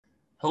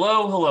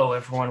Hello,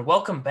 everyone.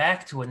 Welcome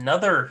back to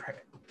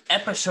another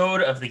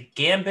episode of the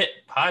Gambit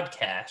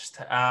podcast.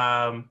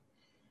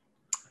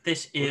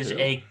 This is Woohoo.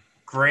 a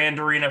Grand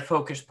Arena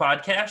focused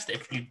podcast.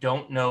 If you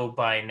don't know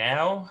by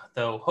now,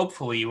 though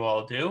hopefully you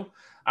all do,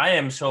 I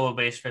am Solo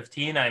Base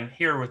 15. I'm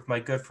here with my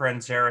good friend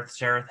Zareth.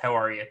 Zareth, how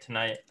are you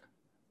tonight?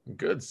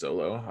 Good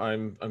solo.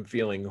 I'm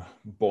feeling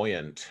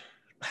buoyant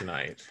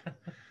tonight.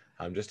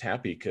 I'm just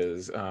happy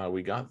because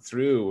we got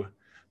through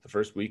the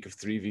first week of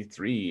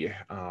 3v3,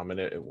 and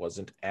it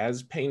wasn't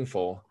as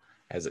painful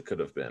as it could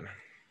have been.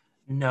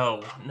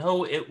 No,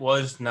 it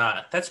was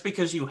not. That's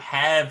because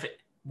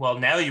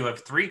now you have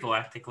three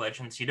Galactic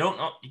Legends. You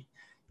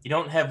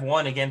don't have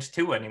one against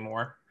two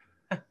anymore.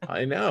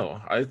 I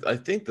know. I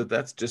think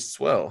that's just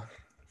swell,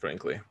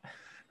 frankly.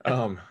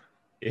 Um,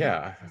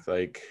 yeah, it's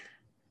like,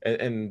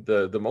 and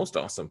the most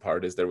awesome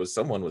part is there was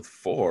someone with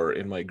 4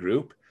 in my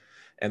group,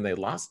 and they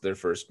lost their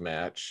first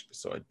match,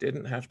 so I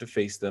didn't have to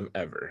face them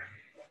ever.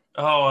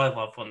 Oh, I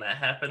love when that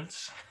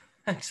happens,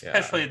 Yeah.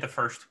 especially the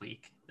first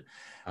week.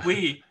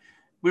 We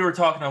we were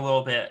talking a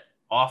little bit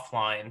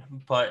offline,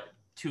 but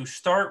to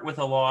start with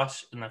a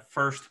loss in the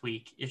first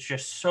week is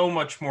just so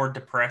much more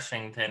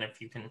depressing than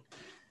if you can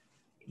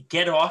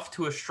get off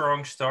to a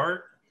strong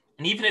start,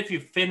 and even if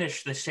you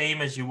finish the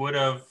same as you would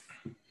have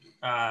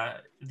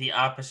the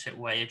opposite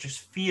way, it just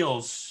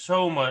feels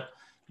so much.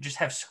 You just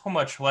have so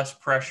much less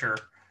pressure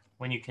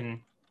when you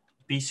can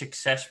be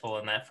successful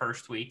in that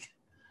first week.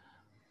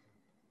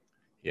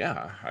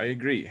 Yeah, I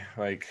agree.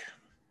 Like,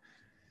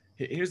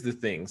 here's the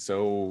thing.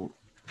 So,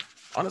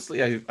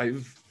 honestly,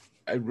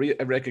 I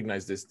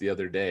recognized this the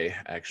other day.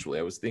 Actually,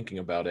 I was thinking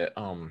about it.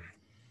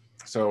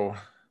 So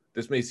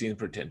this may seem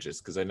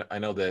pretentious because I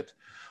know that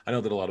a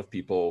lot of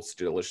people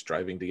still are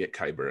striving to get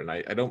Kyber, and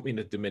I don't mean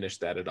to diminish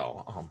that at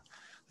all.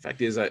 The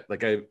fact is, I've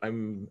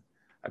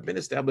been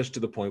established to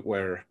the point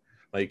where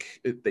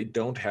they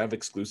don't have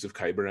exclusive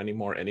Kyber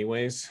anymore,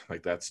 anyways.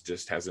 Like that's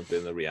just hasn't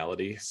been the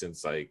reality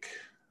since like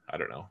I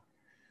don't know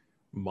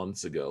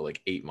months ago, like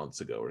 8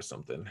 months ago or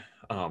something.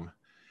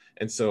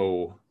 And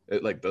so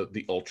like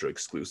the ultra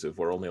exclusive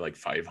where only like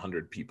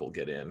 500 people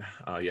get in.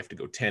 You have to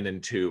go 10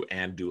 and 2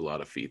 and do a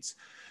lot of feats.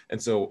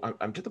 And so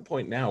I'm to the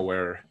point now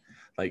where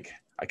like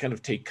I kind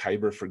of take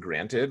Kyber for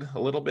granted a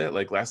little bit.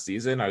 Like last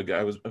season, I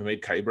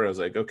made Kyber. I was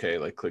like, okay,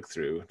 like click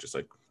through, just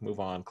like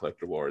move on,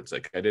 collect rewards.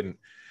 Like I didn't.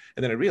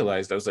 And then I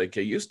realized I was like,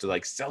 I used to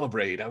like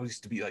celebrate. I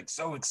used to be like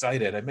so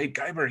excited. I made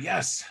Kyber.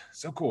 Yes,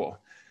 so cool.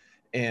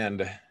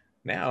 And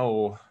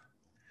now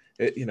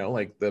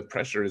like the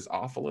pressure is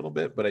off a little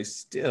bit, but I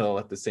still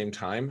at the same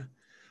time,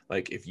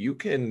 like if you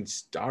can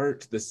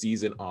start the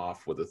season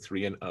off with a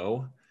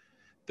 3-0,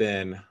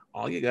 then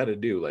all you got to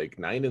do, like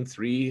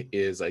 9-3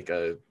 is like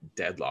a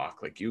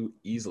deadlock. Like you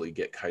easily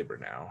get Kyber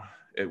now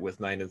with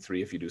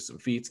 9-3 if you do some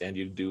feats and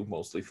you do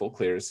mostly full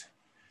clears.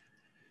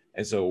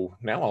 And so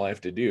now all I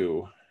have to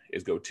do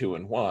is go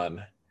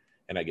 2-1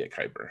 and I get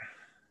Kyber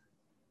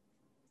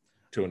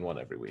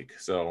 2-1 every week.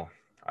 So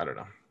I don't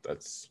know.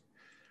 That's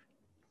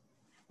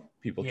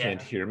people can't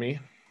Yeah, hear me.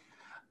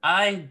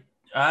 I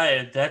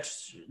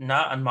that's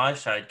not on my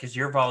side because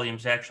your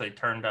volume's actually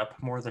turned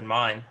up more than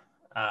mine.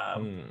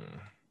 Um, Hmm.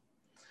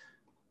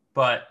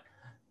 but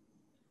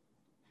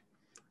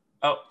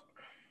oh,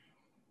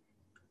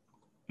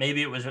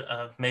 maybe it was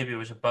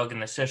a bug in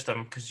the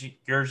system because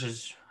yours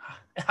is.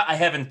 I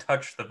haven't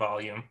touched the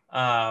volume,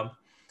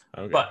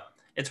 Okay. but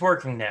it's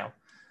working now.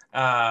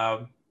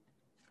 Um,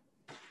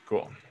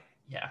 Cool.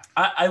 yeah,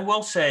 I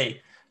will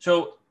say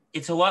so.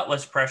 It's a lot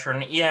less pressure,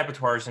 and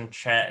Abattoir's in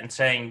chat and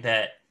saying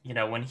that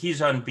when he's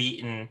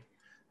unbeaten,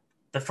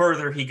 the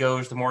further he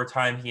goes, the more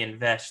time he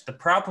invests. The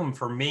problem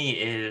for me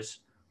is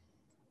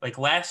like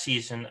last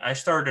season, I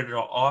started it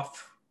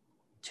off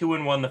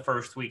 2-1 the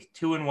first week,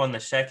 2-1 the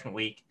second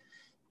week,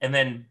 and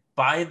then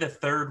by the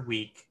third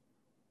week,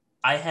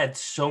 I had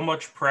so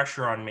much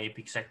pressure on me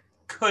because I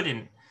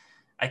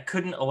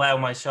couldn't allow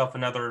myself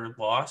another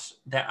loss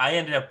that I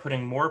ended up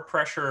putting more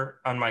pressure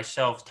on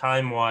myself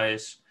time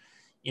wise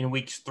in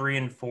weeks 3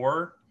 and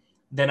 4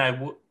 than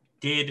I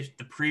did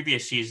the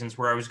previous seasons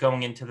where I was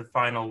going into the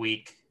final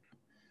week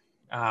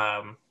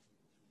um,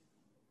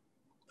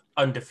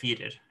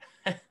 undefeated.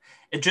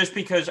 And just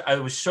because I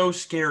was so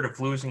scared of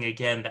losing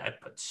again that I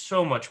put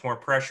so much more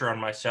pressure on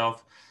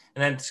myself.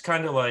 And then it's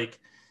kind of like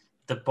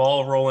the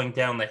ball rolling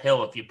down the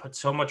hill. If you put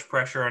so much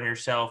pressure on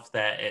yourself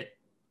that it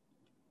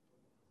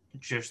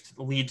just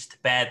leads to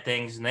bad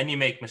things, and then you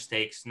make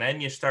mistakes, and then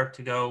you start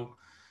to go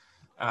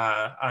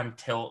on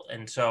tilt.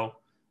 And so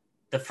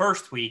the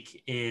first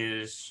week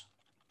is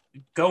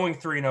going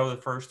 3-0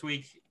 the first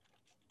week.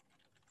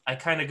 I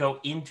kind of go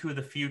into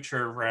the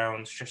future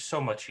rounds just so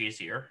much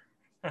easier.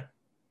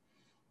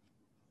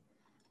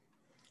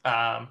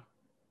 um,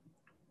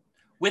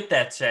 with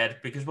that said,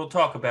 because we'll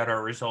talk about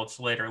our results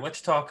later,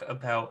 let's talk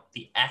about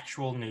the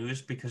actual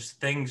news because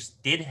things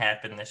did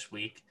happen this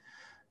week.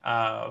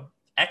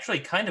 Actually,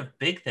 kind of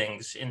big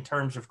things in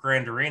terms of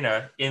Grand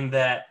Arena, in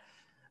that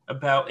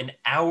about an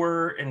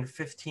hour and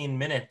 15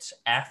 minutes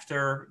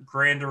after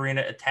Grand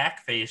Arena attack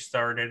phase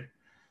started,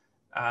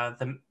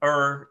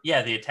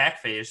 the attack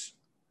phase,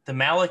 the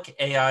Malik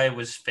AI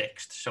was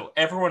fixed. So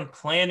everyone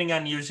planning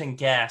on using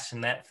gas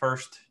in that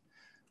first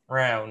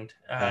round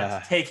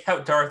to take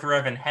out Darth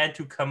Revan had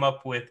to come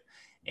up with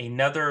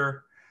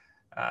another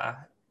uh,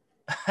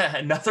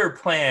 another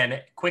plan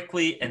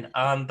quickly and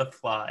on the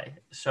fly.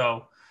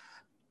 So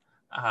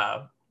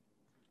how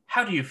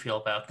do you feel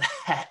about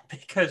that?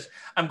 Because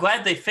I'm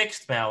glad they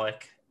fixed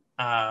Malik,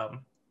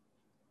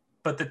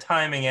 but the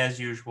timing, as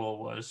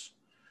usual, was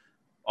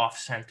off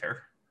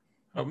center.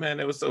 Oh man,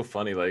 it was so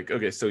funny. Like,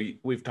 okay, so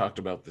we've talked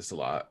about this a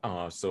lot.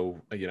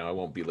 So I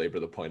won't belabor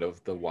the point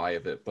of the why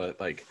of it, but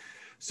like,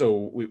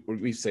 so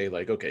we say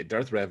like, okay,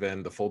 Darth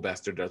Revan, the full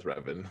bastard Darth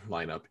Revan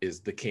lineup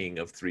is the king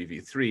of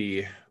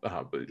 3v3,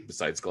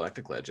 besides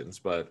Galactic Legends.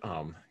 But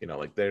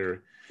like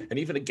and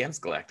even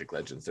against Galactic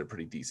Legends, they're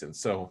pretty decent.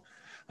 So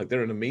like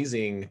they're an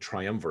amazing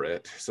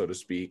triumvirate, so to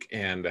speak.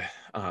 And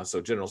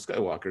so General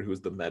Skywalker, who's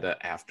the meta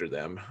after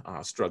them,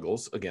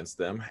 struggles against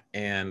them.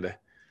 And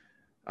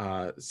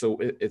so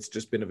it's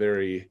just been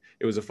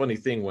it was a funny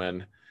thing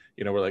when,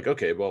 we're like,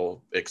 okay,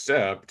 well,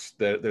 except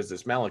that there's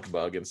this Malik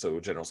bug. And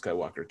so General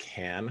Skywalker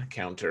can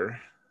counter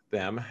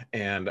them.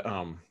 And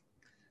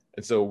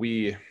so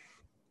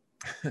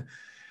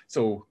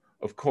so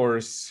of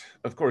course,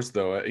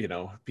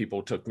 though,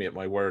 people took me at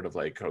my word of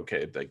like,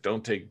 okay, like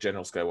don't take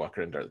General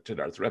Skywalker to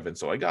Darth Revan.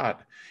 So I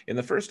got in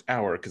the first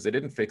hour, because they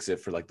didn't fix it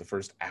for like the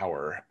first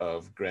hour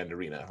of Grand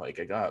Arena, like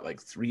I got like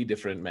 3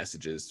 different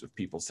messages of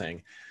people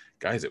saying,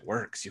 guys, it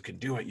works. You can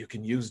do it. You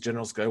can use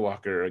General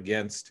Skywalker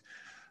against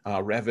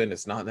Revan.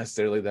 It's not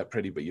necessarily that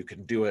pretty, but you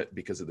can do it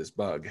because of this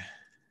bug.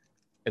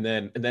 And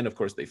then of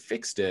course they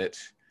fixed it.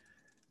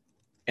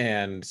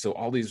 And so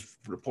all these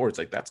reports,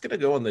 like that's going to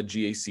go on the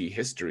GAC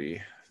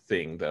history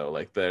thing though,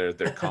 like their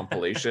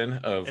compilation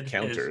of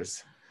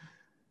counters.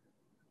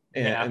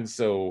 And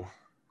so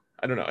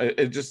I don't know.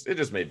 It just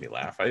made me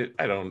laugh. I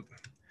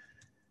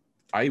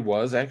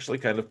was actually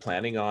kind of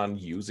planning on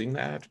using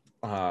that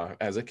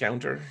as a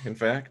counter, in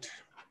fact,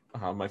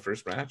 my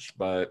first match,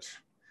 but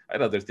I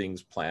had other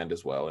things planned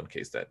as well in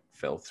case that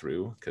fell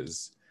through,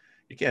 because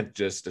you can't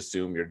just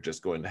assume you're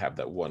just going to have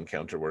that one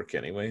counter work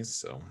anyways.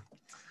 So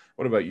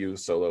what about you,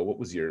 Solo? What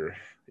was your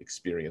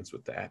experience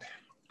with that?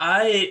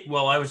 I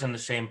was in the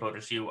same boat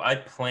as you. I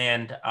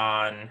planned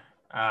on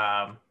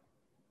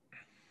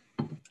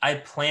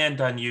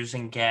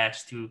using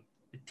gas to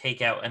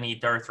take out any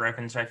Darth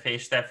Revans I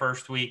faced that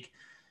first week.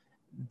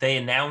 They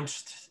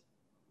announced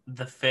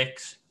the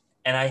fix,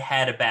 and I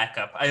had a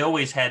backup. I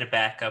always had a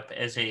backup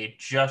as a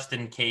just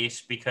in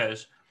case,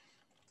 because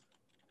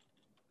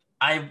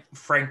I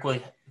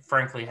frankly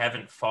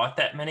haven't fought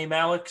that many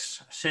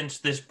Maliks since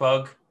this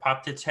bug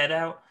popped its head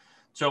out.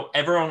 So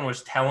everyone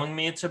was telling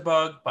me it's a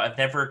bug, but I've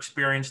never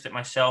experienced it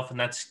myself, and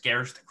that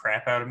scares the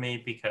crap out of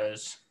me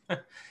because,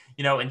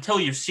 until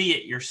you see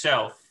it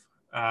yourself,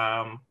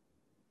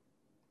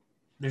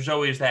 there's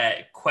always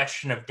that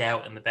question of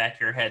doubt in the back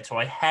of your head. So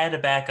I had a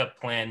backup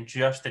plan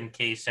just in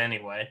case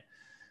anyway.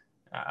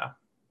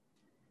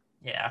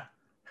 Yeah.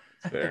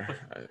 Fair.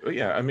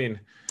 Yeah, I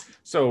mean,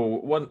 so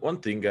one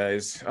thing,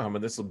 guys, and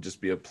this will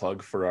just be a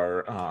plug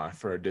for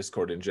our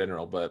Discord in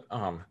general, but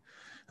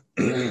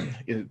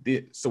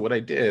so what I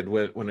did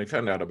when I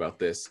found out about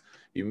this,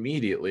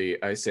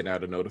 immediately I sent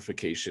out a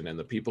notification, and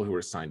the people who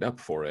were signed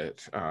up for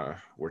it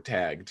were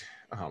tagged,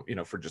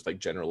 for just like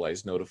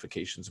generalized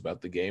notifications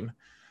about the game,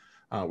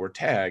 were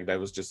tagged. I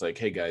was just like,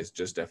 hey guys,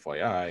 just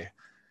FYI,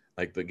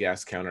 like the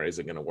gas counter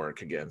isn't going to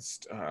work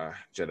against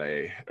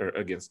Jedi or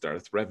against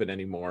Darth Revan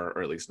anymore,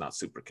 or at least not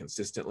super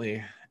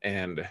consistently.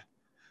 And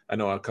I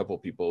know a couple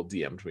people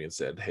DM'd me and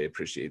said, hey,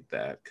 appreciate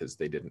that, because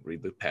they didn't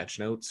read the patch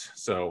notes.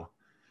 So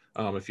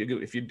if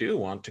you do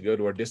want to go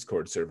to our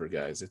Discord server,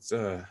 guys, it's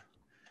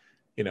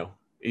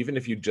even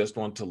if you just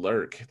want to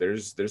lurk,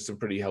 there's some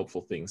pretty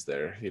helpful things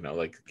there,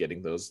 like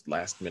getting those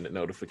last minute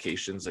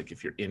notifications, like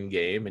if you're in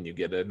game and you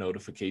get a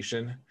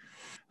notification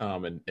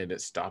and it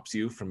stops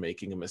you from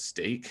making a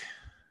mistake,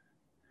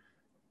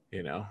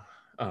 that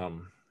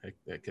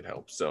could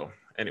help. So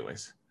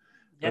anyways,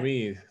 let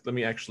me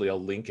actually,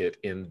 I'll link it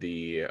in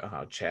the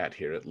chat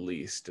here at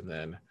least, and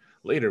then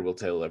later we'll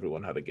tell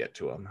everyone how to get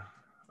to them,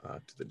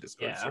 to the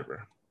Discord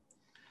server.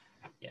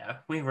 Yeah,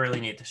 we really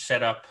need to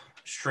set up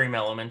stream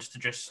elements to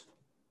just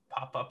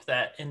pop up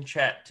that in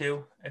chat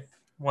too, if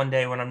one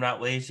day when I'm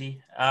not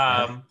lazy.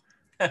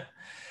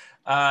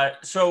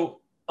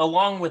 So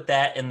along with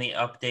that in the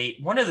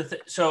update, one of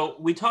the so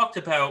we talked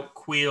about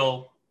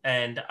Queel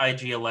and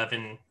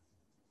IG-11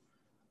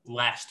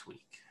 last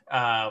week.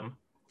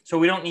 So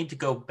we don't need to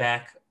go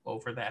back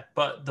over that.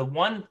 But the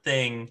one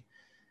thing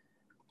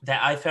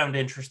that I found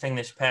interesting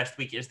this past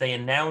week is they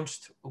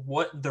announced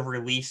what the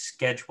release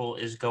schedule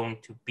is going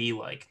to be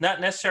like. Not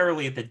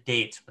necessarily the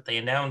dates, but they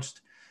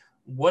announced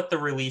what the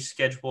release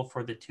schedule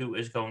for the 2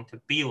 is going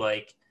to be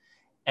like.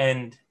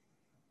 And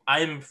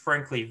I'm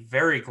frankly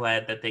very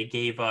glad that they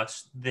gave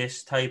us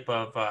this type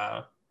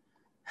of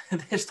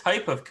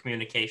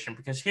communication,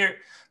 because here,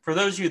 for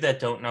those of you that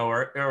don't know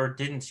or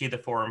didn't see the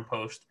forum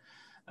post,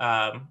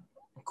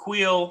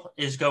 Queel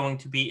is going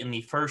to be in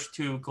the first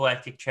two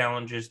Galactic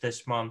Challenges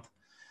this month.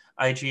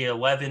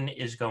 IG-11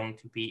 is going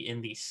to be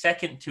in the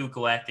second two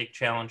Galactic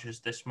Challenges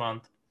this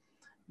month.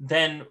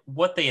 Then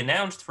what they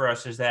announced for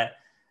us is that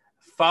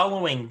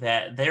following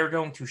that, they're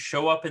going to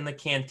show up in the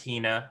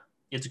Cantina.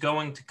 It's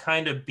going to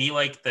kind of be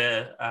like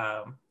the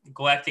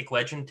Galactic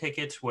Legend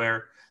tickets,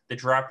 where the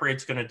drop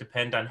rate's going to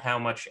depend on how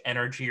much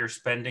energy you're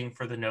spending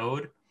for the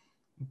node.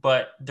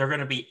 But they're going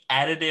to be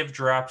additive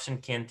drops in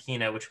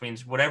Cantina, which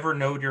means whatever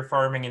node you're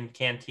farming in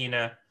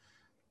Cantina,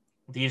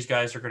 these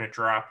guys are going to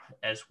drop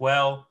as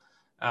well.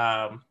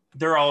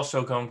 They're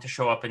also going to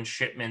show up in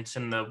shipments,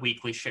 in the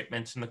weekly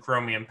shipments, in the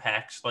Chromium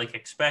packs like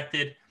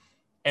expected.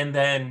 And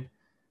then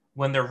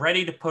when they're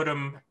ready to put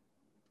them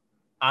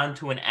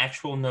onto an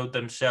actual node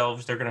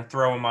themselves, they're going to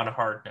throw them on a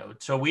hard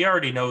node. So we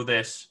already know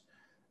this.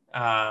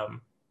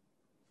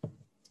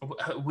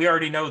 We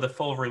already know the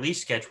full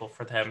release schedule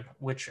for them,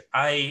 which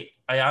I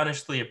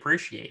honestly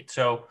appreciate.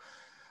 So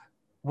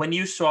when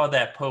you saw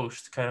that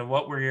post, kind of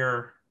what were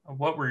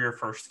your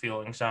first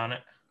feelings on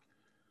it?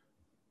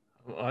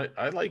 Well,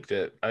 I liked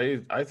it.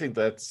 I think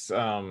that's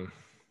well,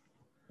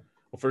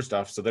 first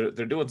off, so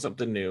they're doing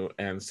something new,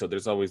 and so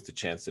there's always the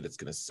chance that it's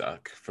going to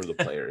suck for the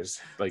players.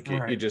 Like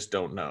Right. you just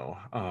don't know.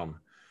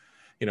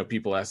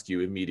 People ask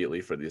you immediately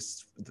for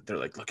this. They're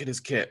like, "Look at his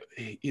kit.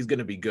 He's going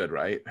to be good,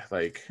 right?"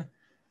 Like,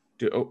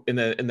 and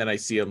then I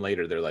see them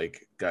later. They're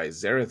like,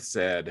 "Guys, Zareth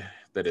said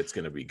that it's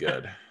going to be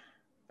good."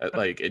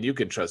 And you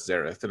can trust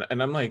Zareth.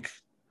 And I'm like,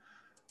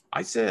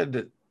 I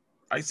said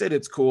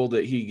it's cool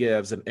that he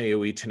gives an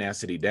AoE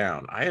tenacity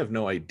down. I have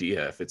no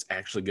idea if it's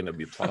actually going to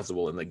be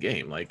plausible in the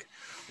game. Like,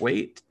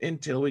 wait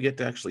until we get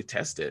to actually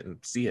test it and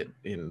see it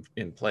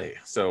in play.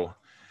 So,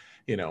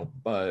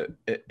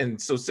 and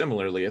so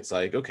similarly, it's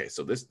like, okay,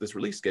 so this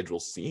release schedule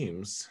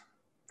seems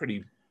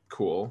pretty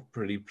cool,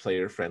 pretty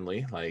player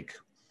friendly. Like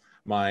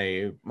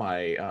my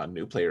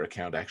new player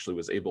account actually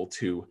was able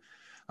to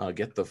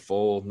get the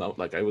full node.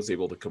 Like I was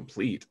able to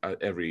complete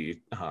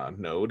every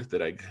node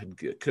that I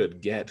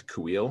could get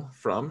Kuil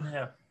from.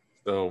 Yeah.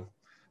 So,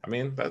 I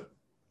mean, that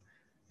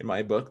in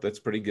my book, that's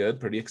pretty good,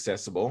 pretty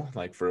accessible.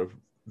 Like for a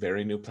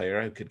very new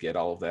player, I could get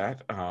all of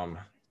that.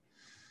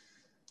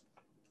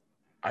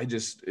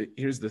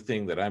 Here's the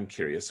thing that I'm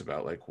curious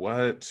about. Like,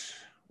 what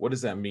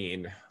does that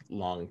mean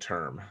long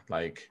term?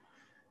 Like,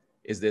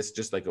 is this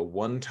just like a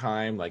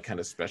one-time, like kind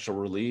of special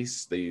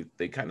release? They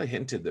kind of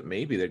hinted that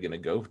maybe they're going to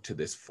go to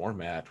this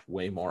format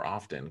way more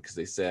often, because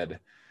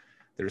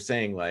they're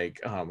saying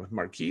like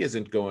Marquee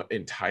isn't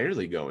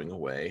entirely going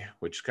away,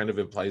 which kind of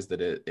implies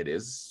that it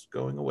is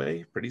going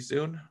away pretty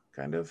soon,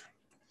 kind of.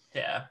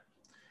 Yeah.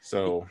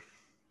 So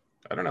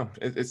I don't know.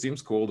 It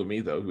seems cool to me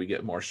though. We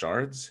get more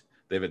shards.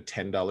 They have a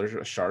 $10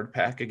 a shard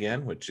pack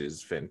again, which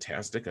is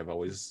fantastic. I've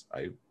always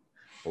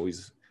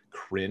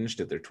cringed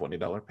at their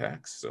 $20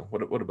 packs. So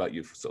what about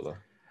you, Solo?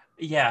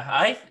 Yeah,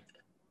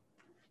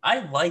 I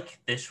like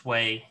this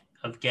way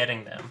of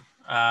getting them.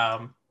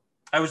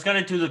 I was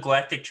going to do the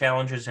Galactic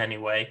Challenges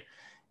anyway,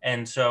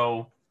 and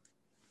so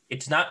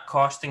it's not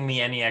costing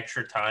me any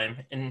extra time.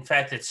 In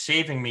fact, it's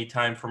saving me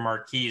time for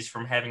marquees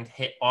from having to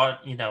hit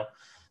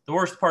the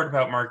worst part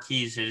about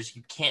marquees is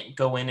you can't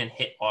go in and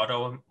hit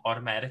auto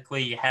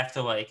automatically. You have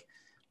to like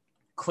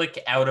click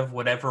out of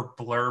whatever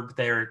blurb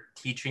they're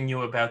teaching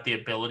you about the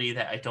ability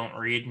that I don't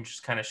read and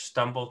just kind of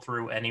stumble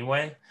through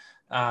anyway.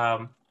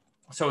 So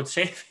it's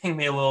saving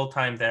me a little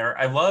time there.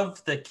 I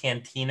love the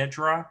Cantina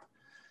drop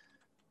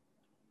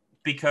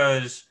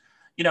because,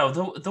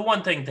 the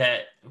one thing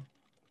that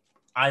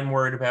I'm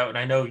worried about, and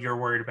I know you're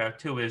worried about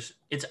too, is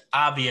it's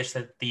obvious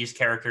that these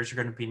characters are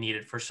going to be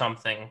needed for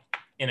something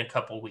in a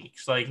couple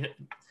weeks. Like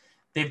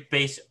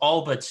they've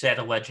all but said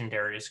a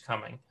legendary is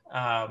coming.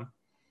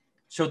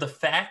 So the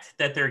fact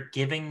that they're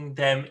giving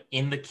them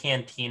in the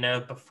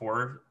Cantina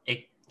before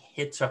it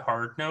hits a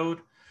hard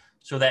node,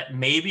 so that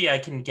maybe I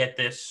can get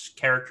this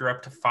character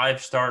up to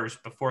 5 stars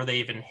before they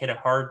even hit a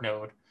hard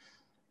node.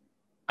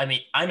 I mean,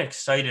 I'm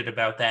excited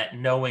about that,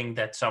 knowing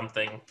that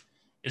something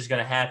is going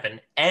to happen,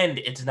 and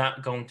it's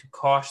not going to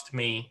cost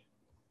me.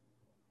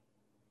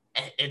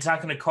 It's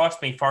not going to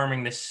cost me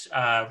farming this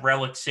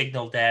relic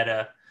signal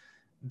data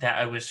that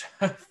I was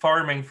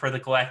farming for the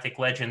Galactic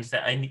Legends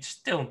that I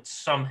still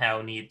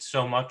somehow need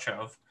so much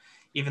of,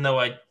 even though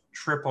I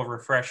triple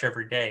refresh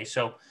every day.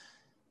 So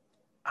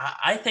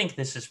I think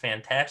this is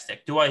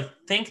fantastic. Do I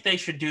think they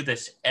should do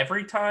this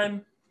every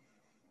time?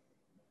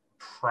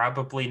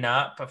 Probably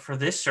not. But for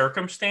this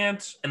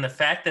circumstance and the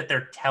fact that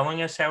they're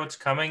telling us how it's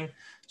coming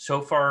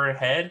so far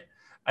ahead,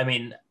 I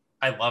mean,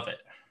 I love it.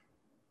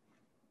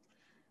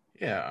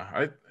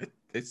 Yeah,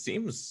 it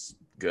seems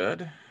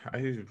good.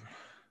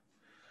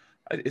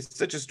 It's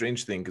such a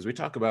strange thing because we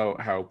talk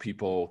about how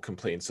people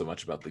complain so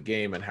much about the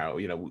game and how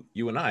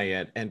you and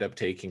I end up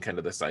taking kind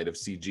of the side of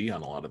CG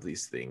on a lot of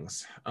these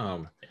things.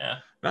 Yeah.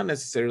 Not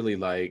necessarily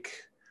like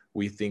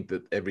we think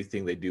that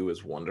everything they do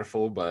is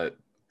wonderful, but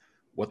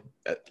what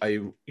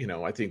I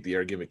think the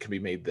argument can be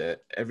made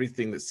that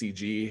everything that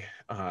CG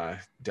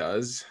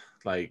does,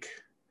 like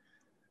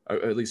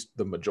or at least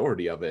the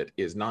majority of it,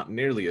 is not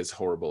nearly as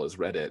horrible as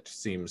Reddit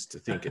seems to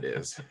think it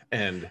is.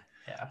 And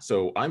Yeah.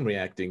 so I'm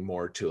reacting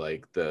more to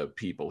like the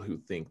people who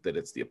think that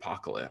it's the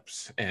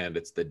apocalypse and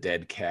it's the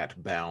dead cat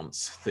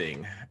bounce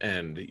thing.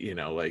 And, you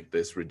know, like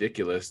these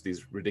ridiculous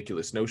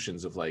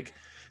notions of like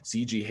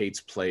CG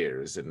hates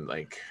players and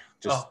like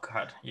just, Oh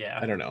God, yeah.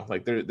 I don't know,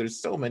 like there's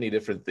so many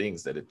different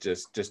things that it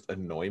just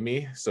annoy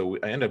me. So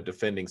I end up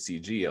defending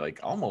CG like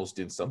almost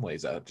in some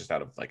ways just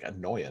out of like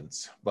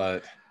annoyance.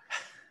 But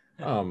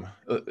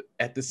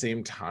at the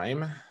same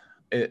time,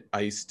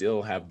 I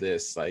still have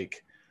this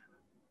like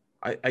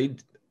I, I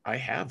I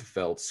have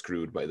felt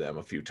screwed by them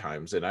a few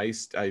times, and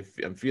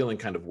I'm feeling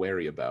kind of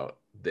wary about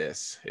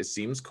this. It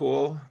seems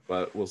cool,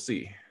 but we'll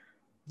see.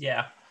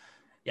 Yeah.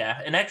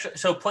 Yeah. And actually,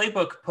 so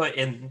Playbook put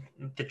in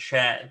the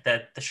chat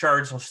that the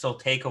shards will still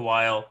take a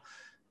while,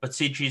 but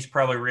CG is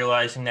probably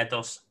realizing that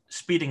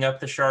speeding up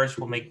the shards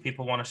will make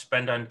people want to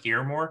spend on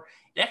gear more.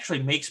 It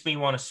actually makes me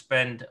want to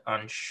spend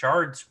on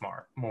shards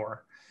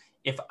more.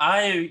 If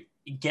I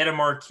get a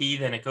marquee,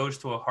 then it goes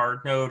to a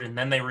hard node, and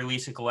then they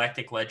release a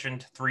Galactic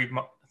Legend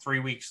 3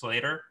 weeks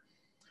later.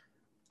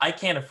 I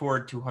can't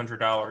afford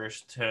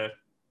 $200 to,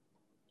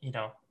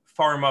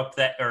 farm up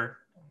that, or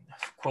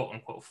quote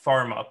unquote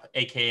farm up,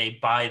 aka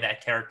buy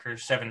that character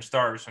 7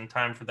 stars in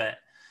time for that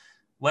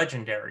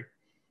legendary.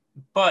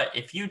 But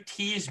if you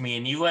tease me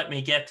and you let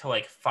me get to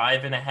like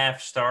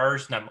 5.5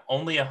 stars and I'm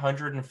only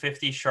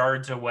 150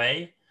 shards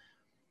away,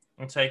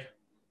 it's like,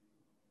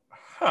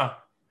 huh,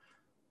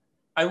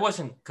 I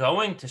wasn't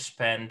going to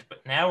spend,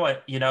 but now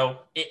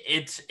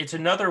it's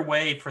another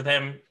way for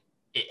them.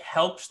 It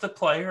helps the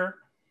player.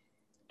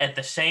 At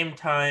the same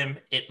time,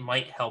 it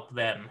might help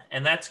them.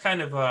 And that's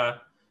kind of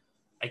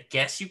I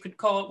guess you could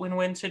call it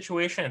win-win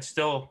situation. It's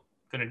still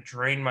going to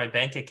drain my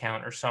bank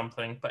account or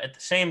something. But at the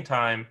same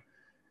time,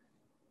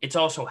 it's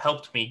also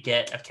helped me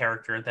get a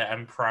character that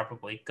I'm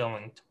probably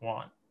going to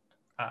want.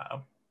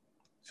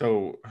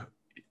 So,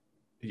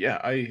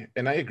 yeah, I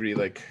agree.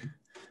 Like,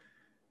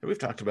 we've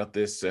talked about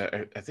this,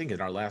 I think,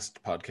 in our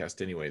last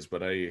podcast anyways,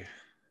 but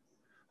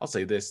I'll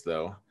say this,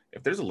 though.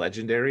 If there's a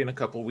legendary in a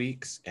couple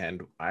weeks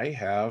and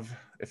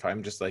if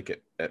I'm just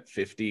like at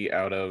 50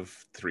 out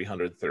of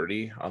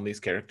 330 on these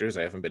characters,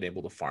 I haven't been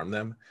able to farm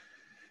them,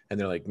 and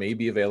they're like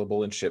maybe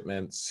available in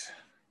shipments,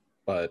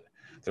 but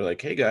they're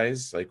like, hey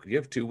guys, like you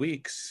have 2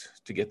 weeks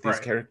to get these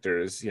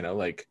characters,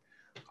 like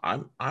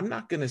I'm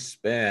not going to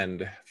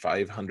spend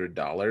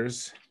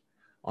 $500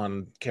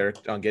 on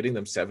getting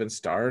them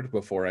 7-starred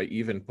before I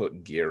even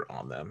put gear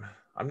on them.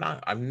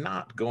 I'm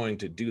not going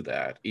to do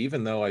that,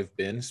 even though I've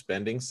been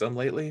spending some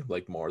lately,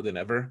 like more than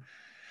ever.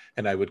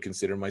 And I would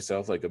consider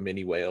myself like a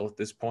mini whale at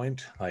this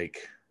point.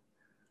 Like,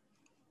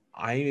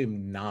 I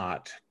am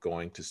not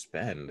going to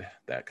spend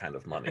that kind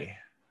of money.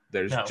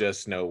 There's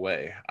just no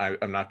way.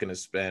 I'm not going to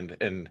spend,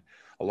 and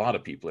a lot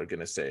of people are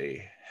going to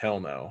say, hell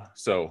no.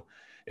 So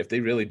if they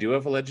really do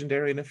have a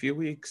legendary in a few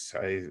weeks,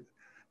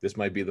 this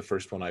might be the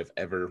first one I've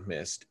ever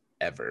missed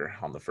ever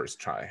on the first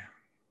try.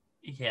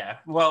 Yeah.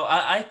 Well,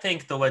 I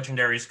think the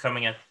legendary is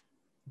coming at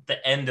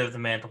the end of the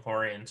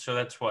Mandalorian. So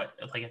that's what,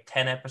 like a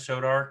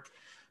 10-episode arc.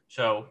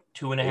 So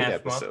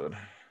 2.5 months.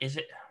 Is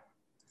it?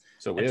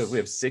 So we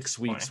have 6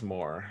 weeks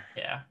more.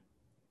 Yeah.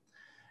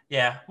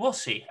 Yeah, we'll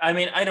see. I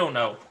mean, I don't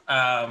know.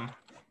 I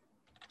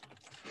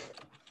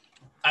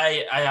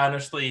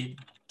honestly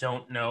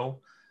don't know.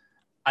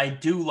 I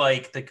do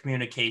like the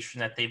communication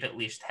that they've at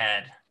least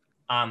had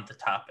on the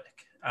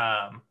topic.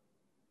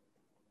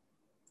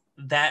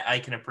 That I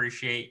can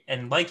appreciate.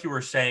 And like you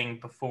were saying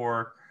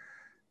before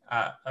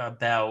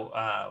about,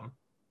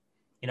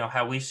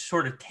 how we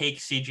sort of take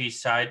CG's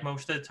side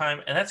most of the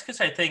time. And that's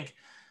because I think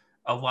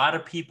a lot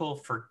of people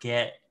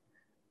forget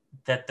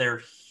that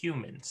they're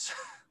humans.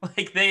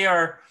 Like they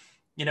are,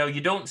 you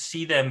don't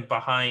see them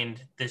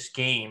behind this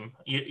game.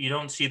 You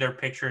don't see their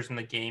pictures in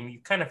the game. You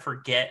kind of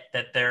forget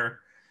that they're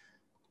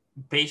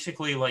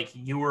basically like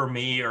you or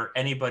me or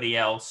anybody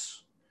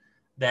else,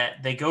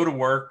 that they go to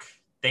work,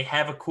 they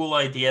have a cool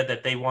idea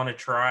that they want to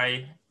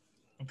try,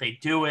 they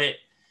do it,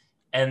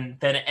 and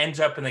then it ends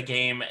up in the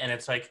game and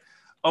it's like,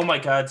 oh my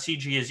God,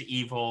 CG is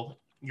evil.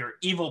 You're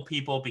evil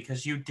people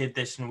because you did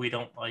this and we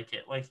don't like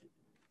it. Like,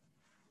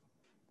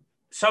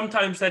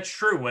 sometimes that's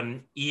true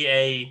when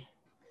EA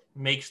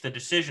makes the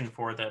decision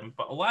for them,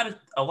 but a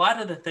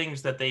lot of the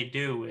things that they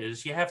do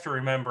is, you have to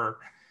remember,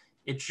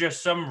 it's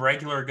just some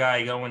regular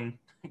guy going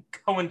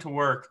to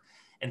work,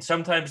 and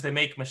sometimes they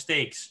make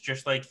mistakes,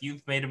 just like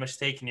you've made a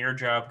mistake in your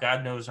job.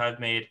 God knows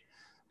I've made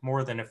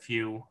more than a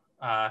few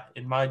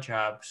in my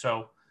job,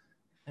 so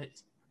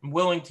I'm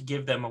willing to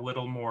give them a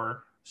little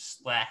more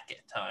slack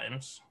at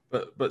times.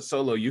 But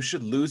Solo, you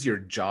should lose your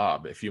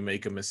job if you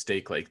make a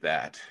mistake like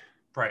that.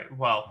 Right.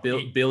 Well,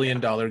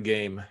 billion-dollar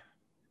game,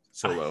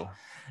 Solo.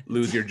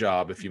 Lose your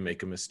job if you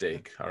make a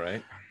mistake. All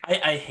right.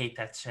 I hate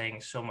that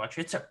saying so much.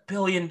 It's $1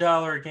 billion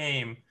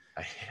game.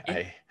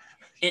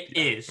 It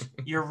is.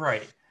 You're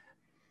right.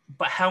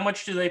 But how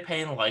much do they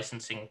pay in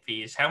licensing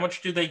fees? How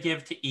much do they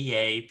give to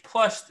EA?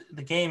 Plus,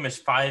 the game is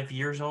 5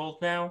 years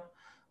old now.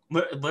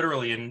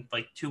 literally in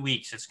like 2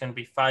 weeks, it's going to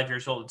be 5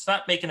 years old. It's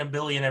not making $1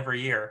 billion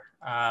every year.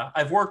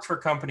 I've worked for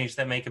companies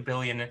that make $1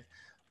 billion,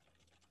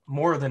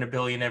 more than $1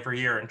 billion every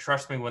year, and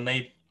trust me when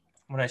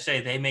I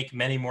say they make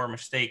many more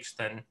mistakes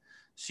than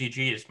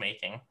CG is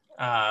making.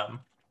 But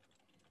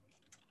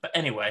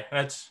anyway,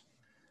 we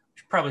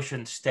probably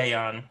shouldn't stay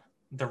on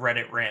the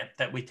Reddit rant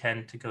that we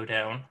tend to go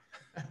down.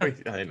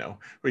 I know.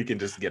 We can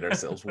just get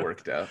ourselves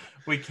worked up.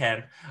 We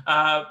can.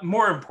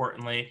 More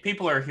importantly,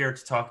 people are here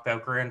to talk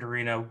about Grand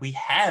Arena. We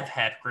have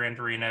had Grand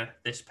Arena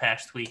this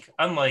past week,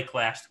 unlike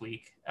last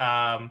week.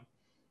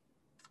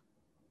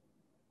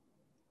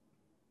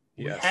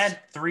 We had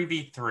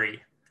 3v3.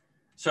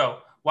 So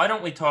why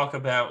don't we talk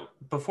about,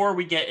 before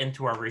we get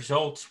into our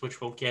results, which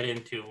we'll get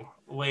into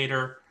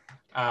later,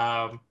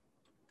 why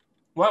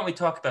don't we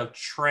talk about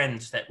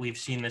trends that we've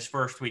seen this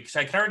first week? Because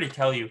I can already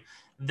tell you,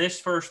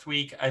 this first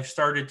week, I've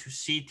started to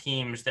see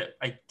teams that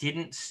I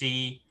didn't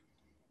see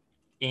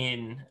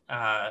in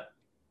the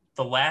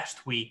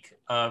last week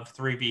of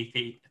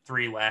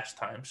 3v3 last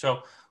time.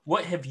 So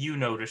what have you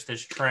noticed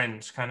as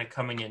trends kind of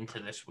coming into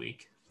this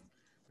week?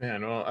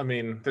 Man, well, I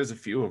mean, there's a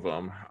few of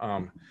them.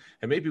 And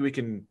maybe we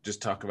can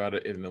just talk about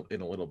it in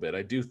a little bit.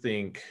 I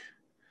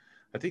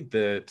think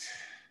that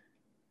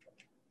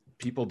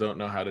people don't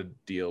know how to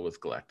deal with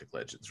Galactic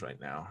Legends right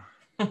now.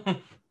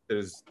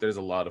 There's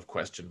a lot of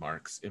question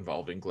marks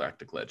involving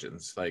Galactic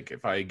Legends. Like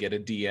if I get a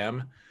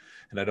DM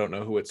and I don't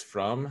know who it's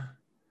from,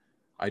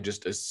 I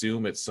just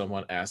assume it's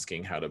someone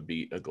asking how to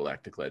beat a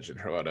Galactic Legend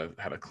or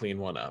how to clean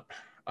one up.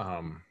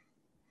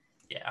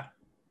 Yeah.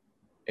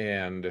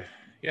 And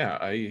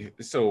yeah,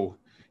 so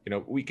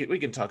we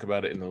can talk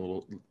about it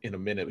in a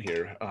minute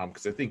here,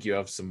 because I think you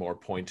have some more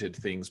pointed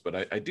things,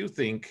 but I do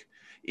think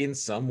in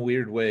some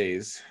weird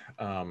ways,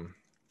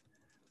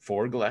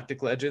 4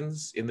 Galactic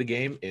Legends in the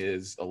game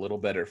is a little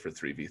better for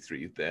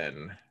 3v3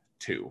 than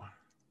 2.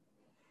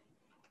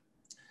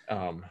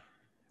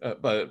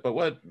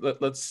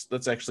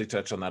 Let's actually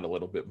touch on that a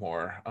little bit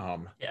more.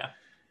 Yeah.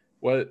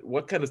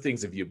 What kind of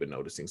things have you been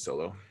noticing,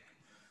 Solo?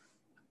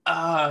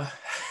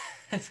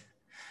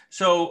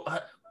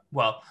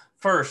 Well,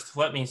 first,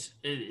 let me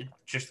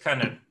just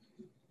kind of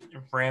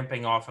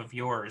ramping off of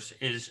yours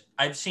is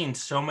I've seen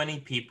so many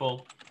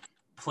people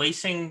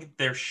placing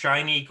their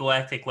shiny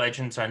Galactic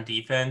Legends on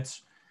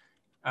defense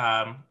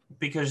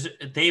because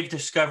they've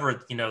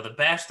discovered, the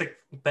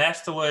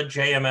Bastila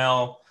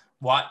JML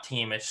Watt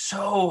team is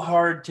so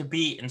hard to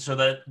beat. And so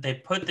that they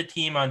put the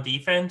team on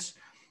defense,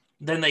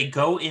 then they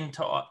go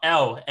into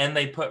L and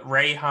they put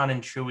Ray, Han,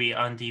 and Chewie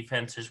on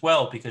defense as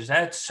well because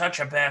that's such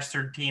a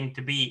bastard team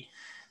to beat.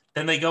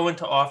 Then they go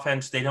into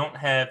offense. They don't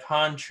have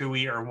Han,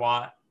 Chewie, or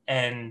Watt,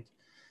 and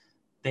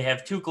they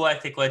have 2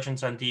 Galactic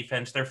Legends on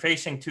defense. They're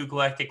facing 2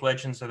 Galactic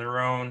Legends of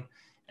their own,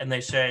 and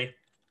they say,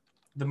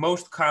 the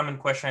most common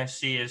question I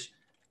see is,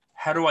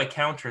 how do I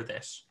counter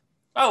this?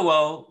 Oh,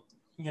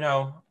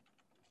 well,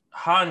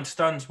 Han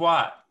stuns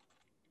Watt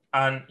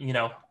on,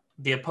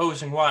 the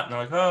opposing Watt, and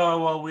they're like,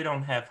 oh, well, we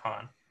don't have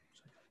Han.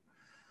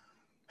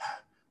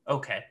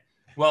 Okay.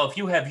 Well, if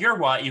you have your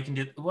Watt, you can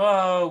do,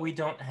 whoa, we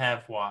don't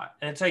have Watt.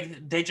 And it's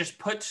like they just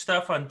put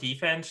stuff on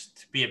defense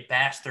to be a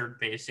bastard,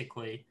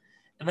 basically.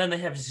 And then they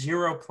have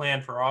zero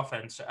plan for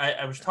offense.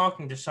 I was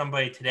talking to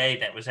somebody today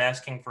that was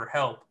asking for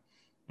help.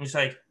 He's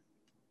like,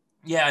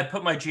 yeah, I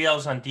put my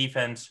GLs on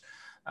defense.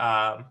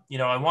 I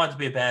wanted to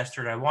be a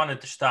bastard. I wanted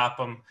to stop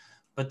them.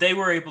 But they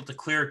were able to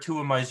clear 2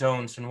 of my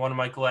zones and 1 of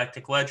my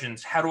Galactic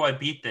Legends. How do I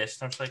beat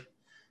this? And I was like,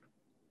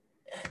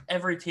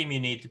 every team you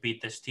need to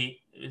beat this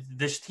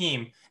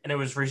team. And it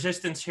was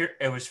Resistance here.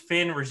 It was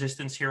Finn,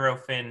 Resistance Hero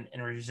Finn,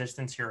 and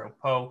Resistance Hero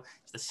Poe.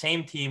 It's the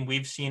same team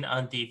we've seen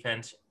on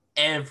defense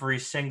every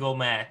single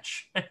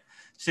match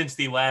since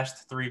the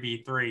last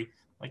 3v3.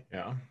 Like,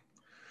 yeah,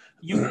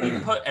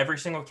 you put every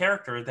single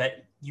character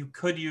that you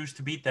could use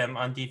to beat them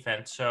on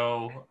defense.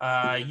 So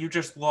you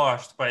just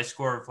lost by a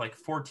score of like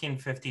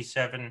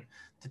 1457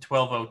 to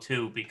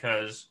 1202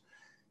 because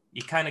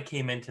you kind of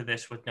came into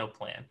this with no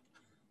plan.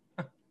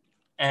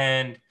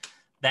 And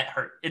that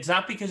hurt. It's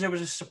not because it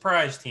was a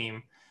surprise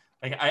team.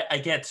 Like I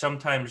get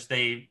sometimes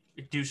they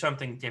do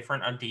something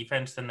different on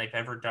defense than they've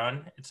ever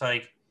done. It's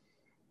like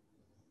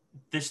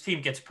this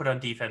team gets put on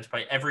defense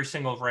by every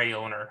single Ray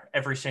owner,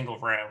 every single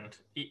round.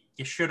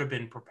 You should have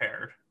been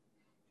prepared.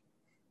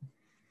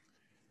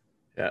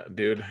 Yeah,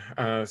 dude.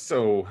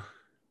 So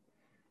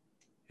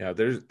yeah,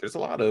 there's a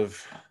lot.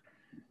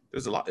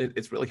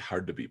 It's really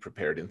hard to be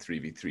prepared in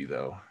 3v3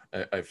 though.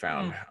 I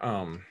found.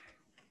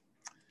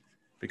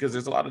 Because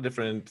there's a lot of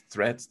different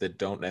threats that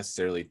don't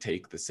necessarily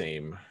take the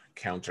same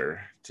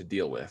counter to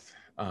deal with.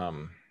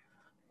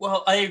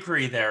 Well, I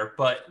agree there,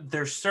 but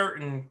there's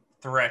certain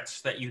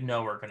threats that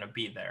are going to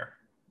be there.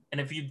 And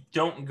if you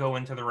don't go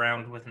into the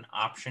round with an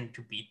option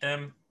to beat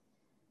them,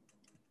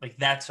 like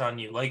that's on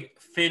you. Like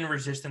Finn,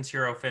 Resistance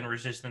Hero,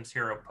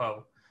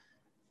 Poe.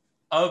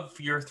 Of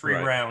your 3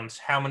 rounds,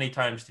 how many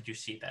times did you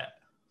see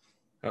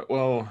that?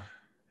 Well,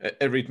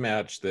 every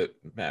match that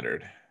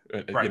mattered.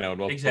 Right. And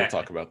we'll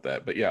talk about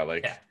that. But yeah,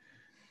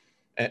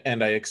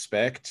 And I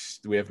expect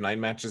we have 9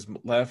 matches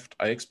left.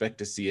 I expect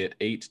to see it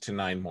 8 to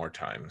 9 more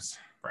times.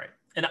 Right.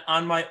 And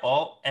on my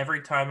alt,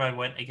 every time I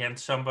went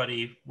against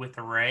somebody with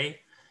a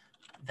Ray,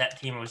 that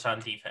team was on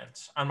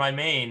defense. On my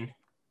main,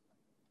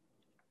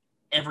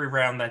 every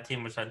round that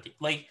team was on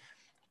like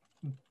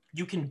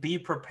you can be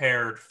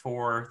prepared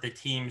for the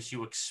teams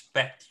you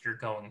expect you're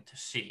going to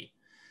see.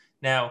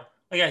 Now,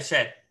 like I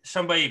said,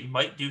 somebody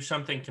might do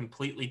something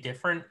completely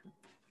different.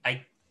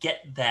 I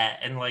get that,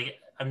 and like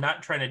I'm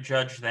not trying to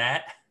judge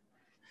that.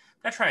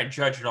 I'm not trying to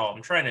judge it all.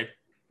 I'm trying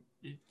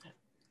to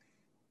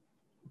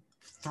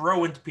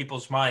throw into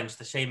people's minds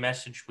the same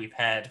message we've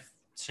had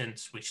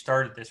since we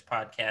started this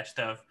podcast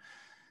of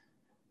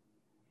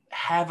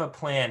have a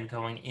plan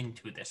going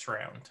into this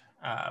round.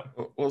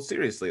 Well,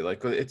 seriously,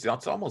 like it's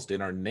almost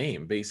in our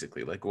name,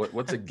 basically. Like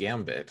what's a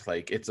gambit?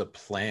 Like it's a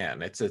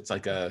plan. It's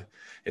like a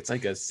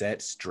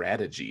set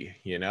strategy,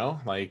 you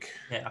know? Like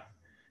yeah.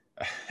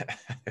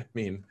 I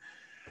mean,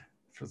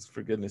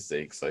 for goodness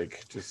sakes,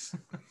 like just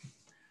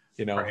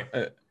you know,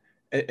 Right.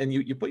 And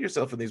you put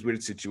yourself in these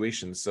weird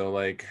situations. So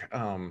like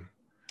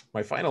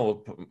my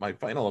final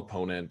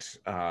opponent,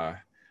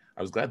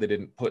 I was glad they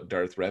didn't put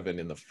Darth Revan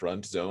in the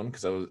front zone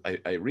because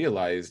I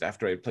realized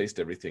after I placed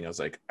everything, I was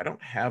like, I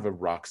don't have a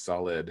rock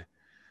solid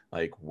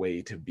like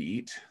way to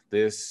beat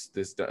this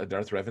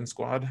Darth Revan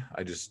squad.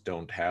 I just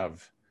don't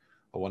have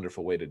a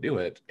wonderful way to do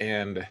it.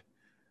 And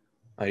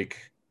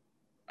like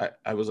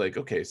I was like,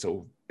 okay,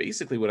 so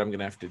basically what I'm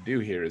gonna have to do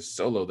here is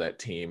solo that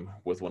team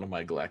with one of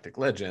my Galactic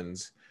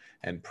Legends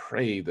and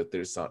pray that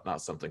there's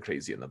not something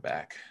crazy in the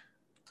back.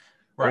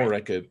 Right.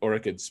 Or I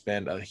could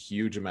spend a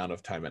huge amount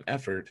of time and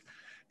effort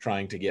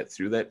trying to get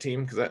through that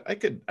team because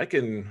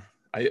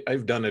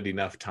I've done it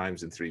enough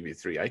times in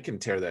 3v3. I can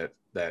tear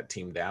that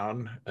team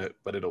down,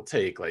 but it'll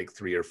take like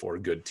 3 or 4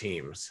 good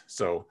teams.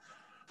 So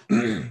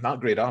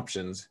not great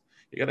options.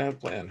 You got to have a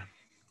plan.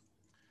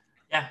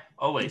 Yeah,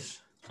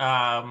 always.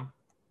 I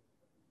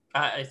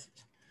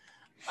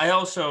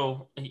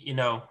also,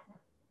 I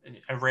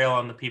rail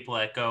on the people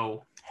that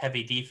go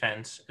heavy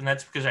defense, and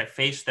that's because I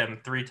faced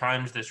them 3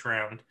 times this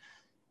round,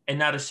 and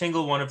not a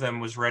single one of them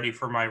was ready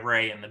for my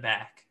Ray in the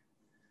back.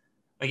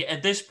 Like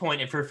at this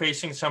point, if you're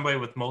facing somebody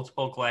with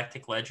multiple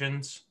Galactic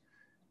Legends,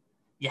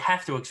 you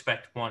have to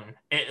expect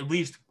at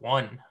least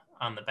one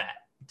on the back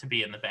to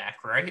be in the back,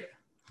 right?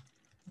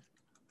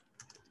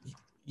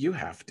 You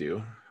have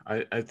to.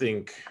 I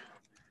think,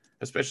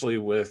 especially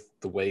with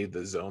the way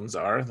the zones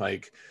are,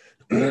 like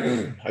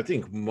I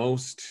think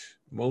most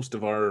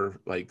of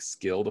our like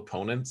skilled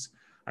opponents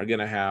are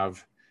gonna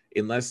have,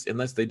 unless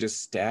they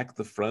just stack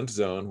the front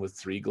zone with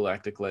 3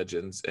 Galactic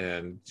Legends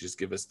and just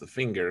give us the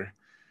finger,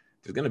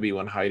 there's gonna be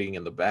one hiding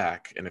in the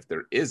back. And if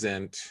there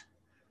isn't,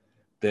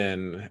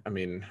 then I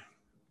mean,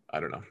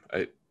 I don't know.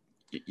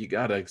 You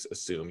gotta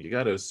assume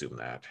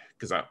that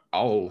because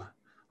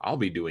I'll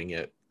be doing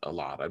it a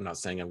lot. I'm not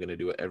saying I'm gonna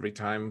do it every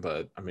time,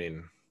 but I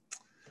mean,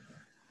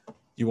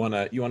 you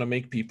wanna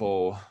make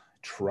people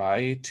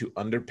try to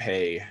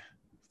underpay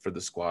for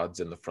the squads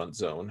in the front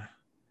zone,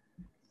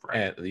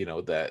 Right.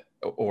 and that,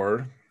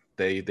 or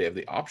they have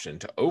the option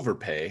to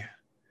overpay,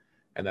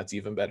 and that's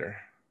even better.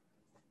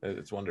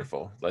 It's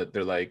wonderful.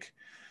 They're like,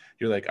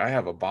 you're like, I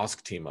have a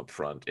Bosk team up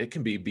front. It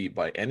can be beat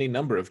by any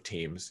number of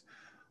teams,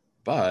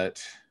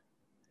 but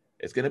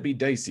it's going to be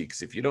dicey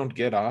because if you don't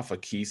get off a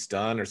key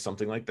stun or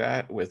something like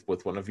that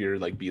with one of your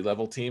like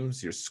B-level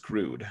teams, you're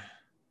screwed.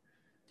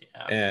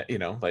 Yeah.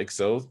 And like,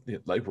 so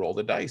like roll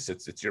the dice.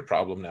 It's your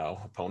problem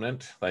now,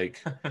 opponent.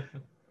 Like,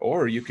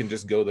 or you can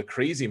just go the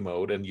crazy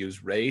mode and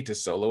use Ray to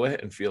solo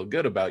it and feel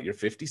good about your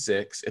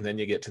 56, and then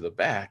you get to the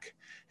back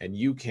and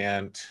you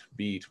can't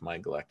beat my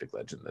Galactic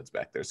Legend that's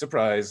back there.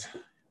 Surprise.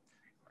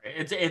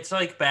 It's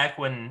like back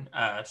when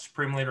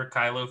Supreme Leader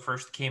Kylo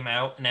first came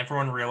out, and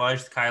everyone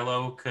realized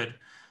Kylo could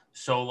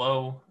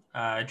solo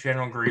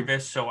General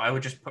Grievous. So I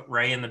would just put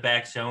Rey in the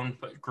back zone,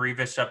 put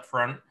Grievous up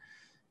front,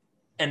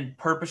 and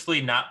purposely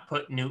not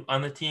put Newt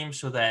on the team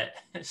so that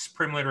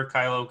Supreme Leader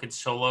Kylo could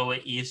solo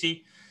it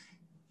easy.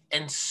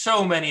 And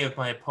so many of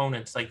my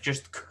opponents like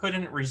just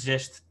couldn't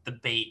resist the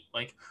bait.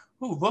 Like,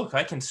 oh look,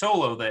 I can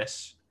solo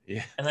this.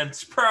 Yeah. And then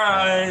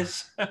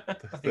surprise.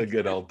 The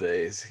good old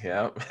days.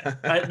 Yep.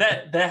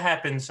 that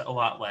happens a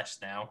lot less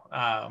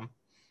now.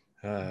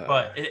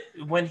 But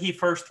when he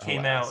first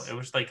came out, it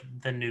was like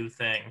the new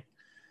thing.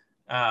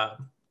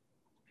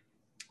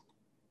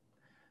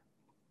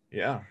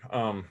 Yeah.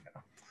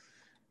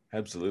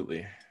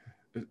 Absolutely.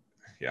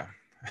 Yeah.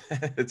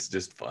 It's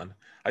just fun.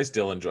 I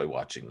still enjoy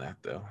watching that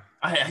though.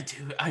 I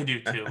do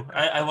too.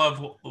 I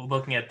love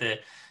looking at the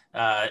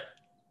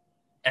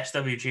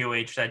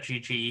SWGOH, that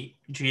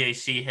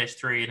GAC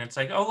history, and it's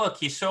like, oh look,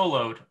 he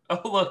soloed.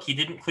 Oh look, he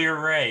didn't clear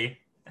Ray.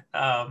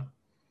 Yeah.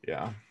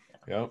 Yep.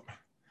 Yeah.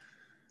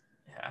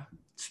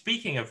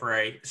 Speaking of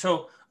Ray,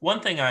 so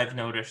one thing I've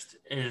noticed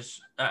is,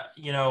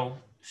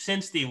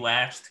 since the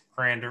last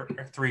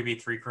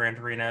 3v3 Grand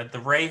Arena, the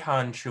Ray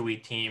Han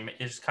Chewie team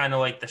is kind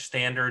of like the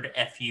standard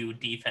FU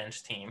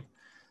defense team,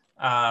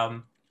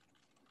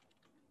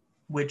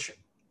 which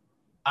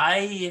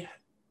I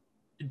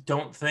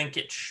don't think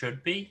it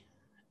should be.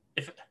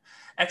 If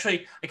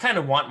actually, I kind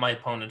of want my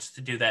opponents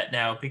to do that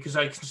now because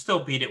I can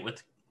still beat it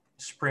with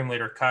Supreme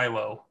Leader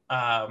Kylo,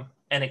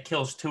 and it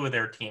kills two of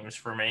their teams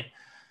for me.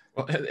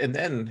 Well, and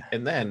then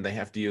they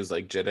have to use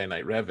like Jedi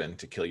Knight Revan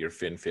to kill your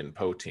Fin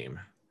Poe team.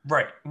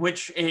 Right,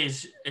 which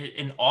is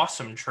an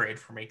awesome trade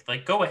for me.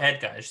 Like, go ahead,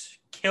 guys,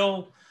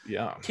 kill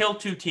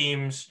two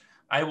teams.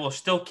 I will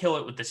still kill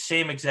it with the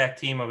same exact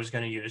team I was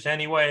going to use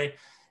anyway,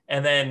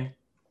 and then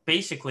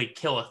basically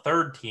kill a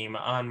third team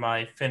on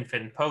my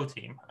Fin Poe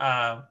team.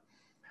 I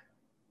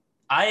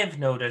have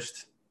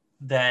noticed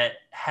that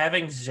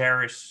having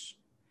Zaris,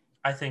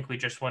 I think we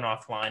just went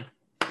offline.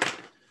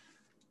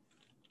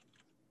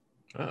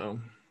 Uh-oh.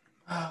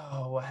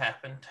 Oh, what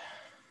happened?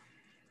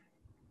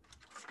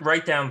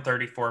 Write down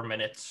 34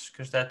 minutes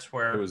because that's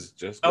where It was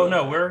just. Oh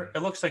no,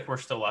 it looks like we're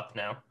still up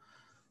now.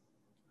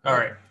 All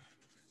right,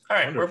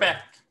 wonderful. we're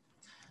back.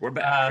 We're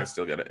back. I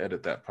still got to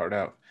edit that part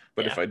out.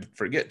 But yeah. if I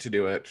forget to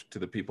do it to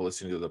the people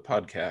listening to the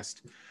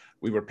podcast,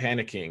 we were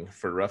panicking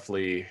for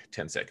roughly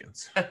 10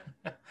 seconds.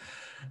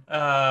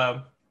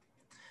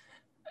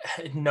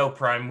 No,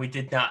 Prime. We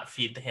did not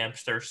feed the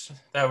hamsters.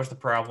 That was the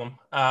problem.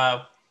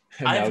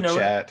 And now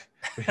chat.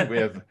 We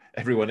have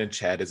everyone in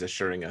chat is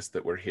assuring us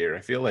that we're here. I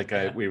feel like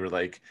we were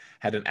like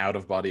had an out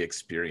of body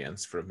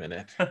experience for a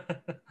minute.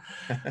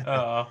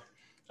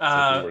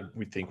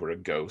 We think we're a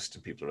ghost,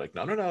 and people are like,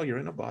 no, you're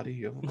in a body.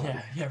 You have a body.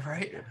 Yeah,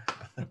 right.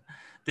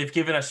 They've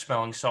given us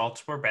smelling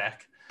salts. We're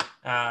back.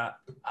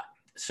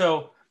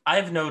 So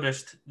I've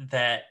noticed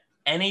that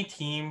any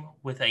team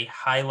with a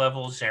high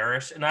level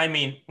Zaris, and I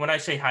mean when I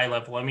say high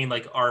level, I mean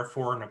like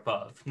R4 and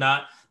above,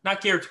 not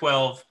Gear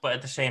 12, but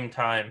at the same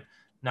time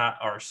not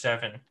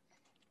R7.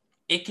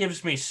 It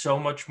gives me so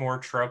much more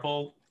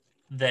trouble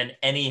than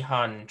any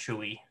Han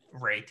Chewie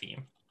Rey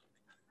team.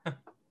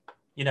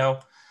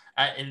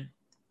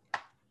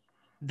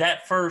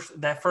 That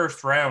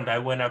first round, I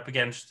went up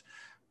against.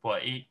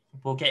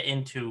 We'll get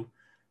into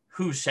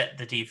who set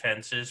the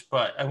defenses,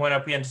 but I went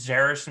up against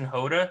Zaris and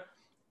Hoda.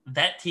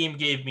 That team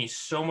gave me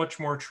so much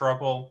more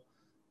trouble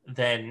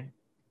than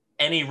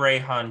any Rey,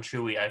 Han,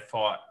 Chewie I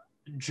fought,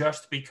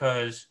 just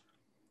because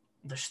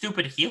the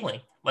stupid healing.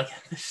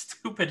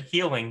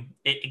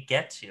 It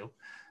gets you.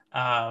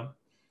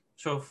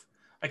 So if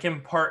I can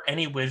impart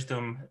any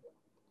wisdom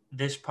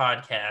this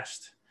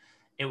podcast,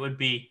 it would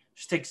be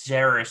stick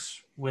Zaris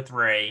with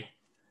Rey,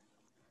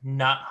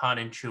 not Han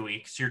and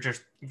Chewie,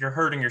 because you're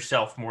hurting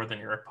yourself more than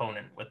your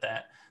opponent with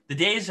that. The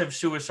days of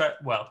suicide.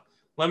 Well,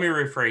 let me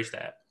rephrase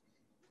that.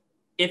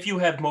 If you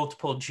have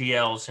multiple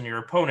GLs and your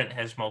opponent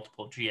has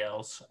multiple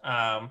GLs,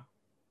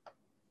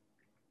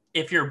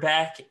 if you're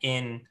at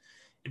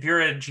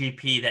a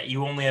GP that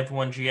you only have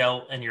one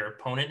GL and your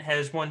opponent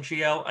has one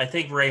GL, I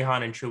think Rey,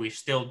 Han, and Chewie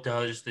still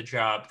does the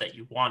job that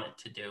you want it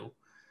to do.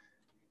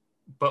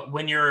 But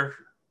when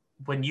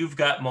you've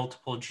got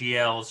multiple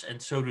GLs and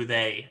so do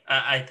they,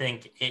 I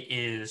think it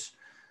is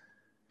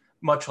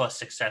much less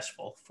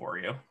successful for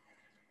you.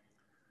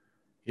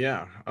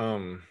 Yeah.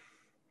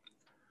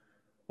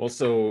 Well,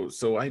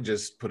 so I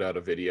just put out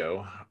a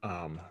video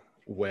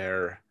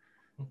where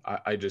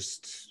I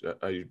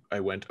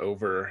went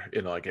over,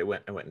 I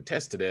went and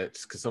tested it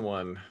because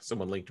someone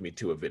linked me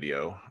to a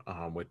video,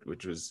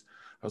 which was,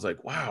 I was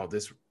like, wow,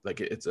 this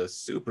it's a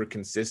super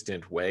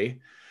consistent way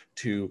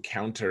to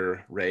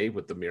counter Rey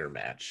with the mirror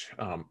match.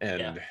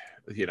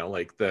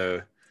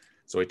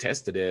 So I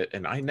tested it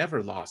and I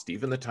never lost.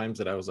 Even the times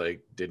that I was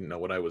like, didn't know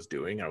what I was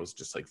doing. I was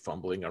just like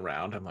fumbling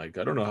around. I'm like,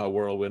 I don't know how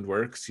Whirlwind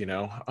works,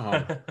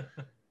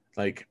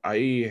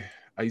 I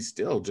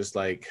still just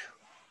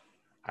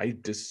I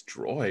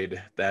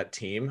destroyed that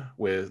team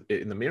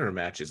in the mirror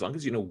match. As long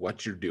as you know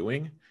what you're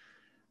doing,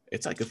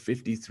 it's like a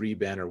 53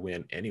 banner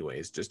win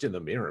anyways, just in the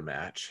mirror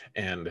match.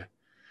 And,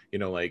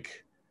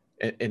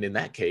 and in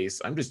that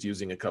case, I'm just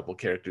using a couple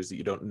characters that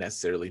you don't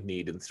necessarily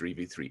need in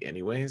 3v3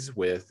 anyways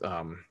with,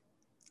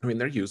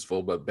 they're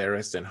useful, but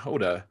Barriss and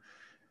Hoda,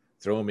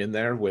 throw them in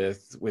there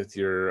with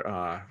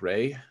your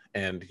Rey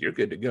and you're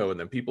good to go. And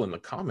then people in the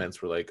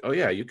comments were like, oh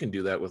yeah, you can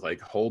do that with like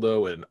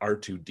Holdo and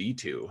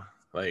R2D2.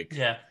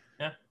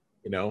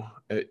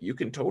 You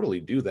can totally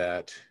do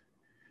that.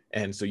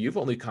 And so it's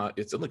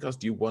only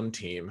cost you one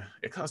team.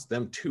 It cost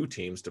them two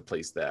teams to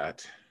place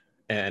that.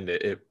 And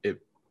it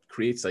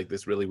creates like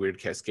this really weird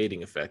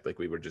cascading effect, like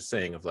we were just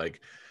saying, of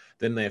like,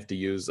 then they have to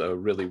use a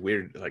really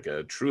weird, like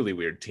a truly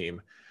weird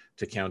team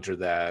to counter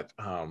that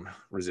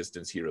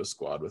Resistance Hero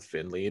squad with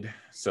Finn lead.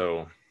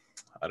 So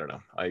I don't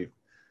know. I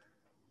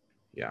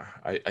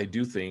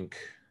do think,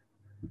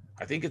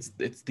 it's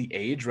the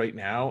age right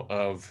now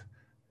of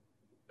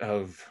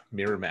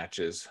mirror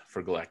matches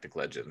for Galactic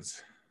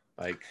Legends.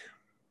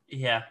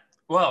 Yeah.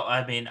 Well,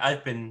 I mean,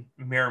 I've been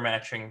mirror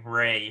matching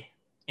Rey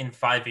in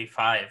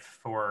 5v5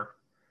 for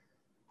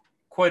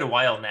quite a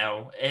while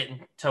now,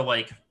 to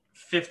like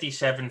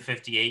 57,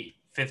 58,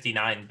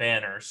 59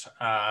 banners.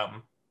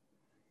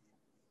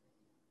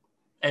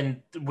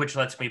 And which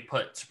lets me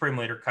put Supreme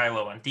Leader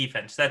Kylo on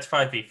defense. That's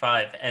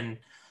 5v5. And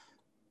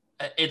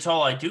it's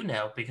all I do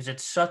now because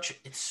it's such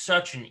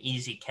an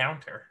easy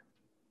counter.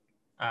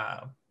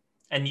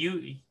 And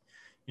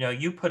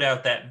you put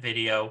out that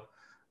video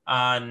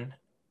on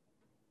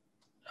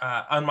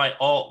my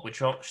alt,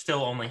 which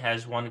still only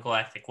has one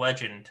Galactic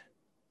Legend.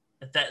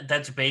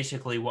 That's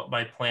basically what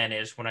my plan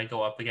is when I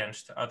go up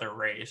against other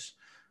Rays.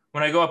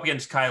 When I go up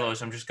against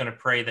Kylos, I'm just going to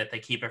pray that they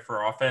keep it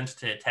for offense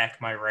to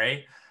attack my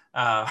Ray.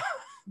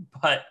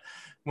 But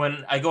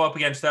when I go up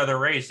against other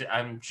Rays,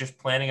 I'm just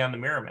planning on the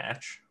mirror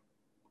match.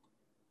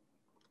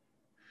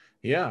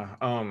 Yeah.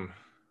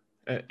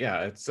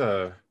 Yeah.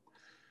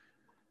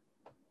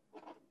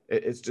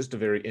 It's just a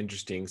very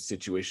interesting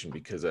situation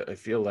because I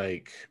feel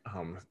like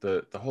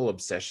the whole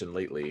obsession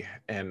lately,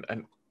 and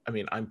I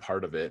mean I'm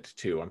part of it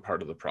too. I'm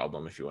part of the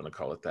problem, if you want to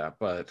call it that.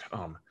 But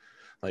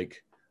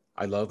like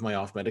I love my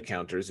off meta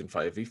counters in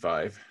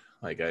 5v5.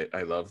 Like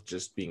I love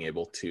just being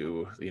able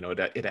to,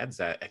 it adds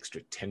that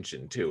extra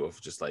tension too of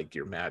just like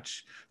your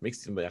match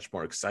makes the match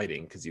more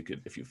exciting because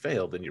if you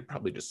fail, then you're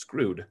probably just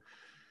screwed.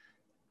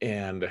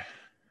 And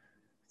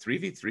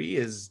 3v3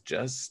 is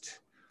just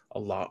a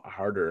lot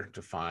harder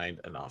to find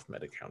an off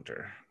meta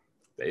counter.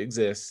 They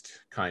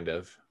exist, kind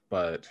of,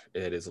 but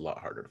it is a lot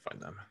harder to find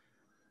them.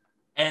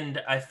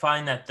 And I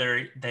find that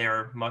they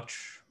are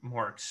much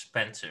more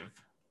expensive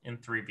in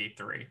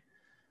 3v3.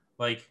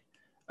 Like,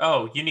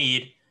 oh, you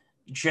need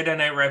Jedi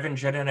Knight Revan,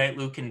 Jedi Knight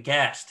Luke, and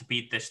Gas to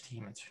beat this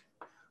team.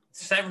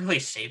 Does that really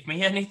save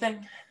me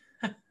anything?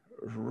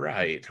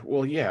 Right.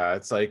 Well, yeah,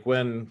 it's like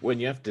when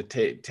you have to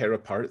tear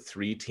apart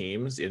 3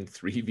 teams in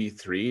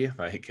 3v3,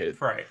 like it.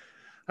 Right.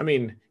 I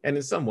mean, and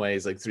in some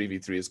ways, like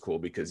 3v3 is cool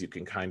because you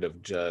can kind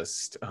of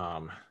just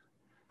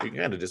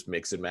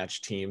mix and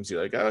match teams.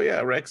 You're like, oh yeah,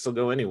 Rex will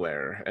go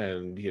anywhere,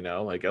 and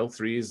like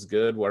L3 is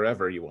good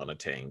wherever you want to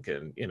tank,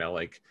 and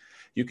like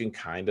you can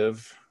kind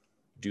of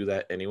do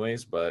that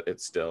anyways, but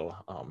it's still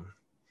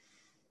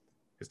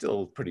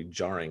pretty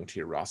jarring to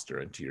your roster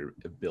and to your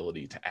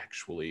ability to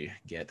actually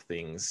get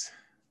things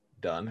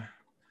done.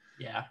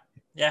 Yeah.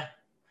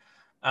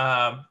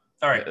 All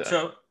right.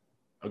 So,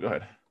 go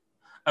ahead.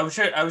 I was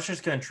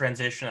just going to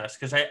transition us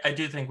because I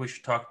do think we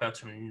should talk about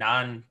some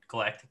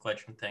non-Galactic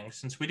Legend things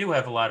since we do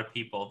have a lot of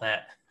people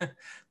that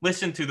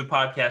listen to the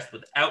podcast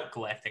without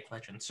Galactic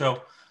Legend.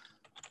 So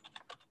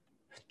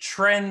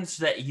trends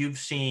that you've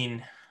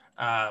seen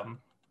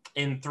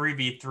in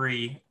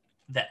 3v3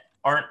 that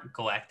aren't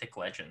Galactic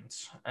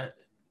Legends.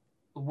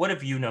 What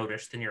have you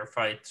noticed in your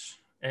fights,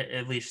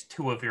 at least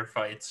 2 of your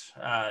fights?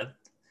 Are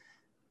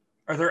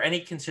there any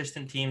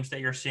consistent teams that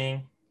you're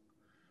seeing?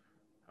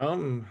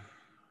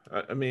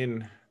 I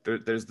mean,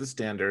 there's the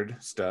standard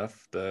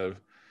stuff, the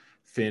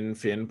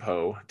Finn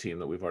Poe team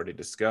that we've already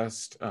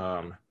discussed.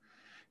 And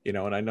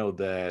I know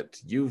that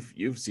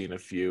you've seen a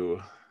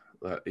few,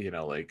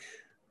 like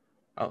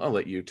I'll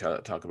let you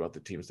talk about the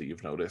teams that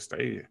you've noticed.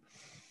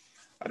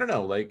 I don't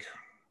know, like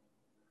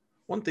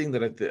one thing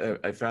that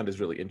I found is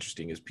really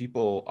interesting is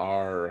people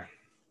are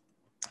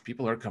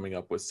coming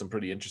up with some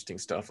pretty interesting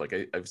stuff. Like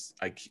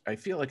I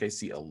feel like I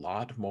see a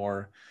lot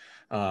more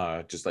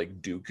just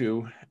like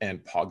Dooku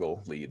and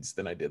Poggle leads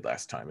than I did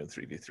last time in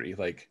 3v3.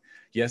 Like,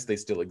 yes, they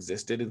still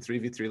existed in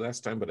 3v3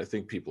 last time, but I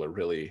think people are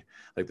really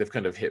like they've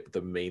kind of hit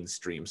the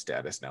mainstream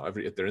status now.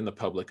 If they're in the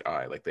public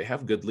eye, like they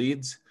have good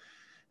leads.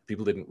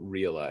 People didn't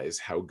realize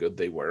how good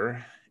they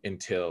were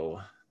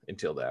until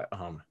that.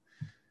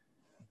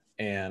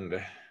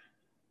 And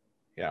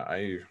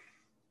yeah,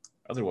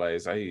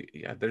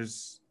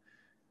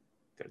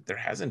 there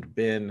hasn't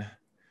been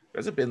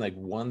like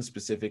one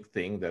specific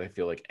thing that I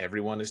feel like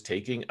everyone is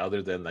taking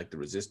other than like the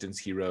resistance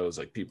heroes.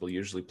 Like people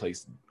usually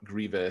place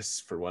Grievous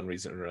for one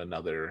reason or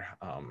another.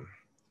 I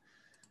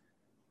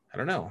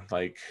don't know,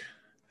 like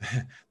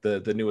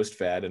the newest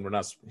fad, and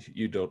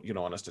you don't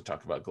want us to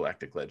talk about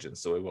Galactic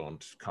Legends, so we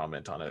won't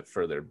comment on it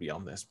further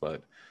beyond this.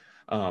 But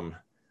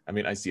I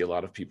mean, I see a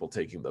lot of people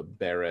taking the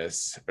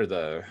Barriss or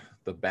the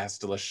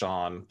Bastila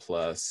Shan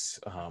plus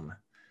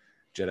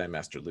Jedi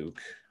Master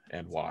Luke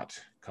and Watt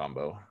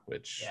combo,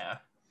 which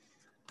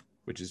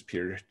is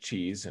pure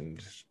cheese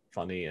and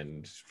funny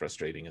and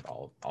frustrating and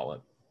all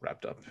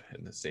wrapped up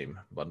in the same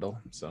bundle.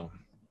 So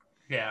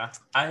yeah,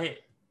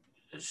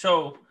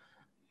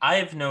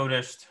 I've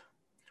noticed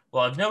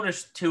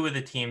 2 of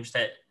the teams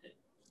that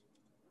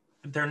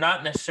they're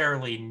not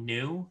necessarily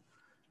new,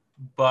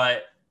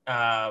 but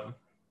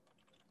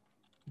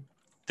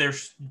they're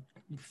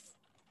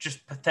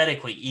just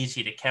pathetically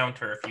easy to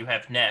counter if you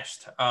have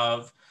Nest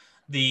of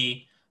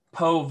the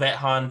Poe, Vet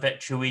Han,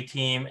 Vet Chewie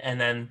team, and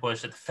then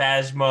was it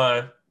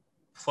Phasma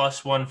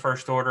 +1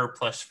 First Order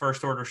plus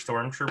First Order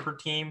Stormtrooper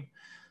team.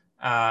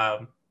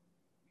 I've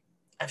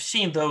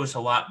seen those a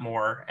lot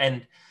more,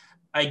 and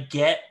I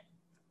get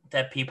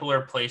that people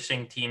are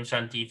placing teams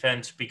on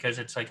defense because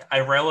it's like I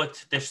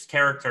relicked this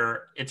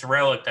character. It's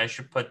relicked. I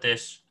should put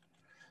this.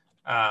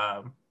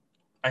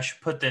 I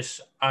should put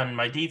this on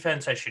my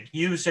defense. I should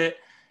use it.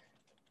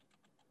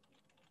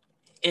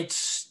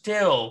 It's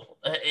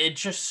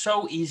just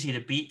so easy to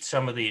beat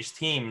some of these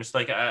teams.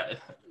 Like,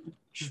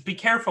 just be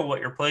careful what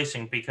you're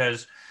placing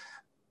because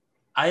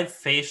I've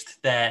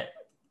faced that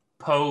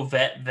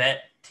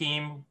Vet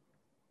team,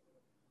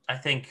 I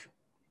think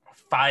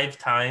 5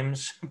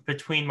 times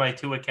between my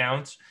 2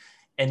 accounts,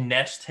 and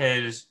Nest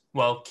has,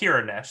 well,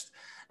 Kira Nest.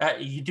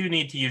 You do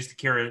need to use the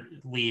Kira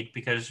lead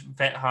because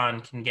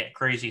Vethan can get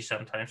crazy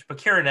sometimes, but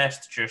Kira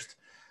Nest just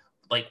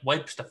like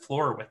wipes the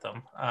floor with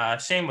them.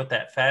 Same with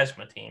that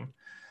Phasma team.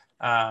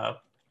 Now,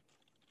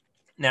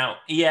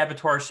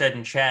 Abattoir said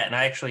in chat, and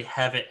I actually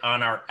have it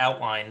on our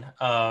outline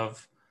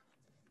of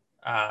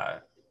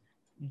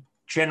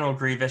General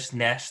Grievous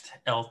Nest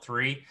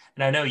L3,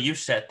 and I know you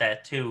set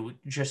that too.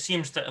 Just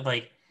seems to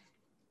like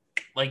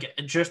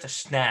just a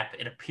snap.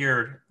 It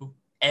appeared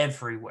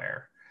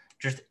everywhere,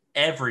 just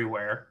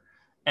everywhere.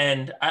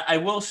 And I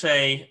will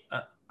say,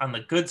 on the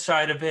good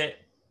side of it,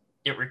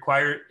 it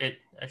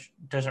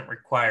doesn't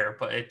require,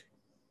 but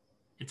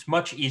it's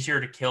much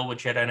easier to kill with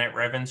Jedi Knight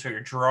Revan. So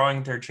you're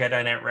drawing their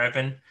Jedi Knight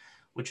Revan,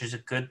 which is a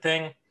good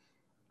thing.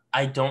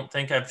 I don't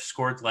think I've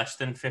scored less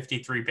than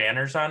 53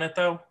 banners on it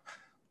though.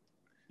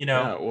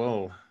 Yeah,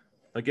 well,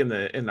 like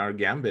in our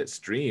Gambit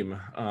stream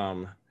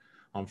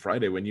on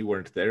Friday when you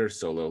weren't there,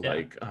 Solo, Yeah.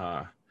 like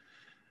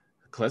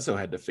Klesso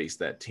had to face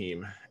that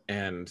team,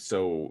 and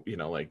so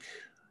like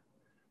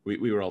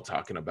we were all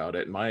talking about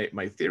it.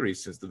 My theory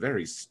since the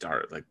very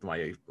start, like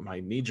my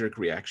knee-jerk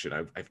reaction,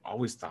 I've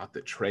always thought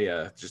that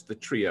Traya, just the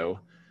trio,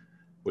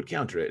 would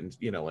counter it. And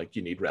like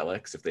you need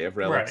relics. If they have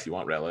relics, Right. you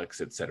want relics,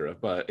 etc.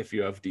 But if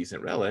you have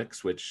decent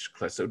relics, which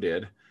Klesso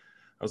did,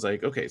 I was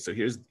like, okay, so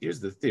here's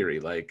the theory.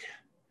 Like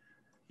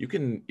you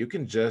can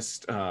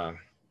just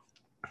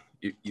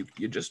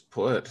you just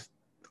put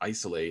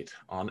isolate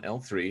on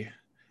L3.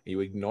 You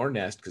ignore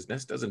Nest because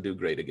Nest doesn't do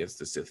great against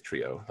the Sith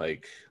trio.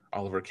 Like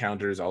all of her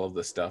counters, all of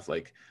the stuff,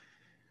 like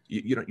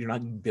you're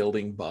not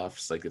building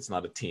buffs. Like it's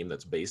not a team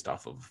that's based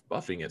off of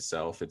buffing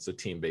itself. It's a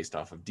team based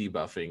off of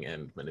debuffing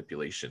and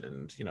manipulation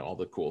and all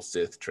the cool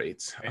Sith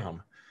traits. Right.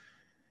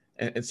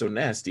 And so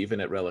Nest, even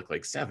at relic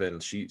like 7,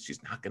 she's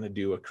not going to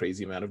do a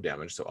crazy amount of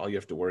damage. So all you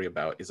have to worry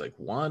about is like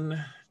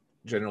one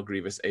General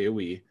Grievous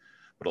AoE.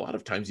 But a lot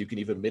of times you can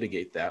even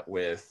mitigate that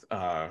with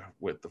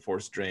the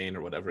Force Drain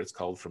or whatever it's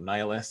called from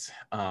Nihilus.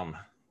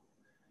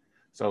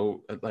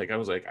 So like I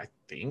was like, I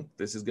think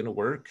this is gonna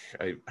work.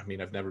 I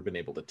mean, I've never been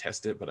able to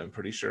test it, but I'm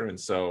pretty sure. And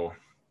so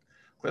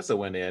Klessa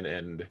went in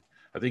and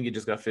I think he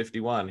just got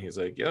 51. He's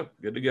like, yep,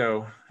 good to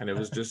go. And it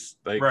was just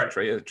like Right.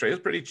 Treya's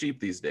pretty cheap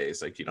these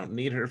days. Like you don't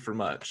need her for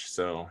much.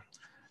 So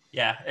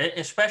Yeah,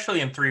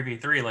 especially in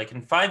 3v3. Like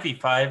in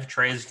 5v5,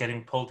 Trey is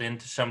getting pulled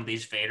into some of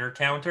these Vader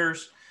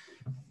counters.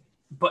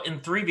 But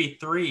in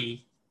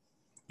 3v3,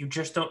 you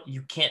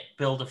can't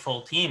build a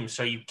full team.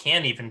 So you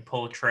can't even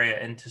pull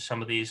Treya into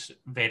some of these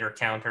Vader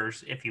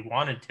counters if you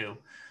wanted to.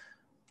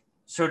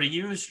 So to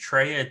use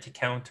Treya to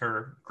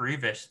counter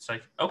Grievous, it's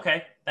like,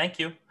 okay, thank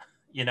you.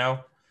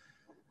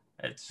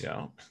 It's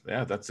yeah,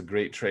 that's a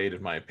great trade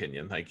in my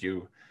opinion. Like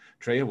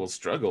Treya will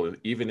struggle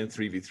even in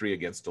 3v3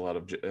 against a lot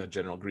of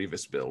General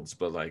Grievous builds,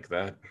 but like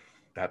that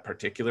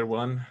particular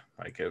one,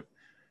 like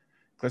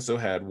Klesso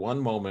had one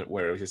moment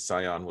where his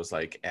Scion was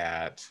like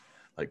at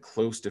like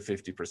close to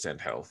 50%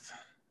 health,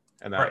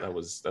 and that, right. that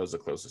was the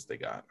closest they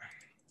got.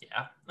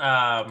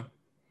 Yeah.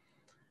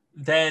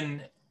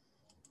 Then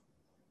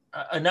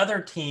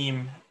another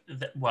team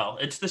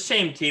it's the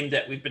same team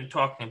that we've been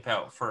talking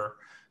about for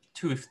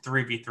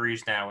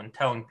 3v3s now and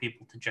telling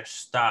people to just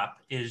stop,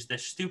 is the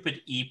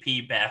stupid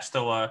EP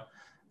Bastila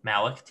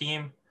Malik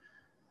team.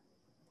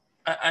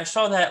 I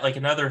saw that like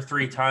another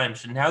 3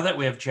 times, and now that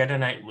we have Jedi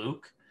Knight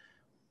Luke,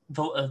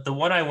 the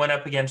one I went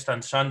up against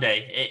on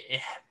Sunday,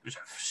 it was a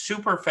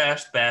super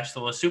fast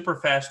Bastila, super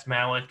fast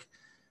Malik,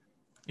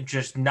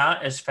 just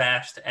not as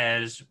fast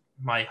as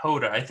my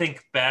Hoda. I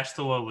think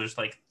Bastila was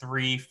like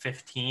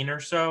 315 or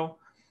so,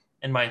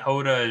 and my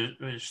Hoda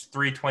was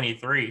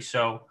 323.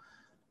 So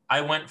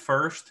I went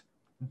first.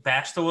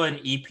 Bastila and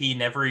EP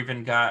never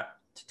even got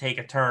to take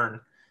a turn,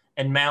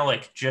 and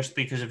Malik, just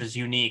because of his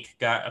unique,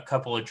 got a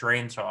couple of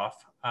drains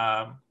off.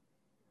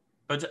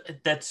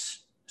 But that's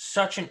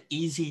such an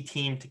easy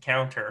team to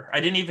counter. I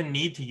didn't even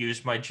need to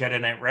use my Jedi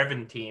Knight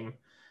Revan team,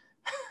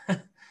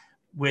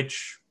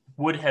 which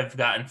would have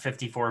gotten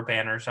 54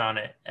 banners on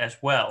it as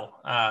well.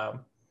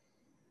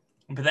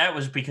 But that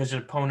was because the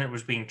opponent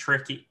was being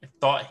tricky,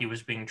 thought he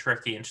was being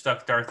tricky, and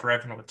stuck Darth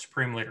Revan with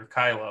Supreme Leader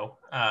Kylo.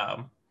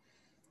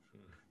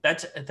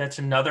 That's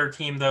another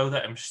team, though,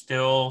 that I'm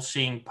still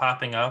seeing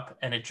popping up,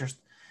 and it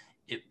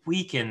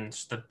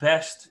weakens the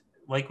best,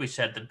 like we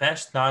said, the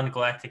best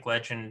non-Galactic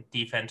Legend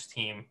defense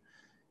team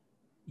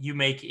you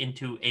make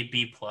into a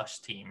B+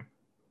 team.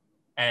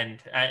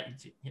 And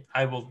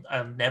I'll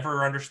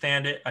never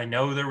understand it. I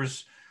know there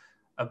was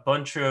a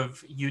bunch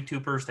of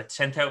YouTubers that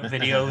sent out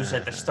videos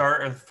at the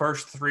start of the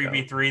first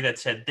 3v3 that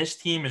said this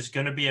team is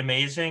going to be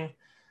amazing.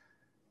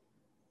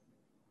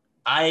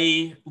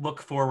 I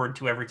look forward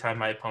to every time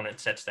my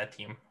opponent sets that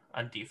team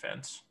on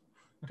defense.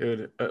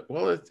 Dude,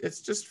 well,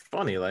 it's just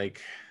funny.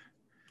 Like,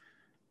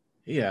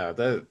 yeah,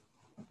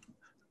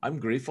 I'm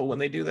grateful when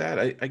they do that.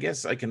 I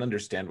guess I can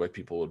understand why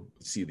people would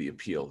see the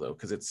appeal though,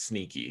 because it's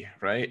sneaky,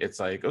 right? It's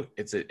like, oh,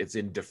 it's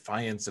in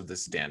defiance of the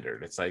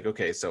standard. It's like,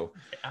 okay, so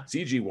Yeah.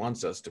 CG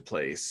wants us to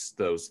place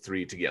those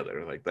three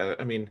together like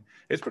that. I mean,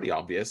 it's pretty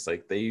obvious.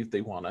 Like they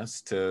want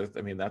us to.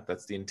 I mean,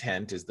 that's the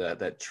intent, is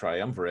that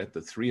triumvirate,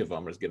 the three of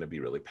them, is going to be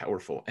really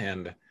powerful.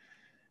 And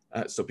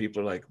so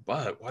people are like,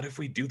 but what if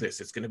we do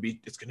this? It's gonna be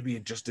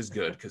just as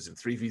good, because in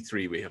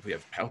 3v3 we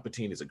have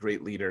Palpatine is a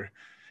great leader,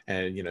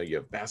 and you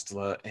have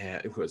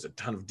Bastila, who has a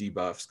ton of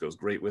debuffs, goes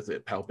great with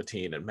it.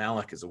 Palpatine, and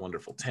Malak is a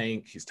wonderful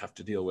tank. He's tough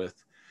to deal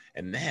with,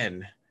 and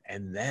then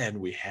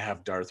we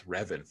have Darth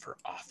Revan for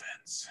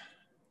offense,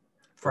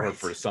 or Right.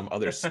 for some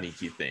other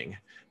sneaky thing,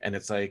 and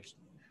it's like,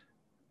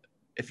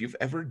 if you've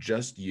ever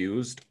just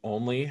used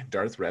only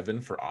Darth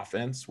Revan for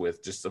offense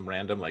with just some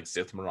random like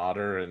Sith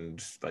Marauder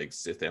and like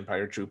Sith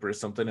Empire Trooper or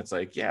something, it's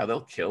like, yeah,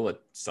 they'll kill at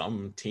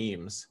some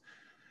teams,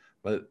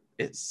 but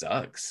it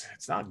sucks.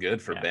 It's not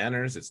good for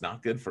banners. It's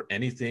not good for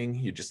anything.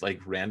 You just like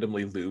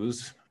randomly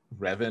lose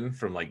Revan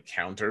from like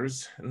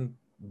counters and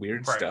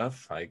weird Right.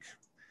 stuff. Like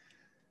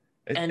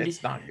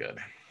it's not good.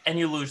 And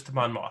you lose to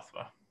Mon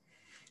Mothma.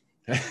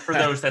 For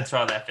those that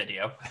saw that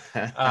video.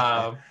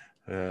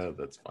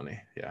 That's funny.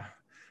 Yeah.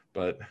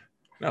 But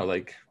no,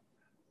 like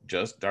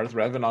just Darth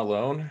Revan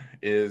alone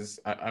is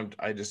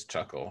I just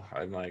chuckle.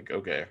 I'm like,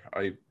 okay,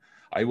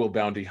 I will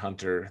bounty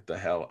hunter the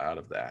hell out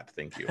of that.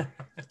 Thank you.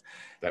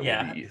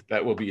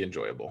 That will be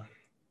enjoyable.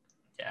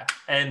 Yeah.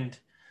 And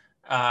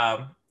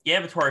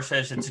Yavatar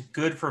says it's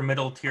good for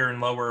middle tier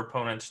and lower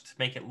opponents to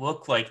make it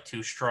look like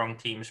two strong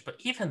teams, but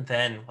even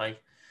then,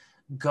 like,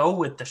 go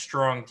with the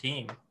strong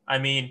team. I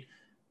mean,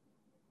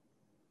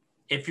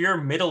 if you're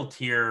middle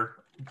tier,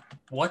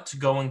 what's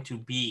going to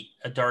beat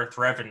a Darth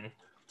Revan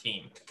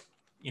team?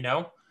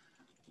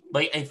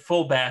 Like a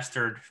full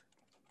bastard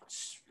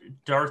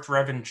Darth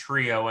Revan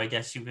trio, I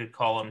guess you could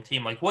call them,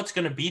 team. Like, what's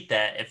going to beat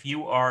that? If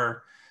you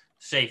are,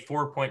 say,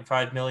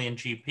 4.5 million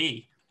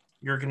GP,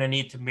 you're going to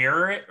need to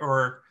mirror it,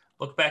 or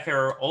look back at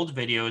our old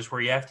videos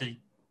where you have to.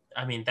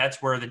 I mean,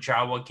 that's where the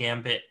Jawa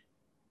Gambit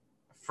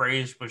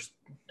phrase was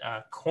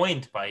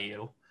coined by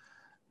you.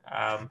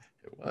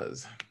 It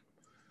was.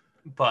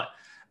 But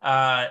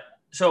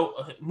so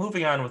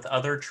moving on with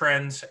other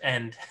trends,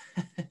 and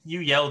you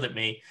yelled at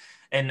me,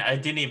 and I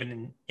didn't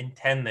even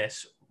intend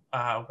this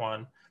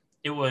one.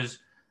 It was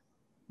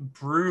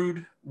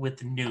brewed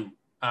with Newt.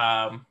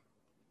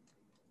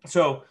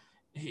 So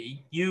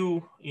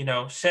you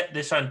set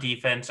this on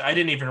defense. I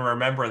didn't even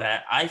remember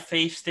that. I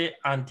faced it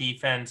on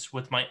defense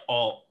with my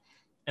alt,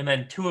 and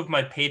then two of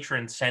my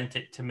patrons sent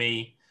it to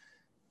me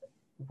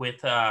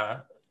with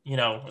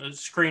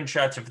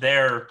screenshots of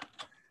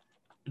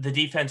the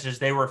defenses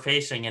they were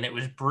facing, and it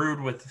was brewed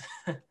with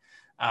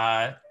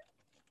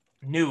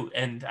Newt.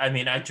 And I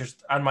mean, I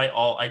just, on my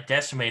alt, I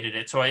decimated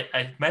it. So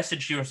I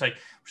messaged you and was like,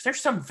 was there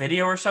some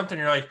video or something?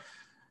 And you're like,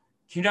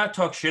 can you not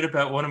talk shit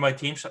about one of my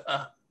teams?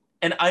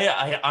 And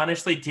I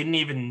honestly didn't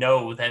even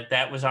know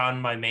that was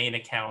on my main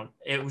account.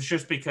 It was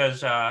just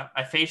because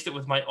I faced it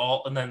with my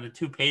alt, and then the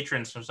two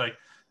patrons, I was like,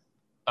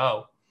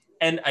 oh.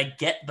 And I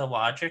get the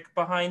logic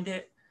behind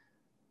it.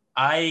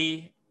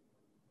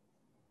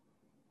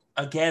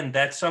 Again,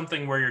 that's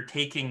something where you're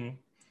taking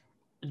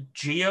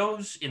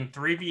Geos in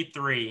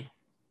 3v3.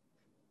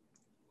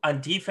 On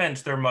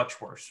defense, they're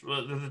much worse.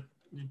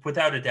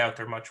 Without a doubt,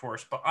 they're much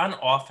worse. But on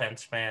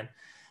offense, man,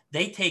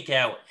 they take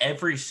out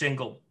every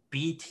single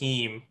B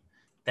team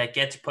that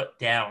gets put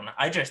down.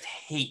 I just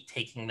hate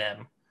taking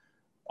them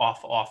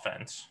off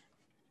offense.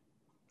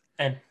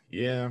 And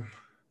yeah.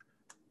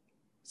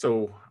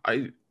 So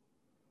I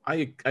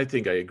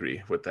think I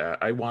agree with that.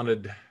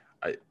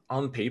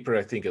 On paper,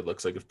 I think it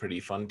looks like a pretty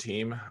fun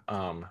team.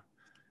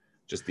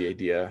 Just the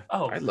idea.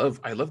 Oh, I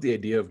love the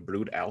idea of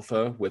Brood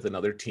Alpha with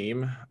another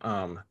team.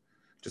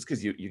 Just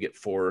because you get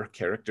 4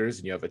 characters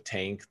and you have a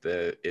tank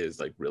that is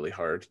like really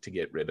hard to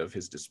get rid of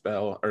his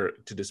dispel, or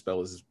to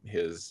dispel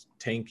his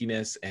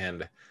tankiness,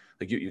 and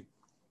like you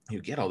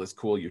get all this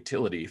cool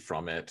utility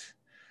from it.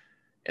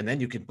 And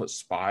then you can put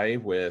Spy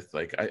with,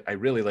 like, I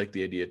really like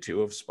the idea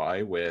too of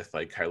Spy with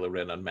like Kylo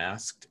Ren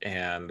unmasked,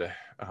 and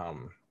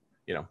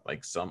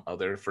like some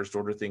other first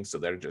order things. So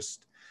they're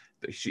just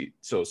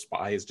so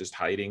Spy is just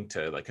hiding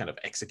to like kind of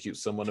execute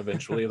someone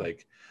eventually.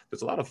 Like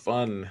there's a lot of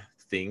fun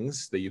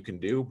things that you can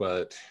do,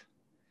 but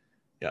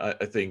yeah,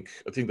 I think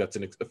that's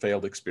a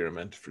failed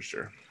experiment for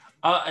sure.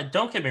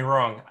 Don't get me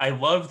wrong. I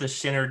love the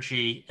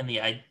synergy and the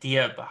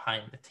idea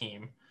behind the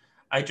team.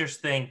 I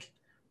just think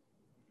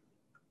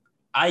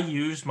I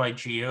use my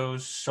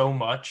Geos so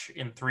much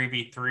in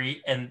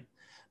 3v3, and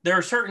there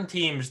are certain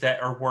teams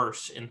that are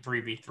worse in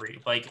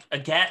 3v3. Like a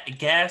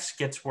gas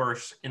gets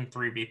worse in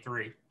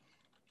 3v3.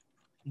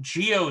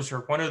 Geos are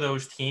one of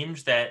those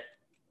teams that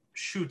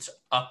shoots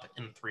up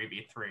in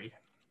 3v3,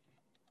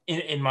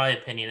 in my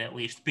opinion, at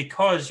least,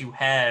 because you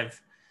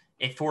have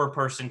a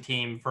 4-person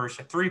team versus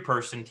a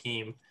 3-person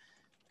team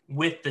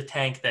with the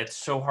tank that's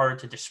so hard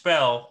to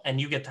dispel,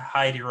 and you get to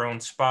hide your own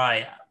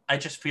Spy. I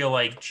just feel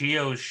like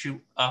Geos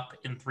shoot up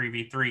in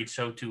 3v3,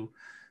 so to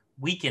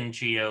weaken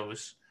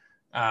Geos,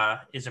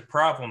 is a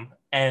problem.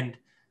 And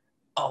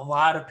a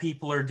lot of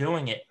people are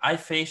doing it. I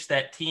faced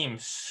that team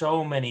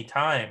so many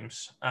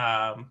times.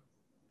 The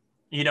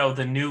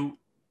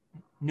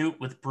Newt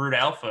with Brood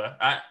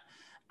Alpha.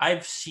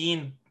 I've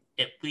seen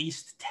at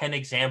least 10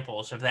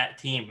 examples of that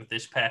team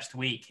this past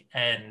week,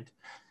 and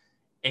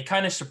it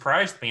kind of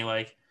surprised me.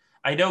 Like,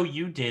 I know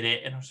you did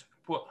it, and I was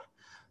like,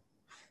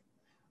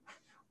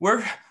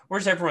 well,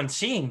 where's everyone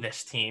seeing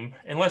this team?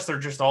 Unless they're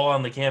just all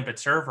on the Gambit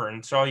server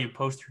and saw you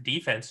post your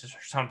defenses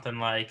or something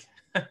like.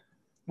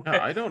 No,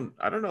 I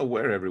don't know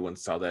where everyone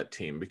saw that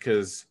team,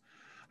 because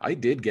I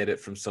did get it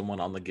from someone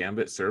on the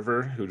Gambit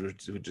server who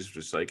just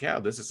was like, yeah,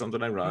 this is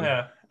something I run.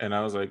 Yeah. And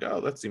I was like, oh,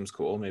 that seems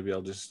cool. Maybe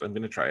I'm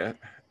going to try it.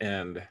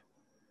 And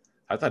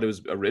I thought it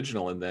was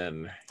original. And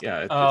then, yeah,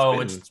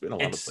 it's been a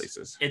lot of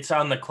places. It's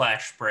on the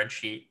Clash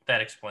spreadsheet.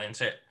 That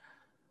explains it.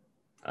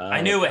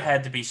 I knew Okay. it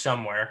had to be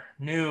somewhere.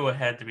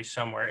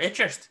 It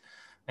just,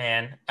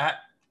 man,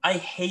 I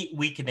hate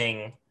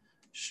weakening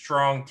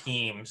strong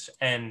teams.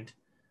 And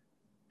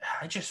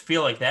I just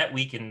feel like that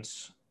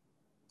weakens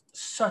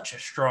such a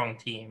strong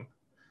team.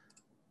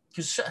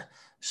 Because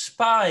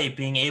Spy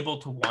being able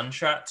to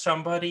one-shot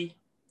somebody,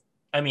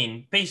 I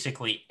mean,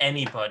 basically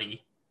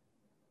anybody,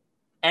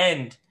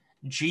 and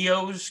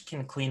Geos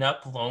can clean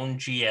up lone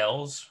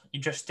GLs. You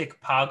just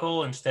stick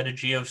Poggle instead of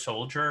Geo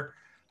Soldier,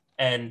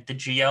 and the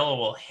GL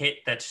will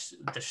hit the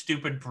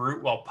stupid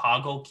brute while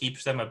Poggle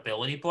keeps them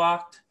ability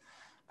blocked.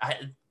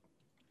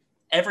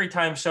 Every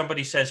time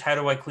somebody says, how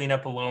do I clean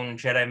up a lone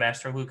Jedi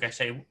Master Luke, I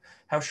say,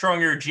 how strong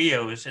are your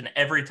Geos? And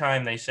every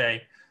time they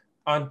say,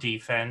 on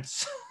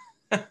defense.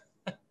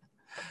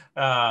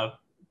 But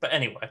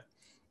anyway,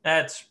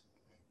 that's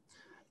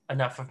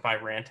enough of my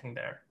ranting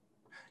there.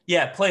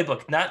 Yeah,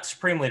 playbook, not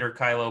Supreme Leader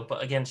Kylo,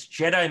 but against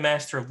Jedi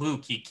Master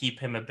Luke, you keep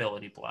him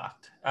ability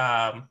blocked.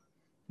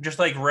 Just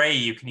like Rey,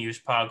 you can use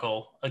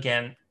Poggle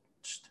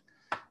against,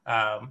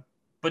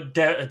 but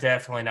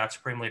definitely not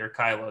Supreme Leader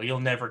Kylo. You'll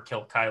never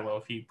kill Kylo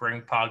if you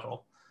bring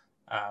Poggle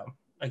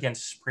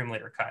against Supreme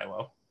Leader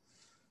Kylo.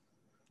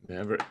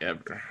 Never,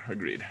 ever.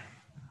 Agreed.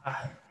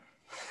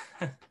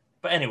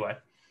 But anyway,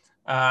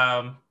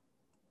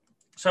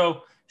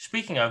 so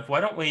speaking of, why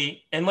don't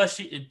we,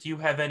 do you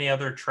have any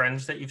other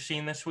trends that you've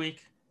seen this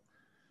week?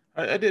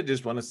 I did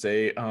just want to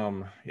say,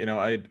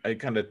 I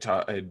kind of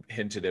I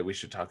hinted that we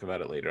should talk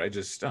about it later. I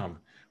just,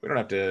 we don't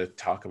have to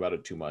talk about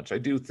it too much. I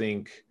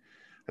think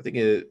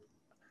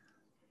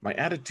my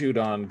attitude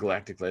on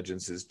Galactic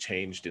Legends has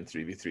changed in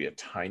 3v3 a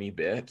tiny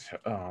bit.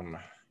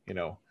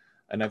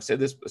 And I've said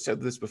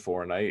this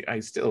before, and I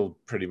still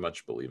pretty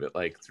much believe it.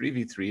 Like,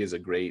 3v3 is a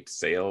great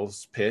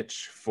sales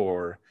pitch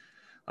for,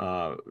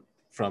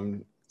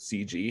 from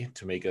CG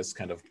to make us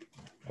kind of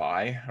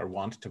buy or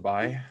want to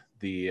buy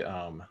the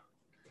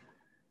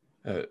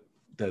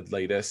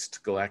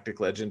latest Galactic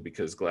Legend,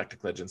 because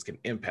Galactic Legends can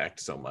impact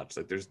so much.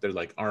 Like, they're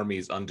like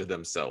armies unto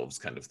themselves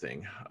kind of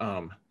thing.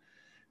 And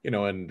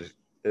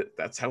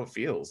that's how it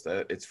feels.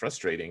 That it's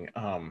frustrating.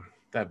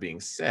 That being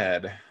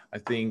said, I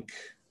think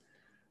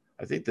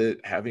that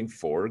having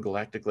 4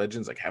 Galactic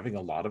Legends, like having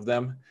a lot of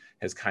them,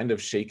 has kind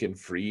of shaken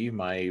free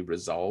my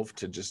resolve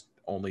to just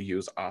only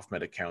use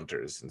off-meta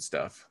counters and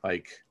stuff.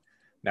 Like,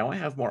 now I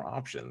have more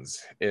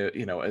options,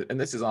 and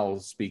this is all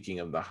speaking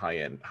of the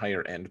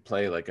higher end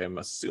play. Like, I'm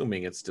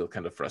assuming it's still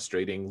kind of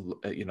frustrating,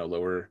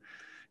 lower,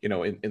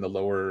 in the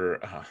lower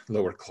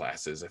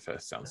classes, if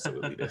that sounds so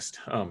elitist.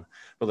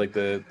 But like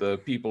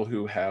the people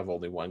who have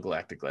only 1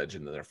 Galactic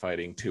Legend and they're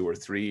fighting 2 or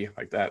 3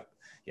 like that,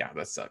 yeah,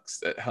 that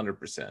sucks,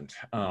 100%.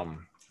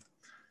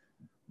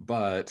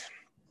 But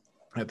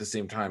at the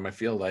same time, I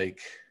feel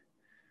like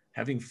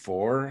having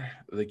 4,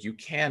 like, you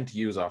can't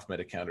use off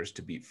meta counters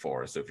to beat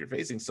 4. So if you're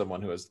facing someone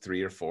who has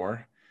 3 or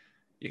 4,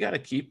 you got to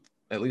keep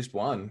at least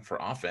 1 for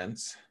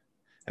offense.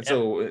 And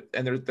so,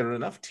 and there are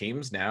enough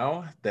teams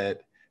now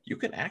that you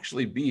can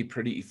actually be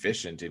pretty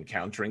efficient in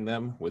countering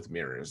them with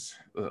mirrors,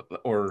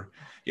 or,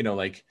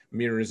 like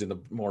mirrors in the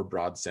more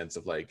broad sense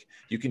of, like,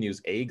 you can use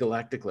a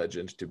Galactic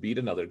Legend to beat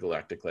another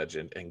Galactic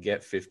Legend and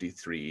get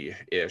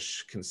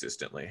 53-ish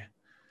consistently.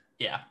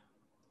 Yeah.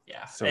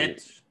 So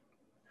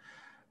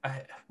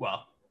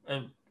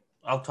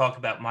I'll talk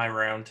about my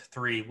round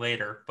 3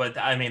 later, but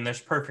I mean, there's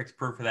perfect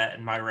proof of that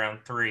in my round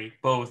 3,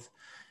 both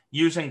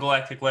using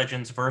Galactic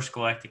Legends versus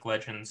Galactic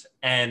Legends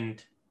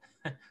and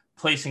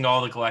placing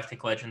all the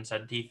Galactic Legends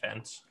on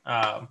defense.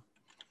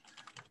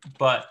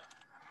 But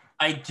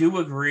I do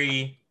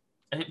agree,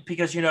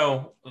 because,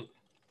 your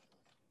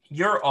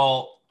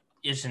alt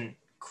isn't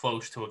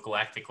close to a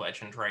Galactic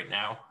Legend right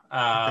now.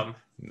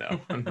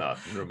 No, not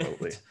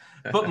remotely.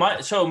 But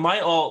my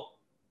alt,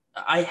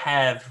 I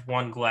have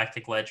 1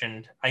 Galactic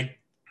Legend. I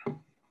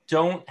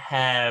don't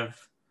have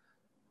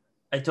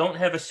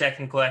a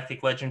second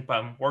Galactic Legend, but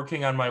I'm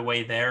working on my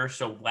way there.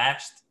 So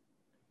last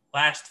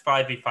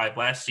 5v5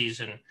 last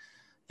season,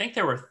 I think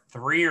there were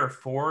 3 or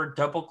 4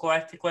 double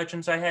Galactic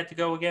Legends I had to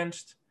go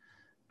against.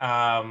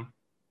 I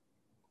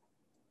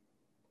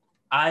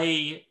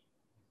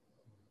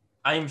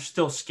am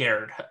still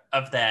scared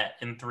of that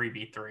in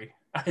 3v3.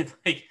 I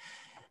think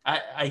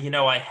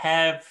I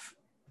have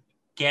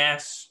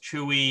Gas,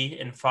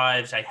 Chewy, and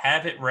fives. I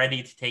have it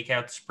ready to take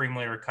out Supreme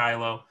Leader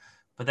Kylo,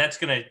 but that's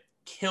going to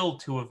kill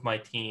two of my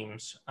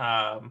teams.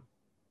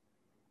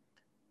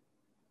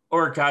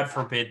 Or God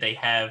forbid they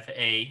have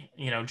a,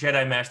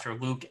 Jedi Master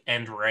Luke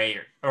and Rey,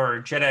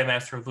 or Jedi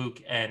Master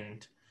Luke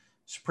and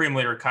Supreme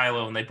Leader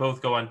Kylo, and they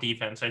both go on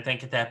defense. I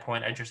think at that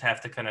point I just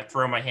have to kind of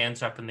throw my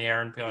hands up in the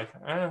air and be like,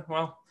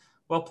 well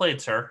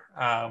played, sir.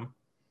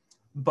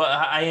 But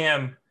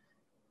I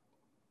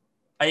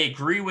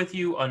agree with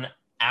you on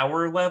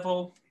our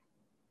level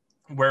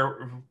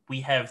where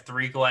we have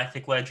 3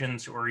 Galactic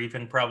Legends, or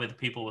even probably the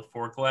people with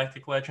 4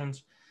 Galactic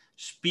Legends.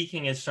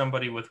 Speaking as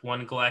somebody with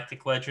 1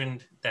 Galactic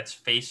Legend that's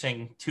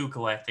facing 2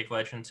 Galactic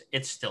Legends,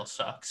 it still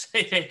sucks.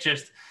 It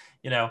just,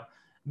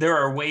 there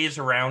are ways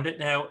around it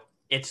now.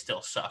 It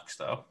still sucks,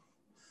 though.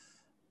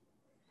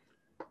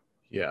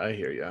 Yeah, I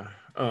hear you.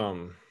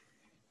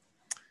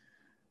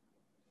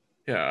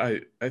 Yeah,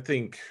 I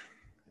think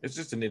it's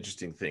just an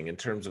interesting thing in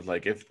terms of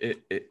like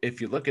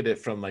if you look at it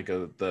from like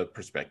the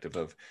perspective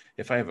of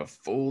if I have a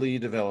fully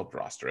developed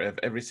roster, I have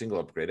every single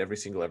upgrade, every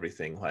single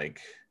everything,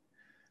 like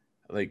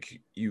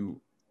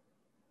you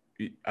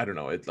I don't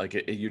know,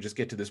 you just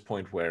get to this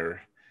point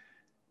where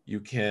you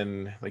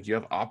can, like, you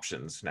have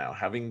options now.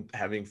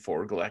 Having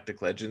 4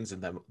 Galactic Legends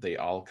and then they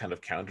all kind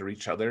of counter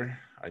each other.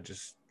 I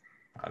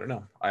don't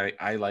know.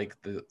 I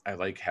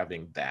like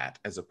having that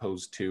as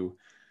opposed to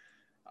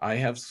I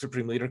have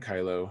Supreme Leader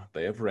Kylo,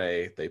 they have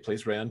Rey, they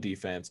place Rey on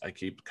defense, I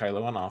keep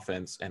Kylo on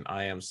offense, and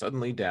I am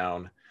suddenly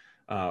down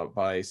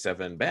by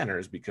 7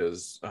 banners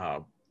because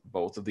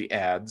both of the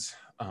ads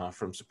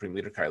from Supreme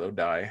Leader Kylo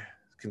die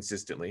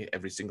consistently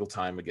every single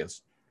time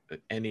against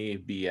any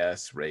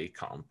BS Rey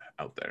comp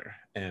out there.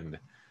 And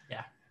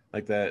yeah,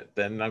 like that,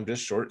 then I'm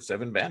just short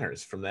 7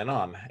 banners from then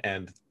on.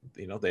 And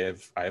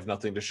I have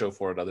nothing to show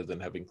for it other than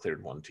having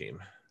cleared 1 team.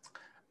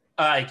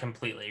 I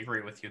completely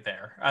agree with you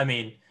there. I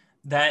mean,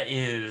 that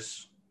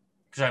is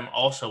because I'm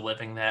also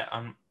living that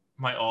on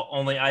my alt.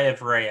 Only I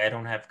have Rey, I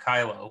don't have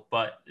Kylo,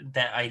 but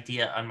that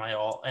idea on my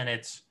alt, and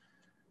it's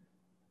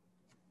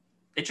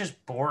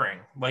just boring.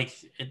 Like,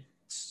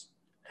 it's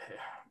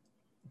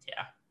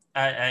yeah.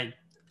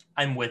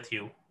 I'm with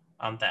you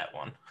on that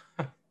one.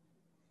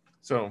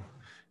 So,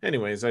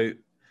 anyways,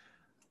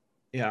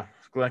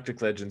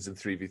 Galactic Legends and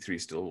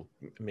 3v3 still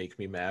make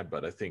me mad,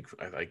 but I think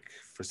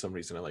for some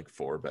reason I like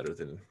 4 better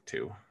than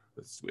 2.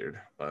 That's weird,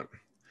 but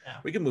yeah.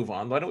 We can move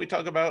on. Why don't we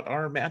talk about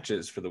our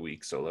matches for the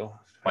week, Solo?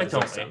 Why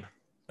don't we?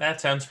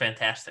 That sounds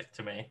fantastic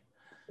to me.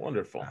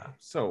 Wonderful.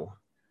 So,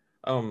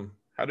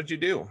 how did you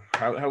do?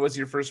 How was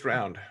your first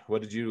round?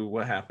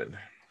 What happened?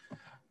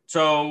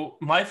 So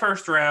my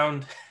first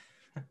round,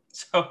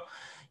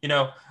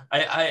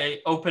 I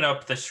open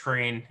up the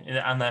screen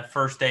on that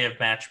first day of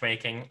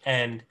matchmaking,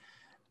 and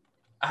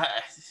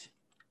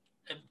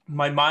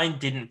my mind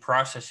didn't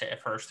process it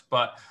at first,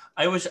 but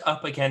I was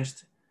up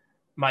against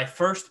my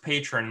first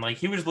patron. Like,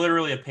 he was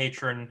literally a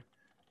patron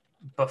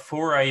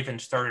before I even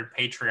started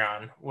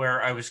Patreon,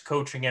 where I was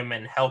coaching him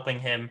and helping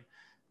him,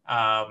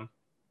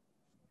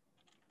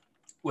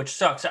 which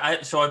sucks.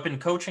 So I've been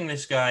coaching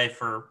this guy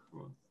for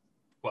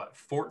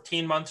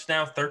 14 months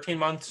now, 13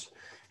 months,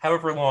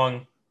 however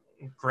long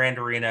Grand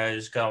Arena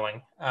is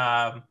going.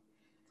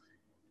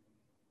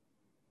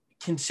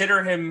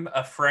 Consider him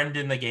a friend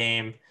in the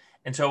game.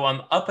 And so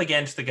I'm up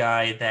against the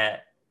guy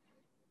that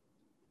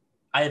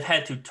I have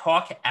had to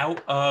talk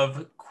out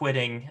of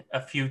quitting a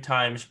few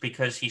times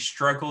because he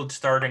struggled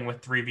starting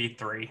with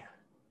 3v3.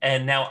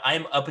 And now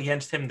I'm up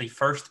against him the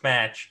first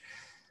match.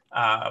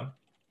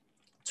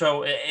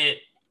 So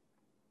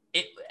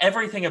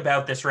everything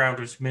about this round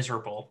was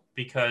miserable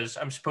because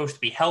I'm supposed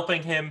to be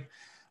helping him.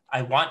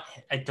 I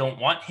don't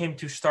want him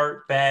to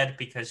start bad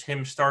because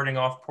him starting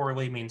off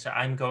poorly means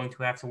I'm going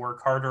to have to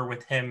work harder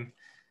with him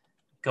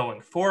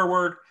going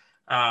forward.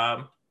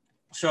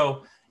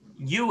 So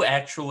you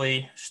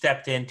actually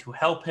stepped in to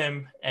help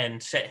him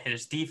and set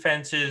his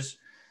defenses.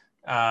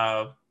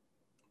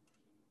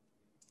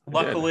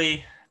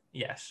 Luckily,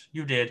 yes,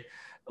 you did.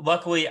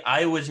 Luckily,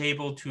 I was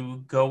able to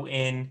go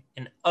in,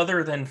 and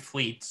other than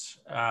fleets,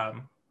 I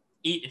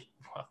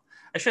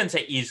shouldn't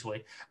say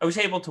easily. I was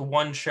able to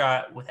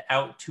one-shot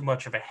without too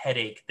much of a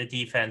headache the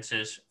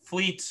defenses.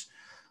 Fleets,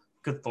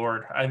 good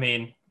Lord. I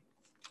mean,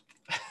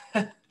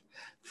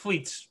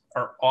 fleets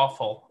are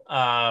awful.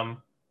 And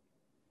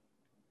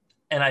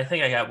I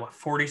think I got,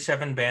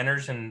 47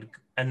 banners in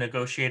a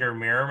negotiator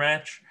mirror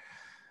match.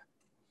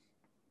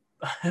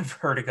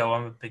 Vertigo,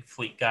 I'm a big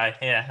fleet guy.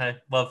 Yeah, I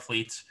love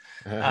fleets.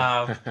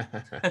 But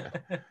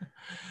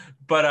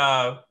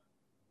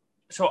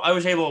so I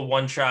was able to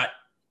one-shot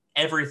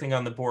everything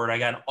on the board. I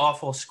got an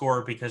awful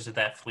score because of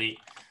that fleet.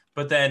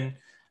 But then,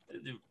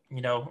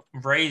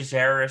 Rey,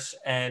 Zaris,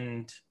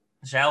 and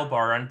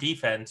Zalbar on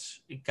defense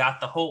got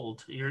the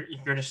hold. You're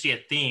going to see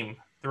a theme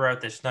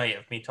throughout this night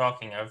of me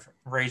talking of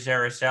Rey,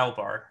 Zaris,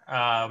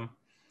 Zalbar.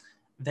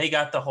 They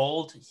got the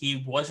hold.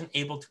 He wasn't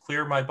able to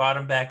clear my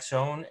bottom back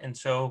zone, and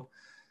so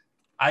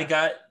I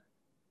got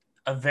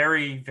a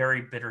very,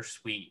 very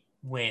bittersweet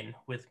win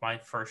with my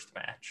first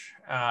match.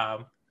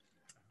 How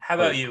Oh,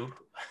 about you?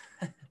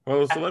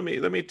 well, so let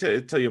me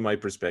tell you my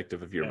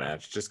perspective of your Yeah,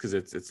 match, just because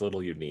it's a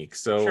little unique.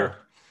 sure.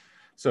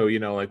 So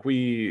like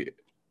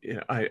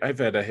I've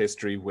had a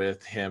history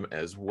with him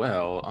as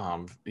well.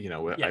 I've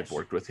Yes.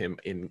 worked with him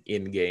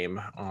in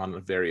game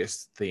on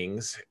various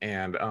things,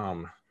 and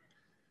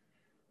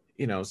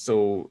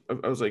so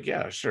I was like,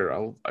 yeah,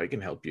 sure, I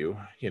can help you.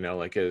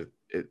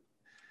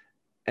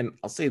 And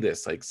I'll say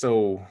this, like,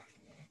 so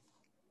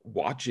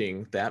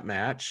watching that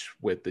match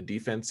with the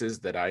defenses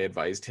that I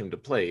advised him to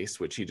place,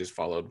 which he just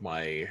followed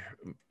my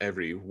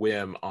every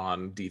whim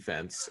on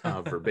defense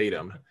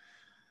verbatim.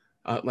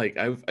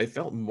 I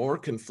felt more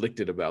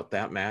conflicted about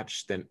that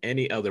match than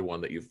any other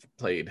one that you've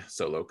played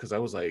solo, because I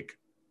was like,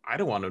 I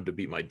don't want him to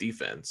beat my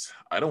defense.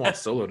 I don't want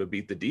solo to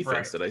beat the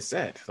defense Right. that I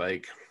set.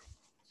 Like,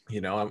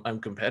 I'm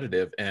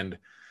competitive, and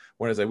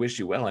whereas I wish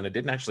you well, and it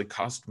didn't actually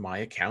cost my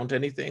account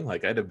anything.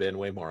 Like, I'd have been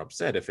way more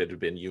upset if it had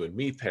been you and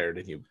me paired,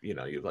 and you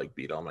like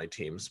beat all my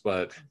teams.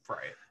 But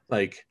Right.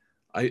 like,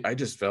 I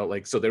just felt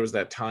like, so there was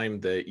that time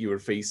that you were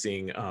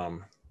facing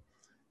your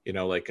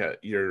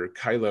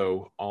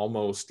Kylo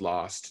almost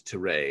lost to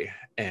Ray,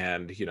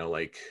 and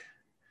like,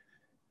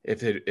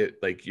 if it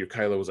like your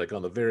Kylo was like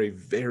on the very,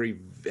 very,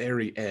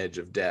 very edge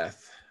of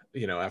death,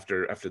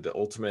 after the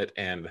ultimate,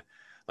 and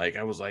like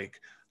I was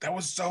like, that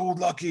was so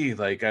lucky,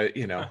 like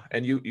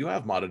and you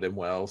have modded him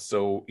well,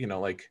 so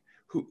like,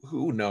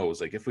 who knows,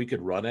 like, if we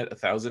could run it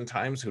 1,000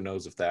 times, who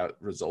knows if that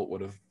result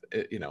would have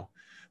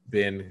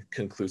been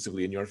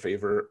conclusively in your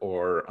favor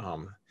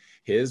or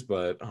his.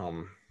 But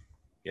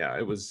yeah,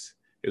 it was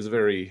a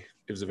very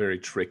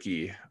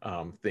tricky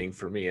thing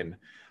for me. And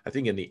I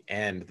think in the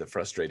end, the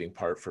frustrating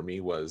part for me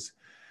was,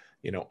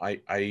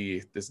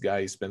 I this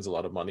guy spends a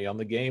lot of money on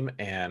the game,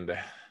 and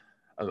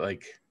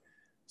like,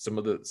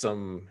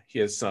 he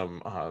has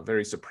some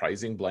very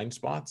surprising blind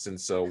spots. And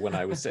so when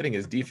I was setting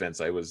his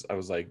defense, I was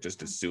like,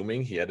 just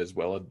assuming he had as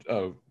well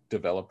a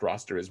developed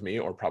roster as me,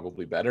 or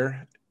probably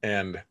better.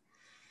 And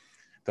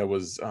that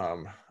was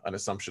an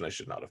assumption I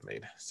should not have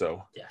made.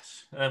 So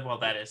Yes. Well,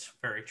 that is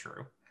very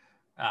true.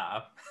 Uh,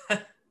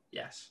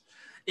 yes.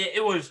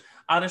 It was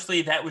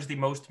honestly, that was the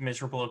most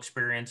miserable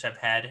experience I've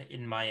had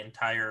in my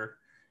entire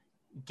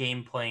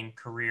game playing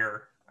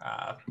career,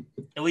 at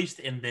least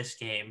in this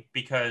game,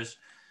 because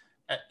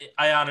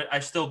I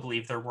still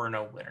believe there were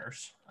no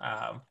winners,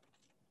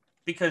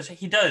 because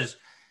he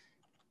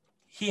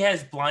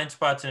has blind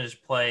spots in his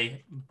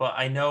play, but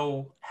I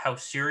know how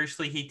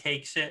seriously he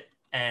takes it,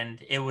 and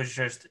it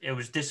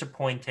was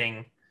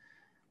disappointing.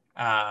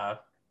 Uh,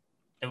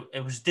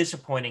 it was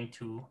disappointing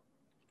to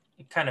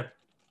kind of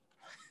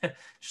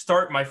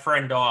start my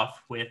friend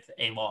off with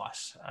a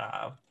loss.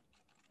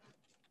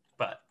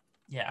 But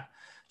yeah.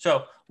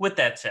 So with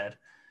that said,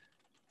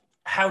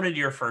 how did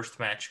your first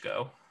match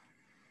go?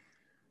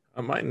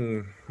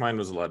 mine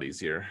was a lot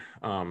easier.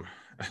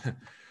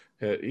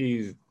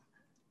 He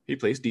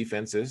plays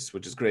defenses,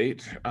 which is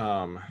great.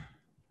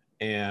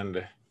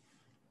 And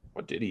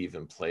what did he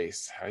even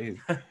place?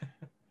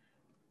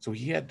 So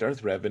he had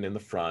Darth Revan in the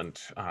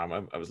front. I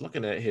was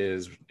looking at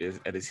his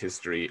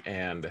history,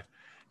 and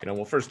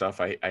well, first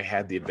off, I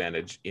had the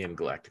advantage in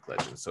Galactic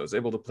Legends, so I was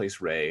able to place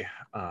Rey,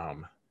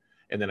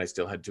 and then I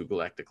still had two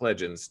Galactic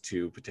Legends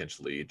to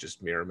potentially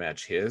just mirror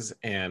match his.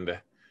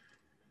 And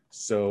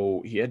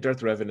so he had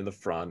Darth Revan in the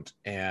front,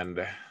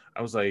 and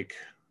I was like,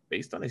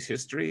 based on his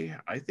history,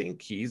 I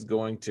think he's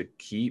going to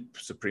keep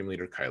Supreme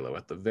Leader Kylo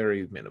at the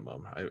very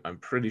minimum. I'm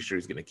pretty sure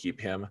he's going to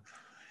keep him.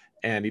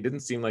 And he didn't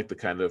seem like the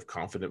kind of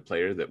confident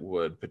player that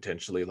would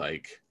potentially,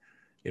 like,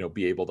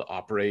 be able to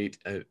operate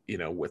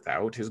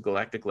without his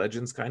Galactic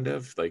Legends, kind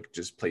of like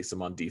just place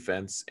him on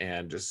defense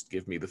and just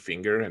give me the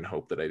finger and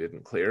hope that I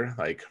didn't clear.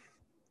 Like,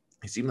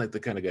 he seemed like the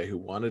kind of guy who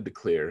wanted to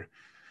clear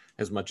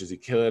as much as he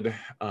could.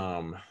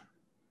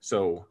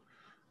 So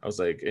I was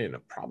like,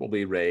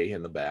 probably Rey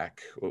in the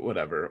back,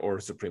 whatever, or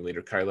Supreme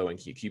Leader Kylo, and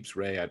he keeps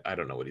Rey. I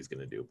don't know what he's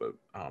going to do, but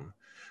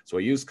so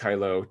I used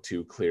Kylo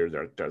to clear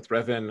Darth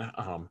Revan.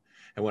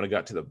 And when I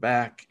got to the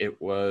back, it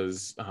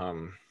wasn't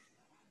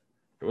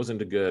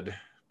a good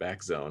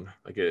back zone.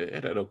 Like,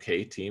 it had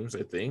okay teams,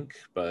 I think,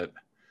 but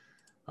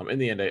in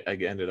the end, I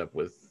ended up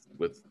with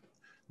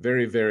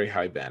very, very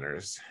high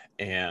banners,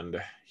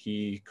 and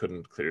he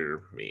couldn't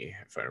clear me,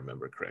 if I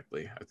remember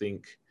correctly. I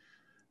think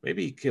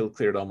maybe he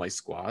cleared all my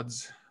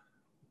squads,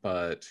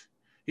 but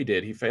he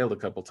did. He failed a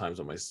couple times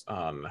on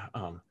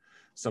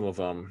some of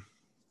them,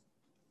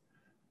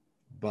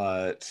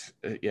 but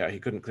yeah, he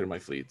couldn't clear my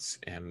fleets,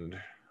 and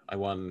I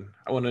won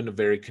in a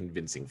very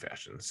convincing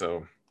fashion.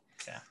 So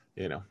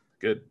Yeah.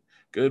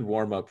 Good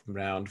warm up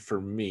round for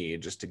me,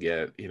 just to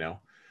get,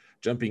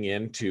 jumping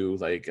into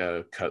like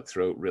a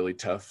cutthroat, really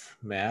tough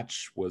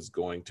match was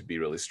going to be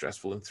really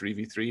stressful in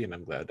 3v3, and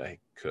I'm glad I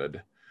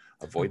could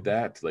avoid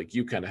that. Like,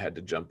 you kind of had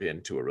to jump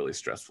into a really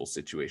stressful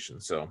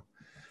situation. So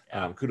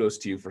Yeah. kudos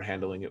to you for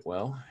handling it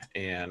well.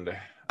 And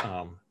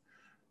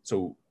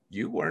so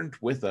you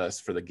weren't with us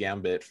for the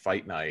Gambit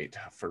fight night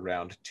for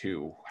round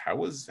 2. How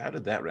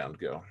did that round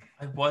go?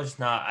 I was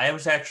not. I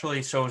was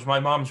actually, so it was my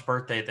mom's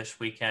birthday this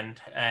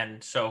weekend,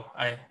 and so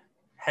I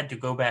had to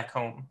go back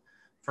home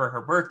for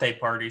her birthday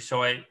party.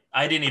 So I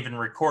didn't even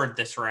record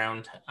this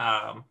round.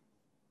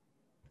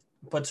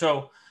 But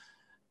so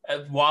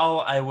while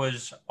I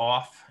was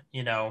off,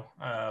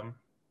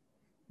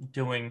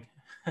 doing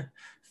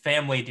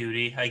family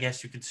duty, I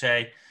guess you could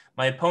say,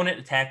 my opponent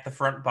attacked the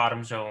front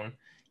bottom zone.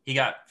 He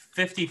got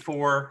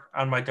 54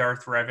 on my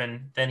Darth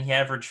Revan. Then he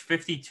averaged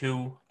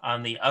 52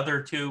 on the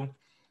other two.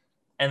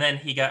 And then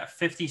he got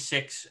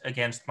 56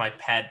 against my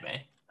Padme.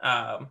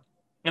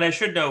 And I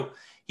should note,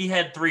 he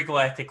had 3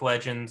 Galactic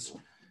Legends,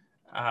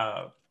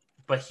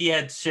 but he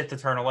had Sith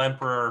Eternal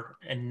Emperor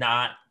and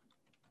not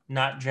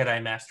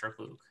Jedi Master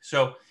Luke.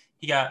 So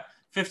he got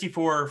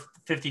 54,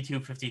 52,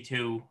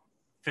 52,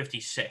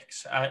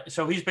 56.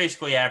 So he's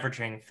basically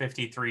averaging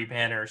 53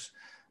 banners.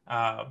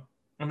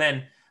 And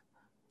then,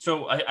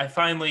 so I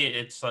finally,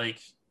 it's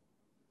like,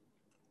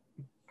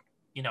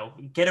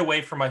 get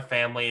away from my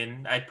family,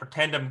 and I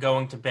pretend I'm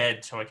going to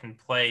bed so I can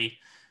play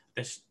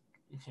this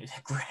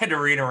Grand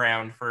Arena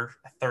round for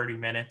 30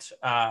 minutes.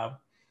 I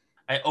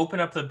open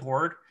up the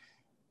board,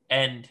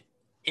 and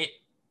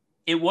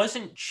it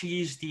wasn't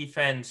cheese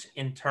defense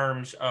in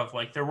terms of,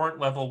 like, there weren't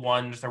level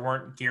 1s, there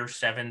weren't gear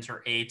 7s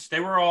or 8s.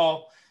 They were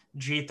all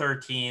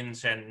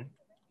G13s and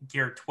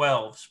gear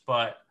 12s,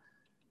 but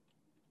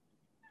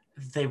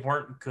they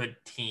weren't good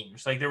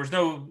teams. Like, there were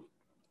no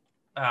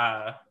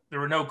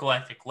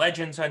Galactic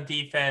Legends on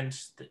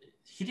defense.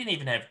 He didn't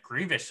even have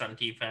Grievous on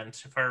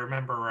defense, if I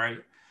remember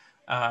right.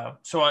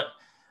 So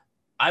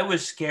I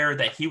was scared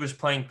that he was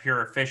playing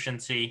pure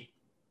efficiency.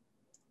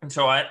 And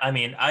so, I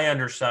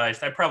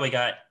undersized. I probably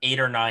got 8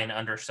 or 9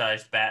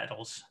 undersized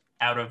battles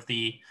out of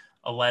the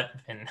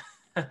 11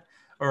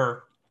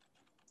 or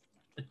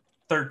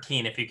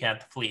 13 if you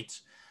count the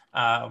fleets.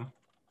 And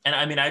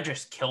I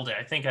just killed it.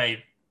 I think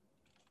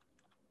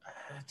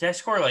did I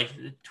score like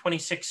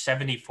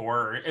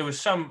 2674? It was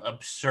some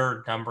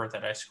absurd number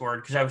that I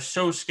scored because I was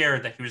so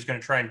scared that he was going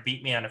to try and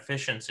beat me on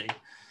efficiency.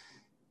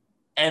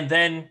 And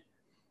then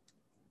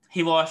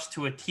he lost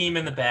to a team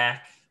in the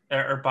back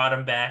or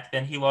bottom back.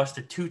 Then he lost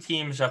to 2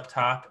 teams up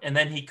top. And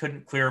then he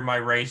couldn't clear my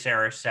Ray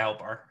Zaris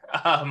Salbar.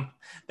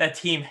 That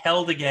team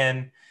held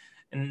again.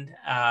 And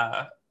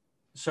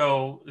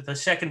so the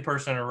second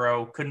person in a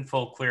row couldn't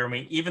full clear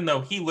me, even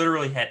though he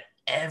literally had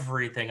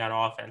everything on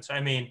offense.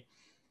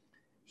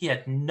 He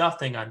had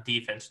nothing on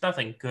defense,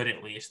 nothing good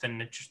at least,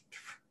 and it just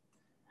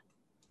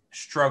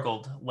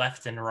struggled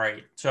left and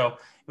right. So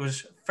it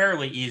was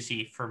fairly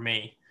easy for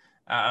me.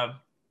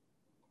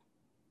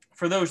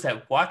 For those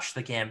that watch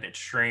the Gambit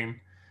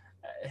stream,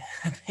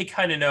 they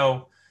kind of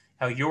know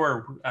how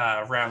your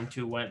round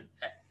 2 went.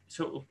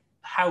 So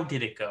how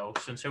did it go,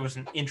 since it was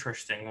an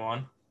interesting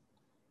one?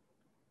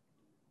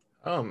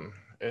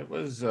 It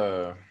was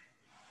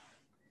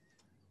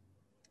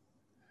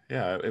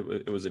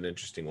it was an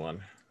interesting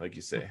one, like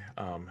you say.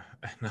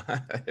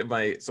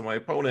 My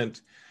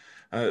opponent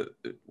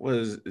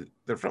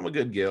they're from a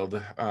good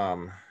guild,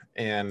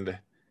 and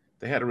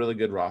they had a really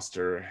good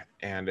roster,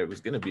 and it was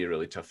going to be a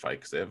really tough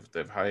fight because they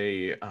have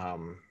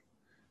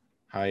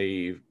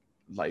high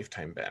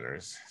lifetime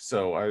banners.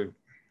 So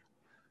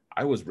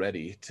I was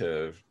ready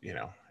to,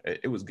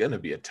 it was going to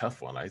be a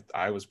tough one.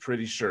 I was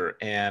pretty sure,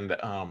 and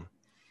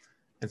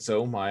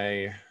so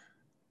my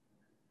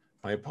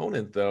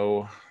opponent,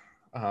 though,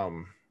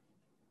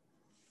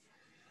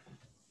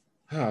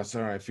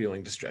 sorry, I'm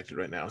feeling distracted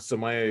right now. So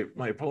my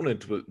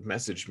opponent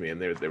messaged me,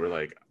 and they were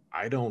like,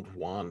 I don't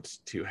want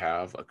to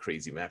have a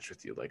crazy match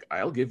with you. Like,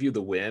 I'll give you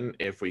the win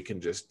if we can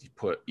just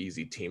put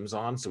easy teams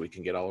on so we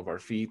can get all of our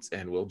feats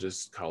and we'll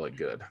just call it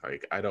good.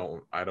 Like, I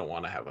don't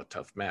want to have a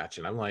tough match.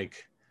 And I'm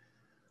like,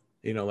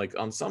 like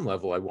on some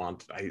level,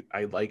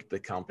 I like the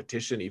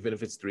competition, even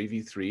if it's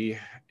 3v3,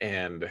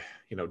 and,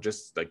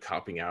 just like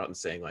copping out and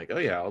saying like, oh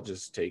yeah, I'll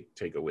just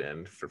take a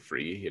win for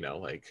free,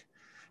 like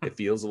it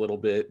feels a little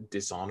bit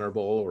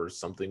dishonorable or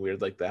something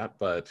weird like that.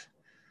 But,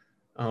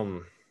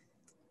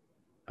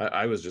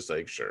 I was just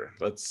like, sure,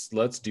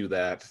 let's do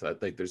that.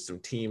 Like, there's some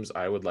teams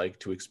I would like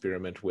to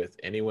experiment with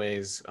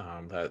anyways.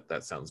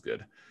 That sounds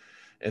good.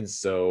 And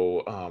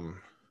so,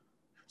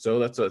 so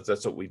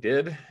that's what we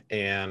did.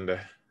 And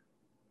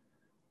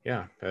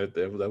yeah,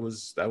 that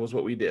was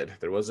what we did.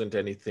 There wasn't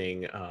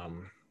anything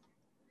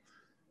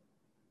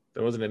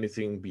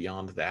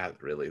beyond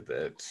that, really,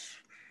 that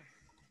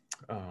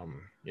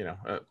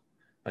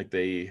like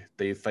they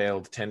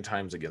failed 10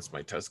 times against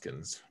my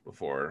Tuscans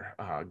before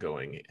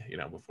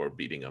before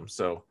beating them.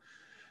 So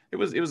it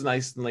was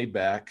nice and laid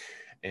back,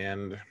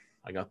 and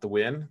I got the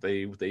win.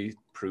 They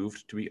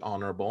proved to be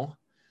honorable,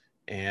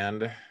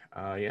 and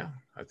I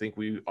think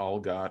we all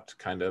got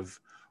kind of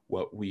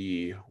what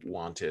we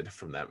wanted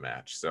from that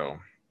match. So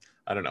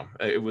I don't know.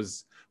 It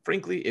was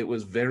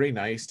very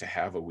nice to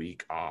have a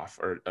week off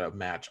or a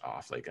match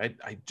off. Like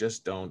I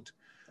just don't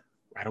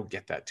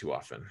get that too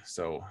often.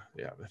 So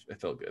yeah, it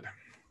felt good.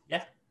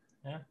 Yeah.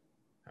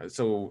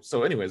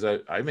 So anyways,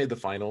 I made the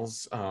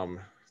finals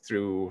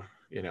through,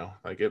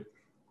 like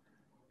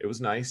it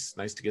was nice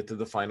to get to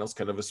the finals,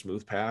 kind of a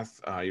smooth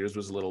path. Yours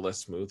was a little less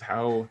smooth.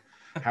 How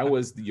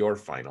was your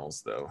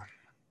finals though?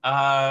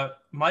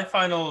 My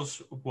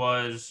finals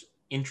was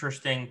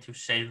interesting to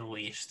say the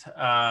least.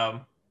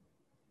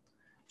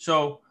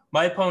 So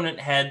my opponent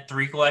had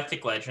 3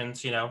 Galactic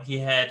Legends. He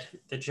had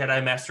the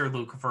Jedi Master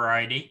Luke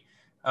variety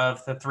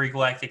of the 3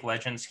 Galactic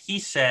Legends.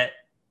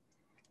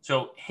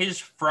 So his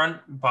front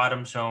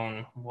bottom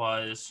zone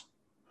was,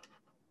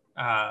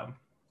 um,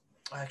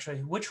 actually,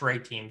 which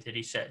raid team did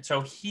he set?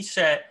 So he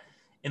set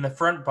in the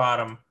front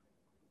bottom,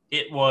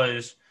 it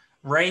was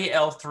Rey,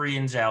 L3,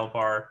 and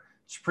Zalbar,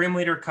 Supreme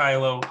Leader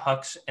Kylo,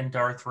 Hux, and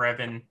Darth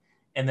Revan,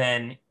 and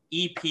then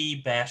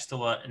EP,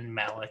 Bastila, and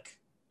Malik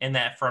in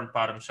that front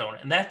bottom zone.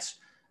 And that's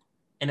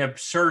an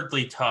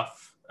absurdly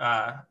tough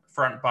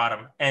front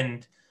bottom.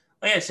 And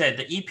like I said,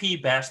 the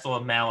EP,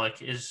 Bastila,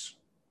 Malik is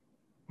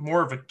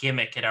more of a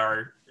gimmick at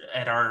our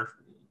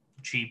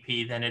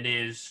GP than it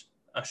is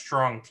a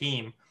strong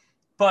team.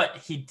 But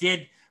he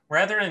did,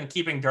 rather than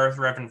keeping Darth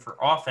Revan for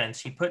offense,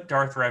 he put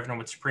Darth Revan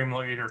with Supreme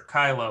Leader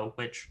Kylo,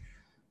 which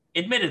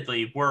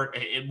admittedly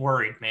it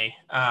worried me,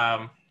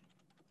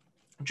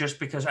 just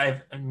because I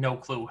have no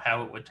clue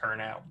how it would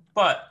turn out.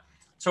 But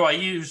so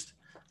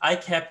I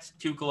kept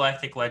 2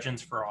 Galactic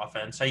Legends for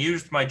offense. I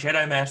used my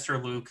Jedi Master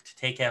Luke to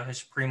take out his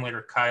Supreme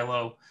Leader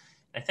Kylo.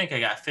 I think I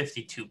got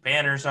 52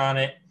 banners on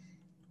it.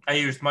 I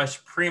used my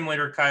Supreme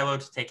Leader Kylo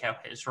to take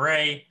out his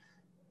Rey.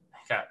 I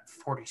got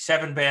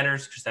 47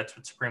 banners because that's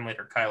what Supreme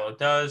Leader Kylo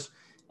does.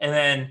 And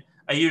then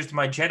I used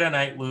my Jedi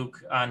Knight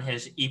Luke on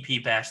his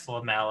EP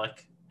Bastila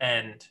Malik,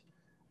 and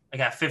I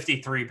got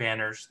 53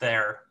 banners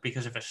there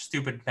because of a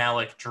stupid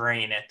Malik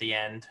drain at the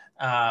end.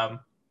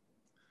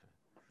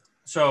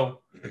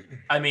 So,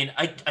 I mean,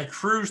 I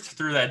cruised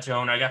through that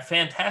zone. I got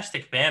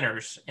fantastic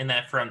banners in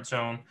that front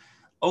zone,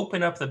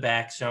 open up the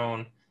back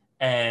zone,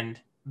 and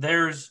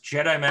there's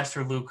Jedi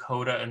Master Luke,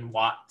 Hoda, and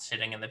Watt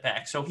sitting in the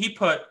back. So he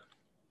put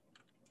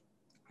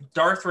his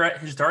Darth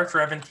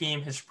Revan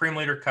team, his Supreme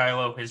Leader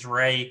Kylo, his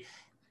Rey,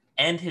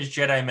 and his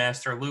Jedi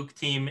Master Luke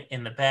team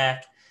in the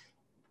back.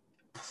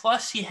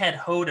 Plus, he had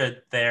Hoda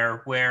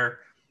there,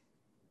 where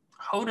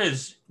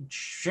Hoda's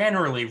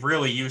generally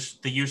really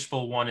the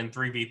useful one in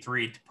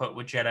 3v3 to put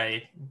with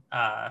Jedi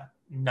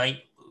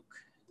Knight Luke.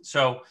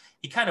 So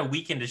he kind of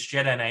weakened his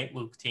Jedi Knight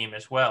Luke team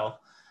as well.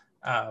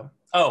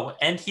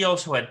 And he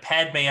also had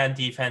Padme on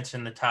defense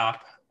in the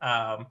top.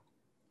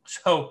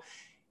 So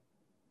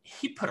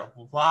he put a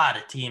lot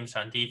of teams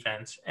on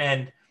defense.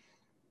 And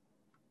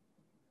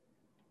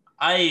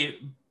I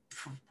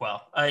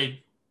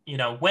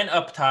went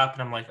up top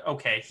and I'm like,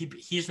 okay,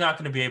 he's not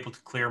going to be able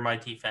to clear my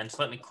defense.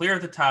 Let me clear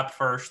the top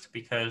first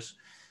because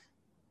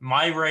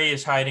my Rey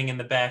is hiding in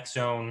the back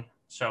zone.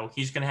 So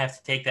he's going to have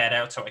to take that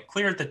out. So I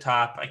cleared the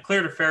top. I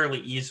cleared it fairly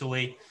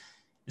easily.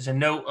 As a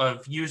note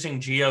of using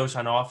Geos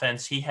on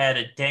offense, he had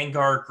a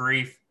Dengar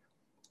Grief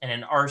and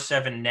an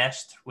R7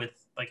 Nest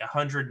with like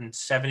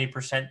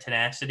 170%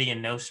 tenacity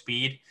and no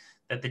speed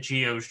that the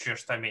Geos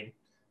just,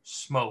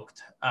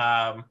 smoked.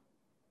 I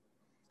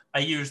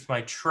used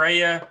my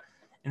Traya,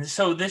 and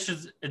so this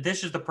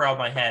is the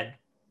problem I had.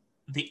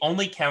 The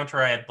only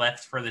counter I had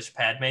left for this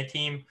Padme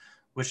team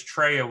was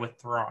Traya with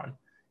Thrawn,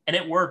 and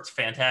it worked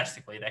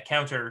fantastically. That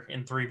counter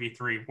in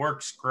 3v3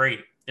 works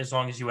great as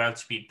long as you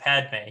outspeed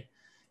Padme.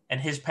 And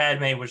his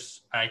Padme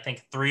was, I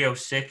think,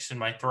 306, and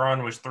my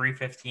Thrawn was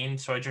 315.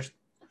 So I just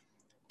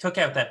took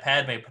out that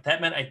Padme, but that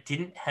meant I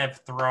didn't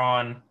have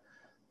Thrawn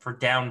for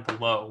down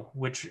below,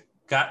 which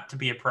got to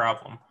be a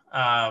problem.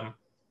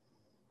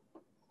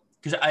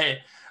 Because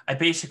I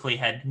basically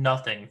had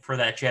nothing for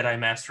that Jedi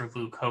Master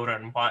Luke, Hoda,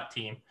 and Watt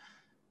team.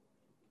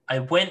 I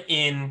went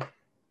in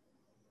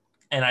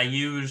and I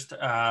used,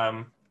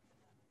 I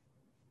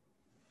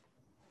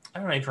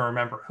don't even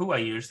remember who I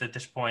used at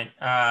this point,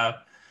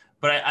 but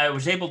I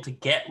was able to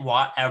get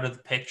Watt out of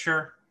the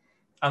picture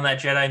on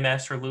that Jedi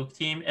Master Luke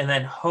team. And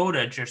then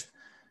Hoda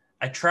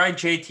I tried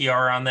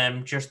JTR on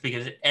them just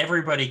because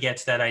everybody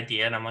gets that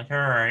idea. And I'm like, all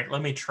right,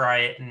 let me try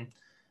it. And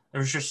there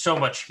was just so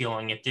much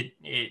healing. It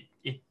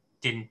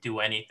didn't do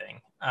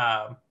anything.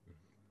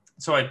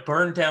 So I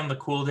burned down the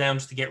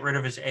cooldowns to get rid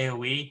of his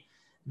AoE.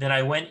 Then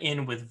I went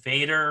in with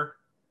Vader,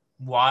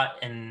 Watt,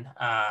 and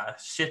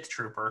Sith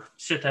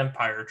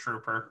Empire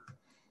Trooper.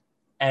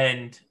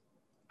 And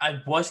I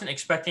wasn't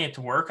expecting it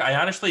to work. I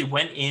honestly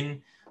went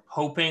in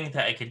hoping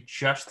that I could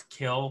just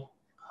kill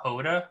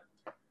Hoda.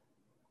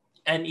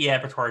 And yeah,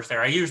 Abattoir's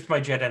there. I used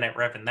my Jedi Knight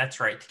Revan, that's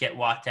right, to get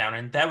Watt down.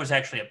 And that was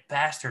actually a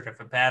bastard of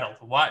a battle.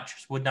 The Watt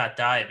just would not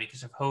die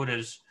because of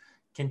Hoda's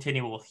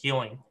continual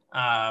healing.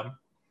 But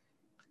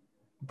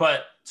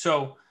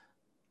so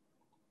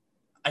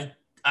I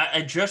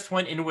just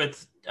went in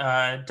with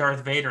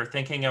Darth Vader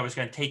thinking I was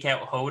going to take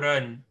out Hoda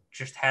and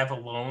just have a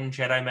lone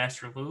Jedi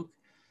Master Luke.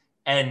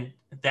 And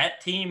that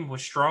team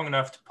was strong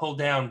enough to pull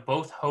down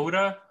both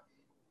Hoda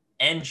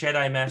and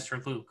Jedi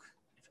Master Luke.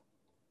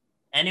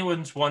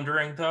 anyone's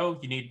wondering, though,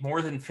 you need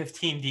more than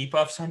 15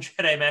 debuffs on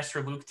Jedi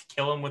Master Luke to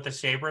kill him with a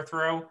saber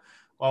throw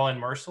while in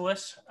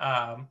Merciless.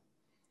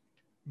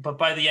 But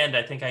by the end,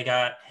 I think I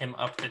got him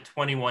up to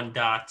 21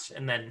 dots,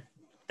 and then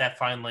that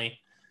finally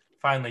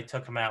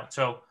took him out.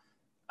 So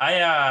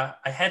I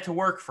had to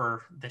work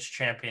for this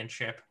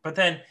championship, but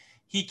then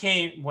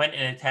he went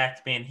and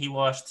attacked me, and he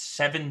lost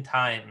 7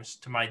 times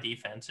to my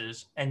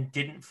defenses and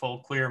didn't full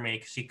clear me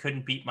because he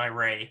couldn't beat my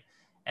Rey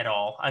at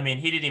all. I mean,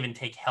 he didn't even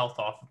take health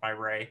off of my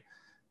Rey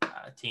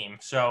team.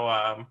 So,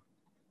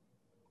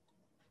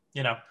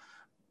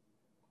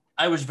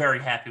 I was very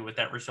happy with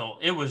that result.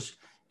 It was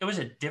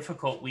a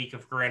difficult week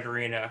of Grand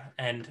Arena,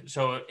 and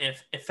so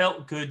it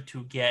felt good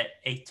to get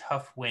a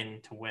tough win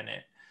to win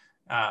it.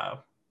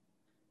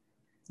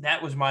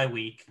 That was my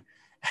week.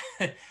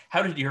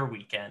 How did your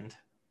weekend?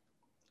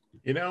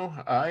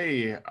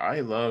 I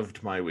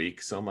loved my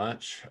week so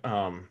much.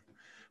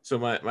 So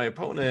my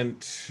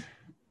opponent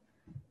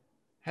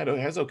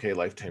has okay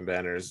lifetime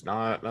banners,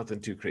 nothing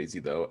too crazy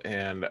though.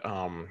 And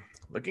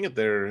looking at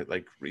their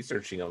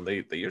researching them,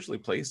 they usually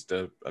placed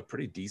a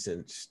pretty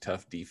decent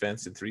tough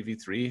defense in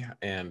 3v3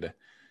 and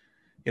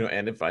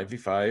and in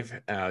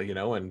 5v5,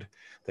 and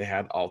they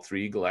had all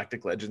 3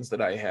 Galactic Legends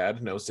that I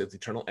had, no Sith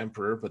Eternal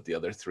Emperor, but the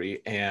other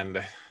 3.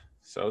 And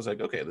so I was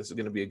like, okay, this is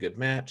going to be a good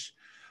match.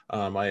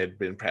 I had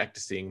been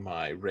practicing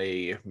my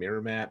Rey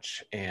mirror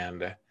match,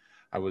 and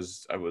I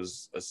was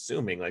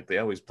assuming they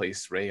always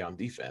place Rey on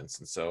defense,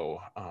 and so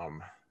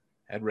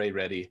had Rey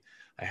ready.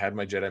 I had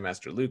my Jedi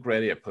Master Luke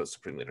ready. I put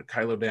Supreme Leader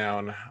Kylo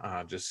down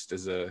just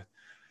as a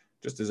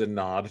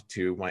nod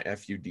to my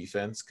FU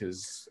defense,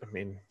 because I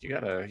mean you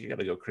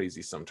gotta go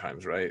crazy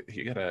sometimes, right?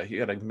 You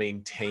gotta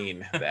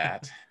maintain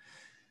that.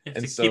 You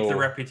have to keep the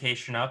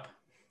reputation up.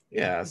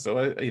 Yeah,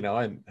 so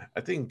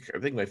I think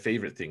my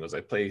favorite thing was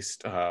I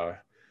placed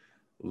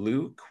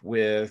Luke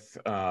with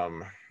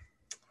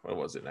what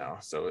was it now?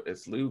 So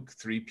it's Luke,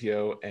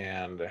 3PO,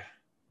 and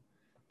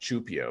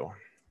Chupio,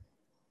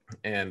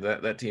 and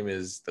that team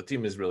is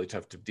really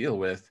tough to deal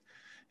with.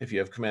 If you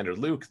have Commander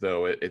Luke,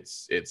 though,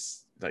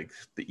 it's like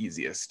the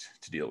easiest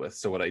to deal with.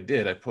 So what I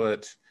did, I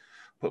put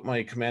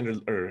my Commander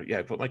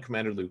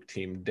Luke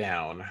team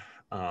down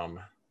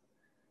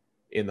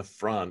in the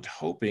front,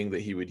 hoping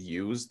that he would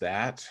use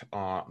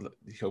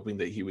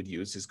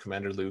his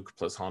Commander Luke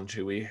plus Han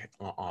Chewie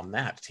on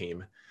that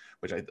team,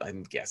 which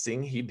I'm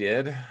guessing he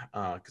did,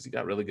 because he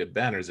got really good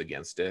banners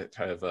against it.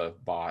 I have a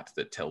bot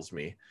that tells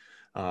me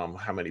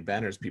how many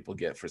banners people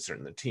get for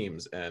certain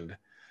teams, and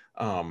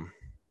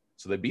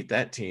so they beat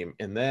that team.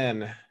 And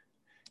then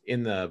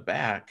in the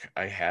back,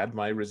 I had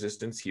my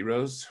Resistance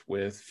heroes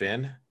with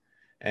Finn,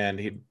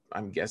 and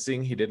I'm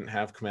guessing he didn't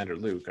have Commander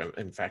Luke.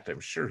 In fact, I'm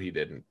sure he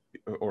didn't,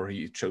 or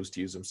he chose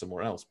to use him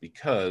somewhere else,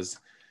 because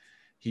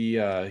he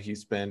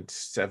spent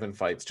 7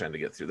 fights trying to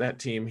get through that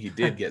team. He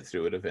did get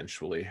through it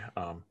eventually.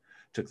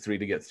 Took 3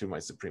 to get through my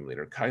Supreme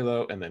Leader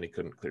Kylo, and then he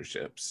couldn't clear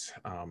ships.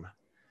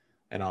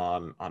 And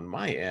on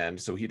my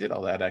end, so he did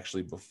all that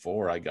actually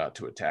before I got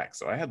to attack.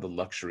 So I had the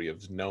luxury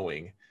of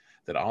knowing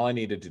that all I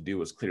needed to do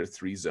was clear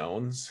 3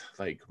 zones,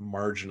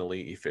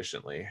 marginally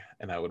efficiently,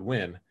 and I would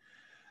win.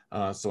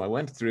 So I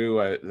went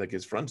through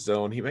his front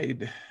zone. He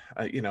made,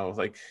 I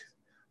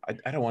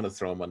don't want to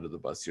throw him under the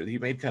bus here. He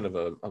made kind of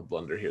a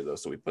blunder here, though.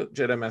 So we put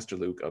Jedi Master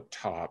Luke up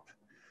top.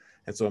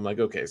 And so I'm like,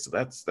 okay, so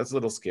that's a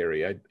little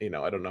scary. I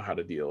don't know how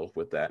to deal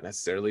with that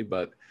necessarily,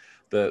 but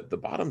the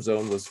bottom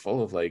zone was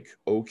full of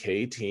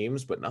okay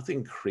teams, but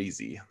nothing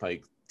crazy,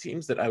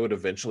 teams that I would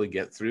eventually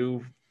get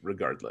through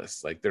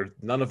regardless.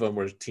 None of them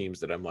were teams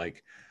that I'm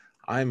like,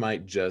 I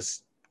might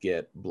just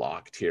get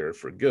blocked here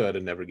for good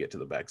and never get to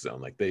the back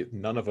zone.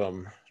 None of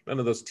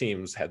those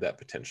teams had that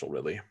potential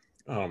really.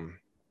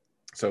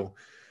 So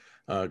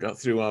got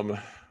through them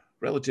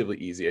relatively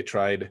easy. I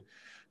tried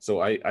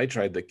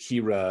the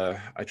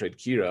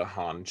Kira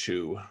Han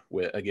Chu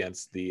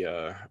against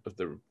the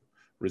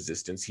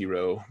Resistance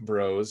hero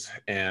bros,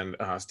 and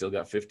still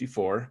got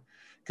 54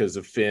 because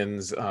of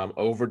Finn's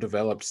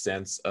overdeveloped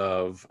sense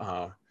of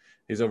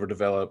his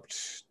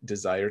overdeveloped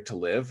desire to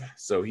live.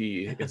 So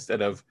he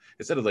instead of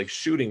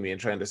shooting me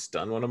and trying to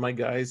stun one of my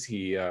guys,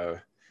 he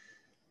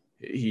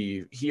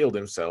healed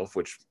himself,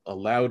 which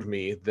allowed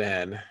me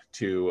then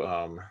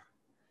to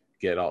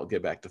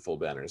get back to full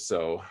banners.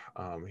 So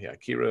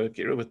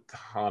Kira with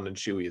Han and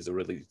Chewie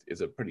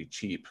is a pretty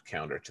cheap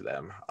counter to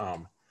them.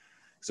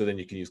 So then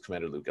you can use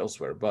Commander Luke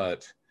elsewhere.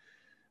 But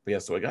yeah,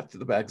 so I got to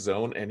the back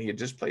zone, and he had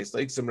just placed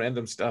some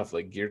random stuff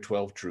like Gear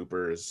 12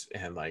 troopers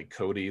and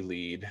Cody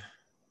lead,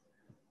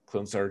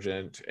 Clone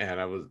Sergeant, and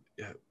I was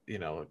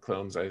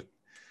clones.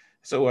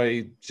 So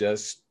I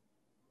just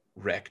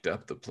wrecked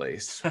up the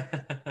place.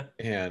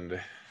 And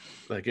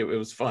it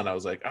was fun. I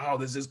was like, oh,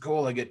 this is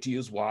cool. I get to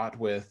use Watt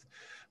with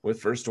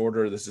First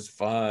Order. This is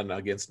fun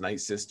against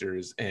Night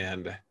Sisters.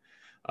 And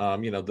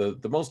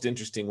the most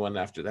interesting one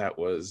after that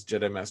was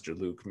Jedi Master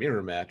Luke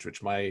mirror match,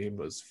 which mine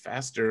was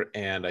faster,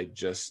 and I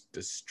just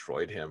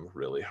destroyed him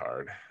really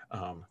hard.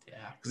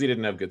 Because he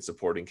didn't have good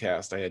supporting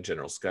cast. I had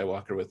General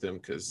Skywalker with him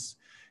because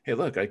hey,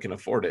 look, I can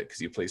afford it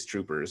because you place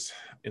troopers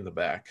in the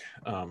back.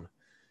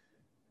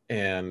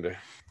 And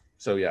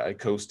so, yeah, I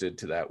coasted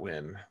to that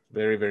win.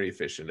 Very, very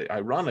efficient.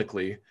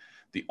 Ironically,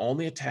 the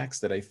only attacks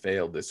that I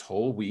failed this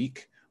whole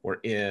week were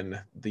in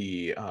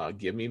the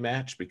gimme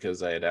match,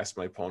 because I had asked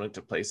my opponent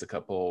to place a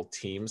couple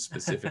teams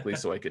specifically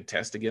so I could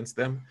test against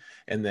them.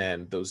 And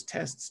then those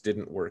tests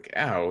didn't work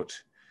out.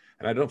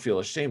 And I don't feel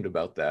ashamed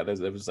about that, as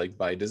it was like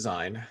by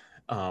design.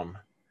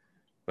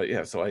 But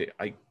yeah, so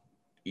I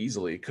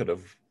easily could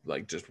have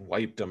like just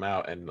wiped them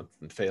out and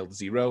failed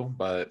 0.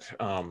 But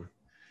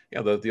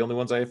yeah, the only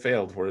ones I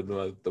failed were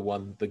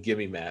the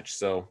gimme match.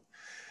 So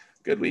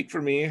good week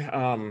for me.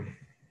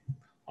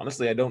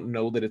 Honestly, I don't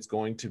know that it's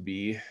going to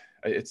be,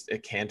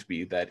 it can't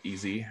be that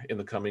easy in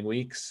the coming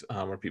weeks,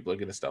 where people are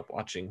going to stop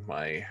watching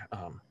my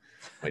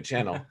my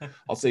channel.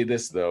 I'll say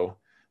this though,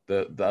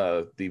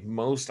 the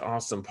most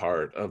awesome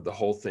part of the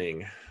whole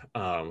thing,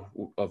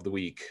 of the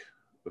week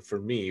for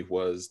me,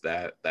 was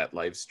that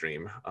live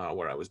stream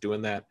where I was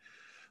doing that.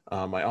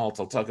 My alt,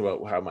 I'll talk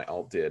about how my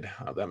alt did.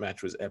 That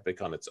match was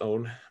epic on its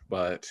own,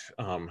 but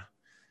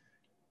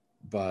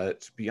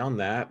beyond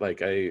that,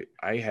 like I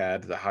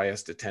had the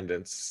highest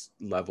attendance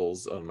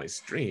levels on my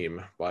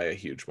stream by a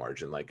huge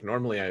margin. Like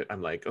normally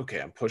I'm like,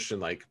 okay, I'm pushing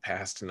like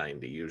past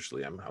 90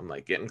 usually. I'm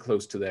like getting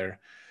close to there.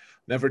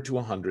 Never to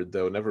 100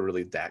 though, never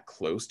really that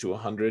close to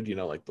 100,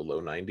 like the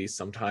low 90s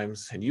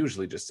sometimes, and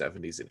usually just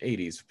 70s and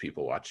 80s of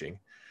people watching,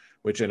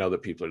 which I know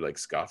that people are like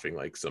scoffing.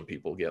 Like some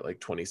people get like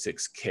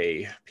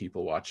 26K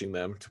people watching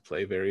them to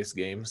play various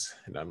games.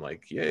 And I'm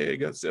like, yay, I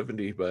got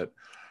 70, but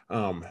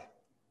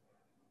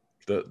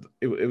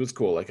it was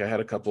cool. Like I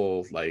had a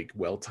couple like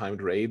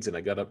well-timed raids and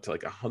I got up to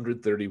like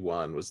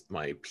 131 was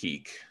my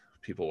peak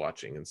people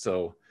watching. And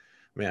so,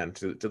 man,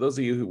 to those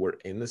of you who were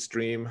in the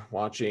stream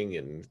watching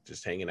and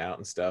just hanging out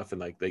and stuff,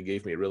 and like they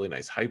gave me a really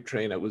nice hype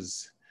train. It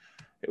was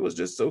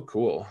just so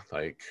cool.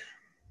 Like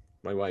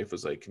my wife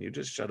was like, can you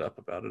just shut up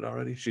about it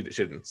already? She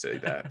didn't say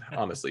that.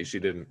 Honestly, she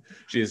didn't.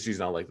 She's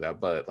not like that,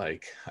 but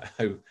like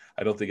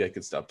I don't think I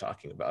could stop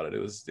talking about it.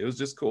 It was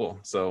just cool.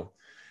 So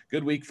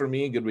good week for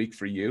me, good week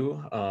for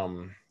you.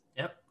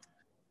 Yep.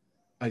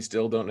 I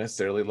still don't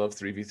necessarily love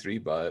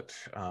 3v3, but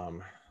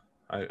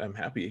I'm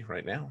happy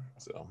right now.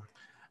 So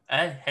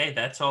Hey,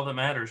 that's all that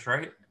matters,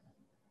 right?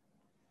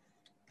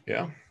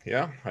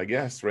 Yeah, I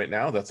guess right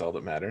now that's all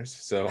that matters.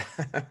 So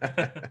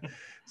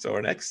so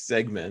our next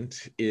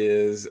segment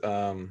is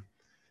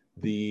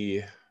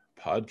the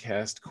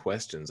podcast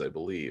questions, I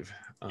believe.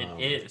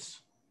 It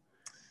is.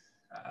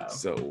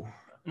 So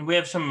we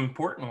have some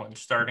important ones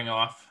starting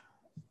off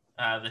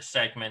this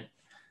segment.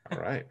 All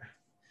right.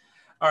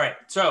 All right.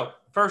 So,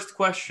 first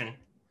question.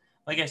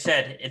 Like I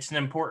said, it's an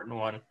important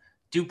one.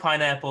 Do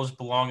pineapples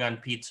belong on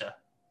pizza?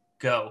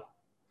 Go.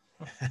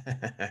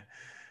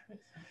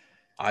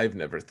 I've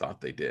never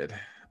thought they did.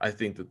 I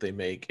think that they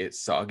make it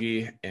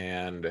soggy,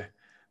 and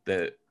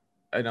that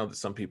I know that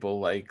some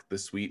people like the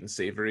sweet and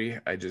savory.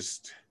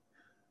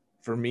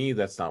 For me,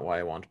 that's not why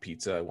I want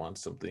pizza. I want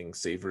something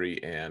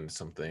savory and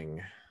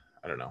something,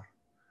 I don't know.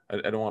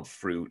 I don't want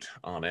fruit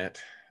on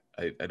it.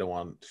 I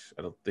don't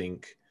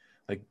think,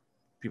 like,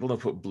 people don't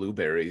put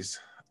blueberries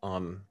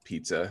on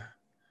pizza,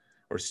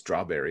 or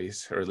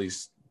strawberries, or at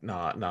least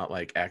not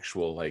like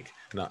actual, like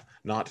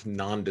not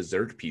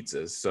non-dessert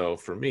pizzas. So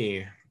for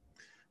me,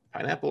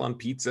 pineapple on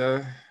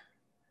pizza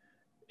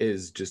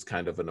is just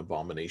kind of an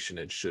abomination.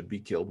 It should be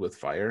killed with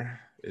fire,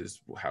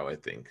 is how I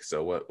think.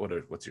 So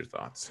what's your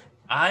thoughts?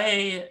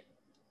 I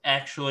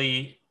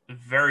actually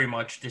very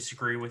much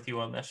disagree with you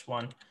on this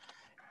one.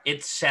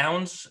 It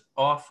sounds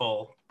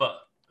awful, but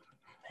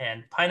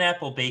man,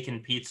 pineapple bacon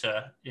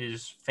pizza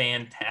is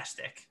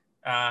fantastic.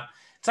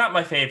 It's not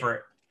my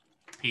favorite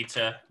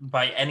pizza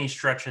by any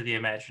stretch of the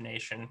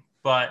imagination,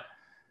 but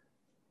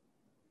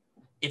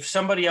if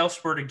somebody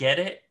else were to get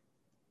it,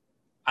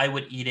 I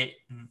would eat it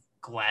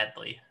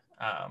gladly.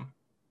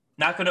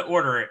 Not going to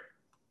order it,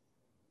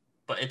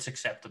 but it's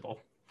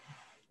acceptable.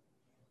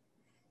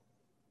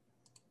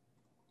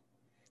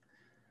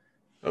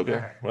 Okay,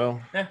 right.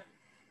 Well, yeah.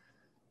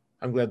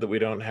 I'm glad that we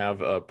don't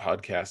have a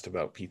podcast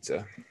about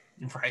pizza.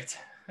 Right.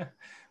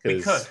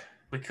 We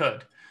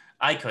could.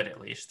 I could at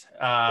least.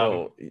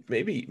 Well,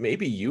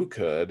 maybe you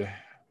could.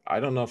 I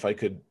don't know if I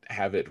could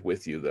have it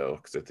with you though,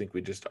 because I think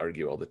we just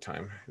argue all the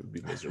time. It would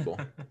be miserable.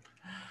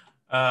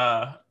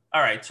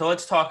 All right, so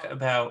let's talk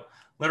about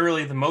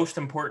literally the most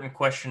important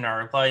question in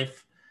our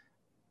life.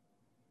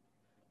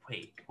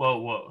 Wait,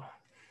 whoa.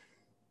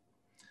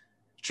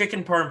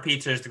 Chicken parm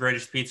pizza is the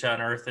greatest pizza on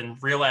earth, and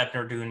real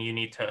Abner Doon, you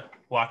need to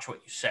watch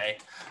what you say.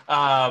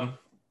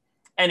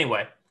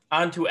 Anyway,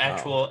 on to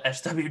actual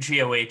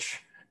SWGOH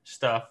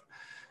stuff.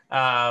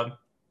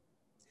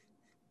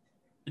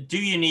 Do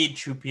you need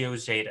Chupio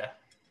Zeta?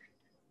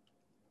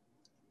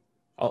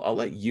 I'll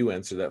let you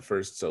answer that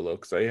first, Solo,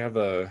 because I have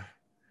a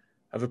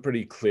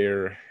pretty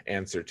clear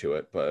answer to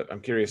it, but I'm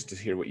curious to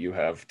hear what you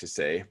have to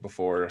say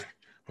before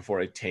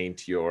I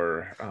taint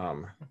your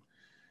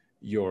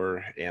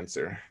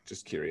answer.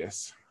 Just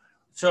curious.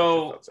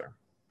 So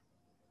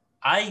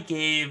I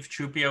gave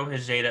Chupio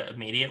his Zeta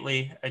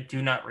immediately. I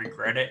do not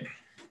regret it.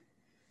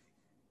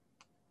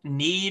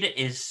 Need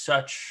is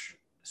such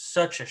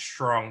a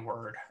strong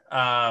word.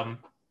 I'm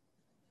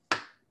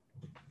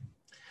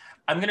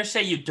going to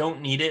say you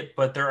don't need it,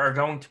 but there are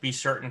going to be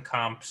certain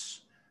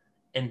comps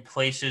in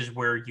places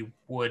where you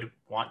would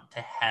want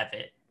to have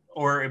it,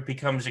 or it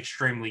becomes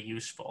extremely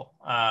useful.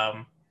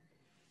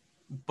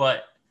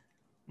 But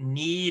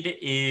need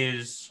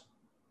is,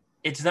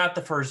 it's not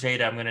the first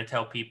Zeta I'm going to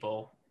tell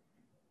people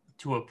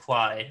to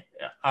apply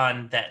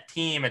on that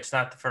team. It's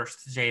not the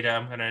first Zeta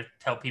I'm going to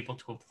tell people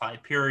to apply,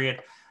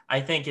 period. I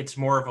think it's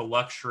more of a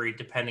luxury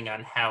depending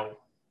on how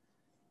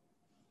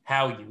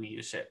you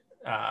use it.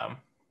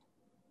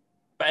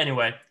 But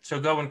anyway, so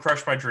go and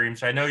crush my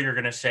dreams. I know you're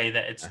going to say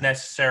that it's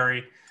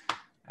necessary.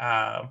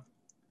 I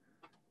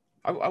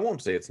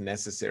won't say it's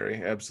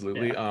necessary.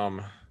 Absolutely. Yeah.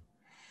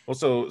 Well,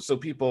 so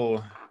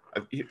people,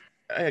 I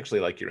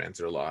actually like your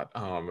answer a lot.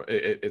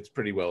 It's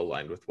pretty well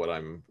aligned with what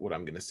I'm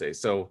going to say.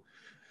 So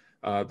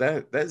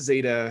that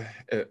Zeta,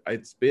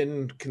 it's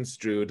been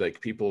construed,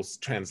 like people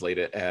translate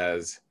it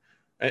as,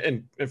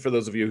 and for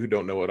those of you who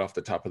don't know it off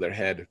the top of their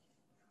head,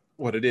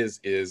 what it is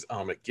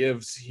it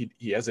gives,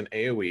 he has an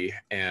AoE,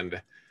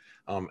 and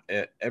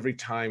every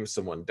time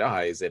someone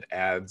dies, it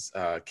adds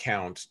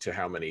count to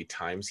how many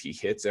times he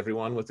hits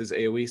everyone with his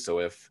AoE. So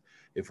if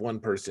one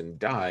person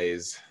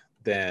dies,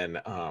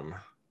 then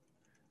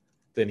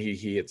he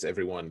hits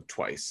everyone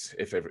twice.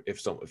 If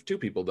two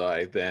people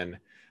die, then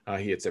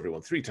he hits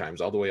everyone 3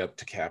 times, all the way up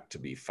to cap to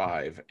be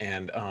 5.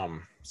 And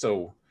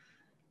so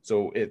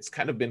it's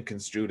kind of been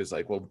construed as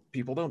like, well,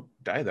 people don't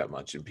die that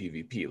much in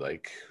PvP.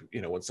 Like,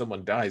 when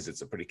someone dies,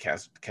 it's a pretty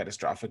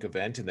catastrophic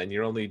event, and then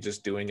you're only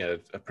just doing a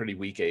pretty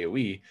weak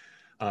AoE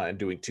and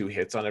doing 2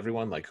 hits on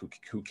everyone. Like,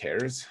 who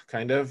cares,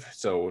 kind of?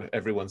 So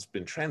everyone's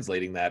been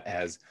translating that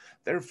as,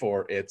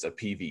 therefore, it's a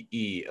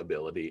PvE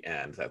ability,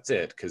 and that's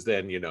it. Because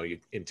then, you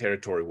in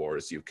territory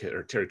wars,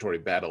 or territory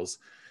battles,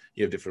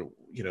 you have different,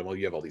 you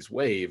have all these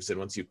waves, and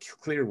once you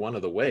clear one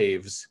of the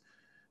waves,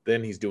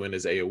 then he's doing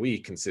his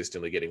AoE,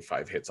 consistently getting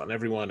 5 hits on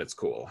everyone. It's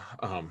cool.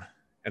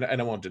 And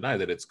I won't deny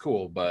that it's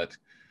cool, but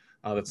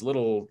that's a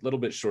little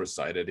bit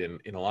short-sighted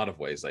in a lot of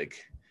ways.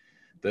 Like,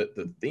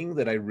 the thing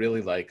that I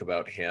really like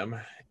about him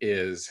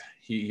is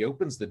he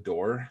opens the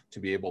door to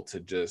be able to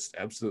just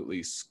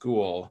absolutely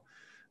school,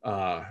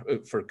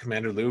 for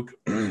Commander Luke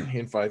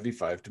in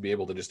 5v5, to be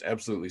able to just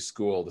absolutely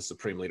school the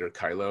Supreme Leader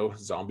Kylo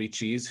zombie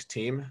cheese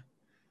team.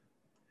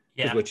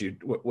 Because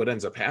what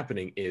ends up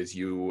happening is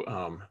you,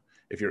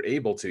 if you're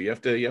able to, you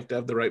have to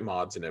have the right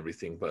mods and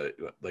everything. But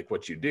like,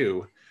 what you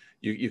do,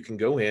 you can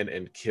go in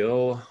and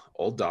kill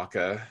old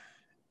Daka,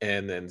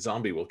 and then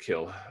zombie will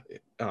kill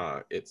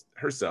it's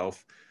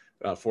herself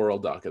for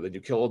old Daka. Then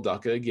you kill old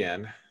Daka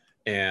again,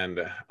 and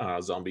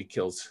zombie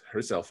kills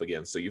herself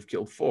again. So you've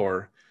killed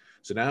 4.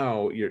 So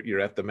now you're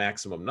at the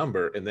maximum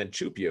number, and then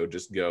Chupio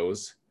just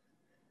goes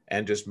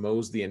and just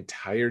mows the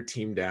entire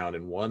team down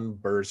in one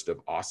burst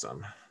of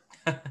awesome.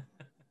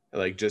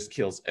 Like, just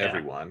kills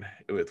everyone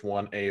with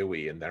 1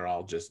 AoE, and they're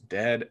all just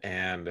dead,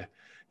 and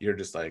you're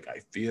just like, I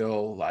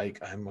feel like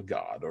I'm a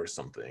god or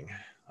something.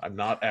 I'm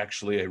not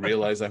actually. I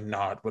realize I'm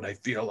not, but I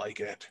feel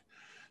like it.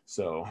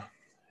 So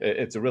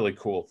it's a really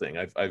cool thing.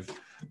 I've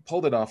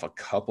pulled it off a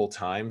couple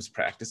times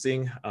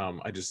practicing.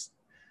 I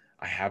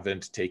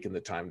haven't taken the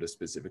time to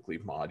specifically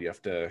mod. You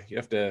have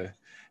to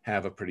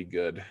have a pretty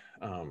good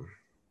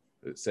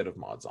set of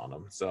mods on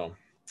them. So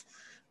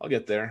I'll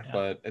get there,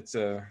 but it's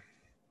a.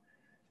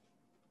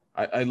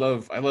 I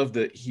love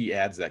that he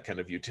adds that kind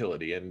of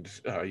utility, and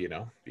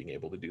being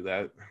able to do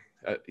that.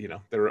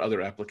 There are other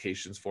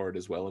applications for it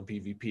as well in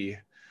PvP.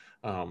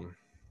 I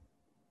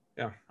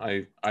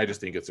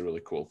just think it's a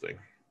really cool thing.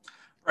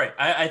 Right.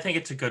 I think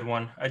it's a good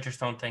one. I just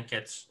don't think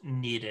it's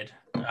needed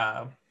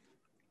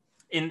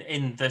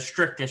in the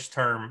strictest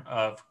term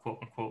of quote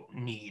unquote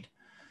need.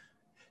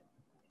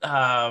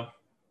 But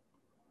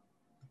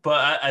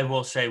I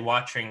will say,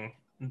 watching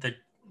the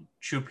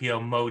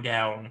Chupio mow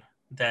down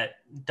that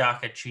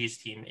Daka cheese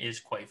team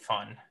is quite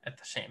fun at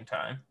the same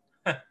time.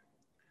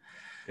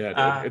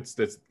 Yeah, dude,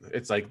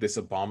 it's like this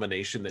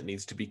abomination that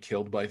needs to be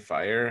killed by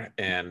fire,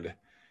 and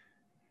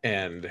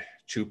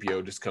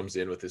Chupio just comes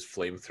in with his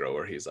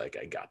flamethrower. He's like,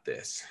 I got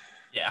this.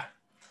 Yeah.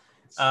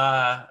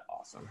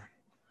 Awesome.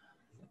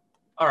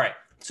 All right.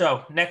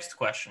 So next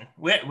question.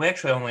 We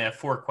actually only have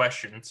 4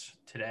 questions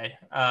today.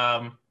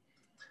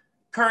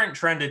 Current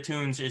trend of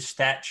tunes is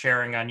stat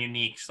sharing on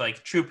uniques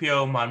like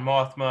Chupio, Mon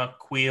Mothma,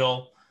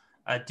 Queel.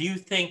 Do you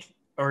think,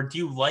 or do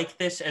you like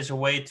this as a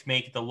way to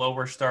make the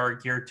lower star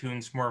gear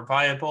tunes more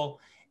viable?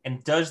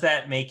 And does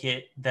that make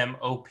them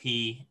OP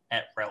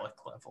at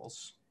relic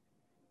levels?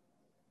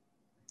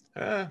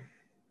 I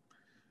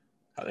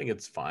think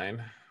it's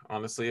fine,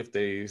 honestly, if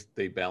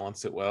they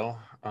balance it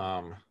well.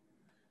 I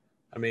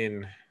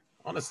mean,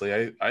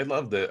 honestly, I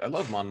love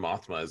Mon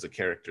Mothma as a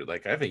character.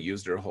 Like, I haven't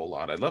used her a whole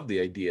lot. I love the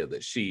idea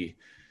that she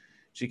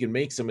can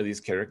make some of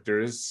these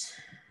characters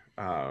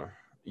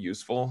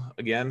useful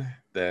again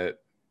that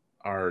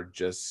are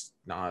just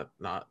not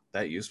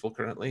that useful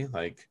currently.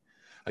 Like,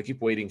 I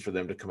keep waiting for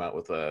them to come out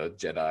with a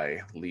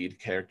Jedi lead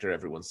character.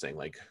 Everyone's saying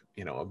like,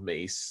 a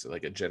mace,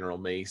 like a general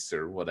mace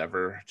or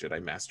whatever,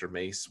 Jedi Master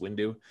Mace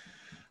Windu,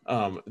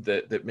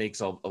 that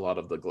makes a lot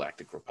of the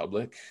Galactic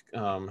Republic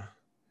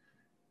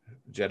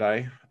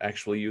Jedi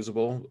actually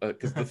usable.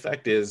 Because the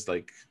fact is,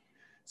 like,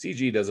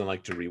 CG doesn't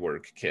like to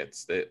rework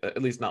kits.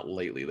 At least not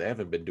lately. They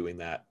haven't been doing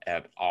that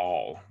at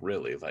all,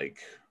 really. Like,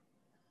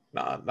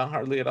 not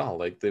hardly at all.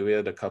 Like, we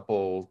had a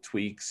couple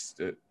tweaks.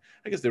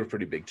 I guess they were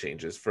pretty big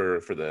changes for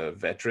the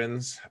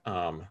veterans.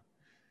 And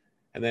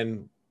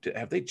then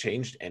have they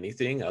changed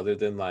anything other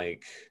than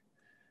like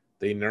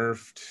they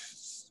nerfed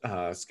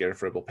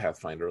Scarefribble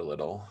Pathfinder a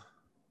little?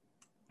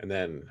 And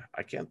then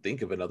I can't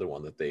think of another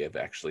one that they have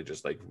actually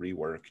just like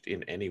reworked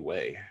in any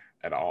way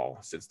at all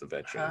since the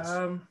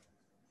veterans.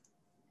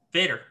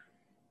 Vader.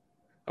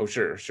 Oh,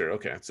 sure.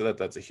 Okay. So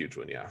that's a huge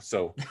one. Yeah.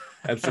 So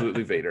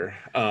absolutely Vader.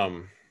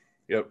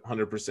 Yep,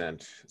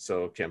 100%.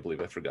 So can't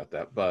believe I forgot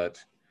that. But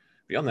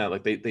beyond that,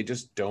 like they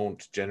just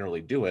don't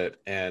generally do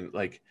it. And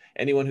like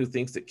anyone who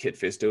thinks that Kit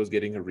Fisto is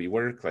getting a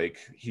rework, like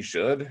he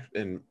should,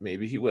 and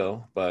maybe he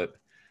will, but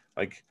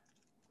like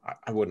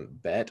I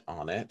wouldn't bet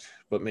on it,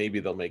 but maybe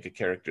they'll make a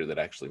character that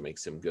actually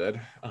makes him good.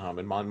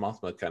 And Mon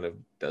Mothma kind of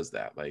does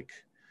that. Like,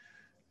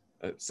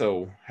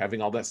 so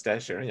having all that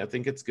stat sharing, I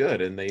think it's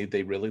good. And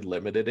they really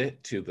limited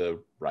it to the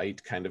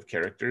right kind of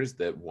characters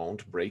that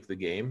won't break the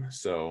game.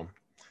 So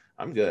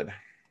I'm good.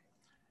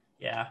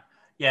 Yeah.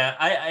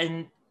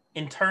 I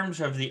in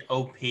terms of the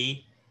OP,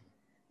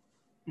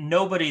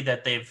 nobody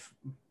that they've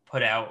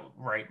put out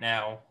right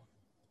now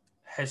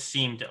has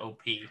seemed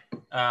OP.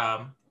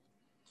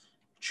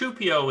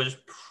 Chupio is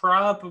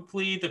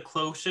probably the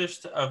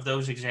closest of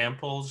those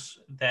examples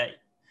that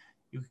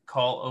you could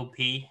call OP.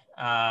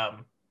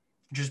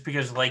 Just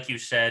because, like you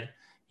said,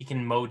 he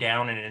can mow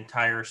down an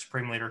entire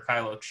Supreme Leader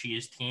Kylo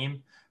Chi's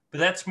team. But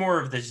that's more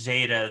of the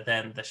Zeta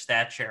than the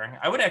stat sharing.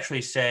 I would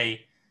actually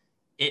say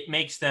it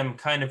makes them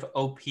kind of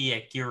OP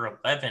at gear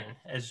 11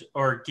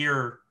 or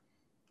gear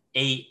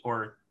 8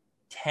 or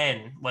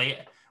 10.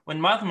 Like when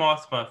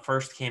Mothma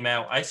first came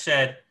out, I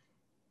said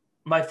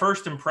my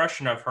first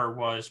impression of her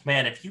was,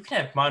 man, if you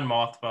can have Mon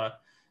Mothma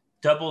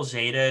double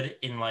Zeta'd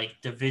in like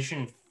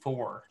Division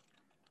 4,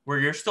 where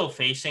you're still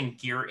facing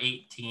gear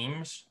 8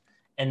 teams,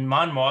 and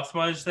Mon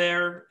Mothma is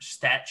there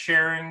stat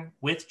sharing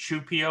with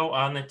Chupio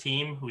on the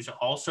team, who's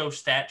also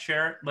stat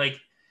share,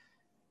 like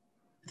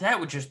that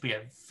would just be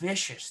a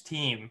vicious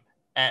team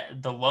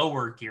at the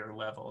lower gear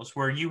levels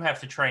where you have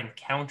to try and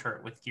counter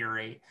it with gear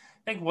 8.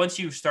 I think once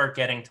you start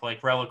getting to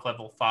like relic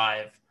level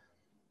 5,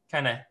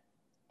 kind of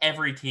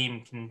every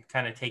team can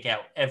kind of take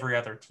out every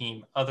other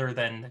team other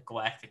than the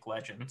Galactic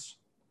Legends.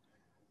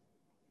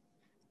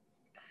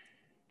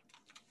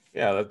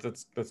 Yeah,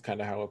 that's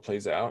kind of how it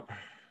plays out.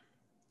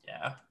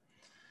 Yeah.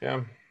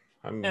 Yeah.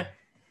 I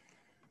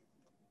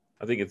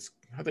think it's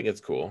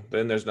cool.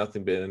 Then there's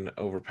nothing been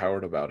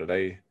overpowered about it.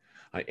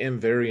 I am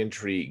very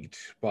intrigued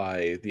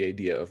by the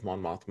idea of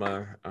Mon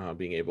Mothma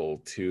being able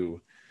to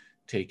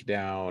take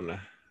down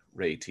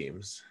Rey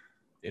teams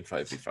in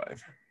 5v5.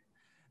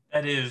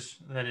 That is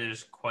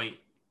quite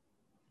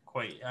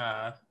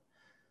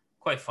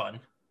fun,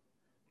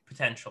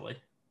 potentially.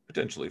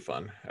 Potentially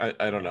fun.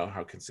 I don't know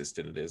how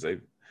consistent it is. A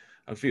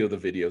few of the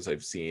videos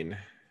I've seen,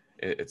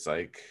 it's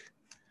like,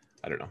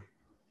 I don't know.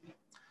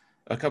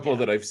 A couple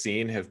that I've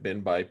seen have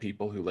been by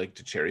people who like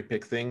to cherry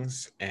pick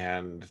things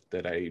and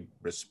that I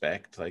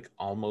respect, like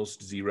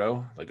almost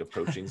zero, like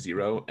approaching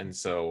zero. And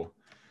so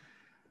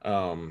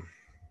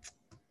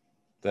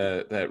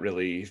that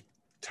really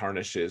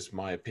tarnishes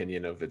my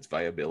opinion of its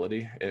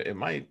viability. It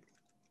might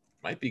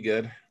be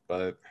good,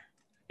 but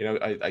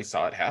I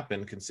saw it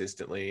happen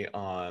consistently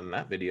on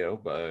that video,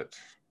 but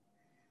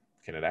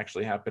can it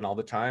actually happen all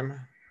the time?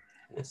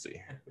 We'll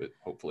see. But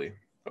hopefully.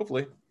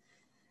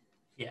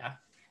 Yeah.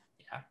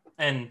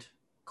 And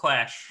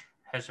Clash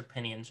has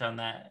opinions on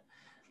that.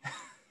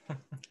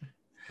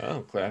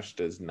 Oh, Clash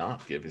does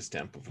not give his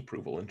stamp of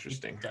approval.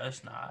 Interesting. He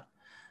does not.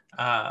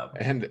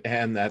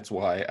 And that's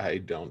why I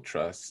don't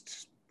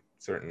trust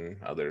certain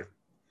other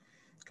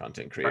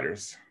content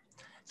creators.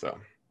 Right. So,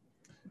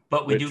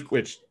 but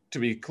which to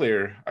be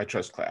clear, I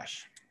trust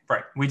Clash.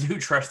 Right, we do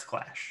trust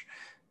Clash.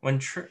 All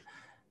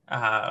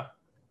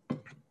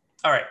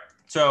right,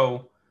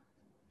 so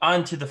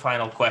on to the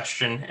final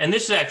question, and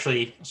this is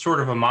actually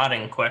sort of a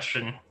modding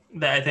question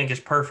that I think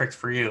is perfect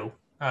for you.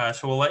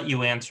 So we'll let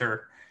you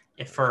answer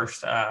it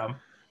first. Now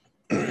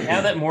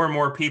that more and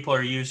more people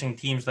are using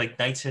teams like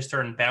Night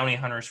Sister and Bounty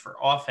Hunters for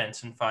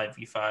offense in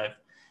 5v5,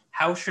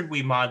 how should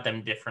we mod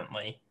them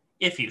differently?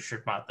 If you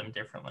should mod them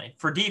differently.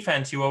 For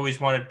defense, you always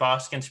wanted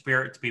Bossk and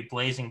Spirit to be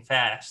blazing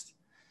fast.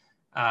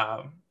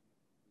 And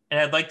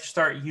I'd like to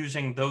start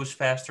using those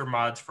faster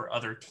mods for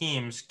other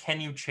teams.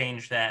 Can you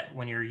change that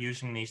when you're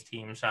using these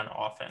teams on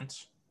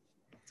offense?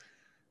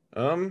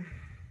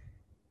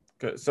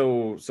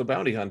 So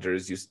Bounty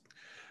Hunters,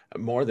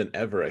 more than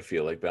ever, I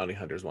feel like Bounty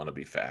Hunters want to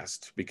be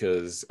fast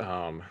because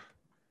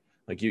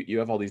like like you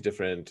have all these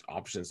different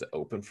options that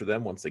open for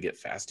them once they get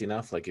fast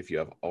enough. Like if you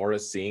have Aura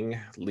Sing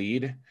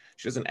lead,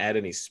 she doesn't add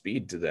any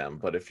speed to them,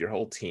 but if your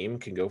whole team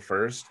can go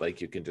first,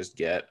 like you can just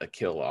get a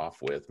kill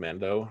off with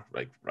Mando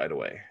like right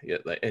away. Yeah,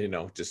 like, and, you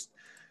know, just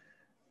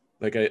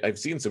like I've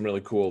seen some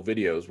really cool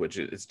videos, which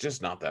it's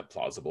just not that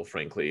plausible,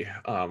 frankly,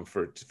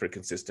 for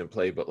consistent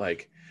play. But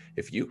like,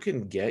 if you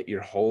can get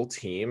your whole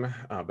team,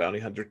 bounty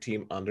hunter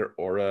team, under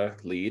Aura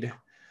lead,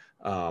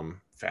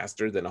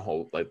 faster than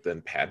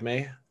than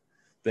Padme,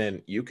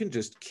 then you can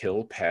just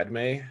kill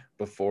Padme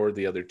before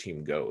the other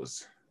team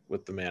goes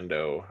with the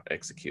Mando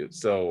execute.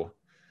 So,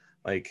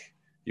 like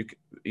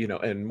you know,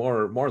 and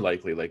more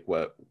likely, like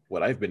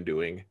what I've been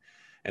doing,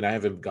 and I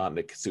haven't gotten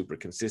it super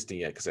consistent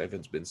yet because I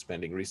haven't been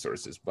spending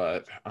resources,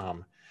 but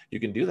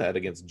you can do that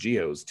against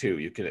Geos too.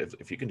 You can,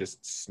 if you can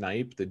just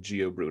snipe the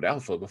Geo Brood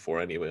Alpha before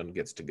anyone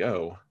gets to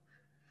go,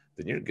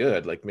 then you're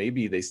good. Like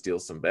maybe they steal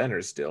some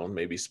banners still, and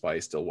maybe Spy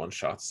still one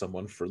shots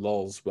someone for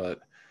lulls,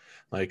 but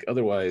like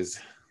otherwise,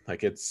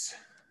 like it's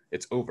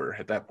over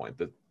at that point.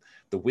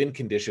 The win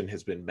condition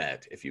has been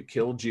met. If you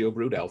kill Geo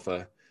Brood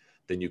Alpha,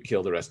 then you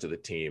kill the rest of the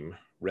team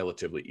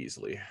relatively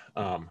easily.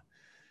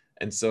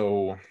 And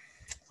so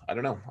I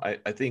don't know.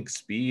 I think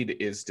speed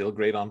is still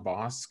great on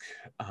Bosk.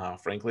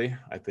 Frankly,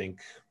 I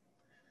think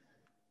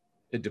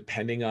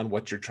depending on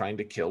what you're trying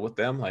to kill with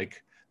them,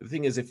 like the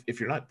thing is, if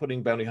you're not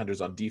putting bounty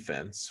hunters on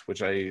defense,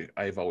 which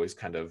I've always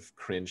kind of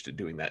cringed at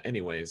doing that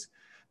anyways,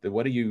 then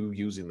what are you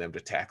using them to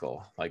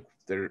tackle? Like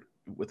they're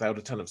without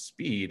a ton of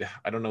speed.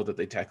 I don't know that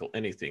they tackle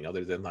anything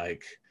other than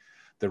like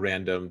the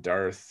random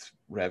Darth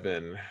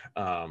Revan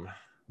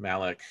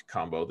Malik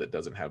combo that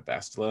doesn't have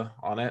Bastila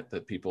on it,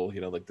 that people,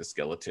 you know, like the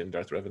skeleton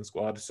Darth Revan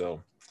squad.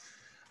 So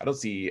I don't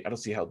see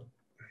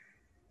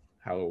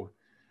how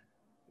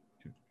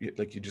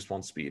like you just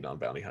want speed on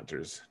bounty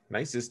hunters.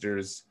 Night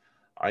Sisters,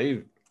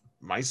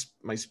 my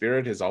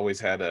spirit has always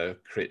had a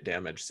crit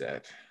damage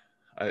set,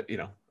 you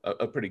know,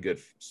 a pretty good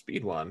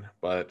speed one,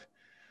 but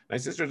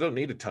Night Sisters don't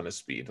need a ton of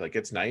speed. Like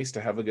it's nice to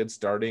have a good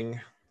starting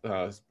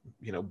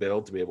you know,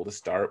 build to be able to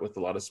start with a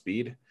lot of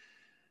speed,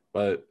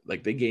 but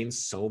like they gain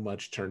so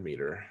much turn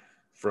meter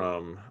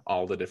from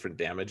all the different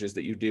damages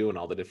that you do and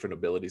all the different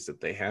abilities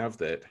that they have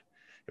that,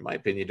 in my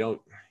opinion,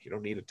 you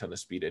don't need a ton of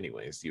speed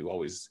anyways. You've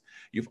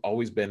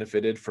always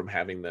benefited from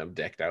having them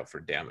decked out for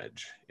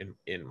damage,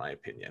 in my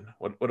opinion.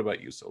 What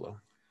about you, Solo?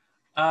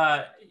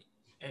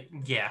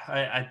 Yeah,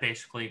 I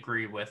basically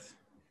agree with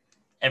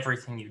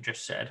everything you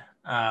just said.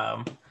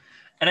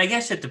 And I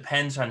guess it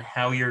depends on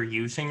how you're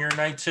using your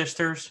Night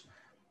Sisters.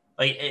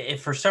 Like,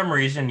 if for some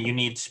reason you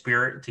need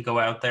Spirit to go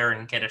out there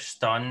and get a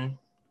stun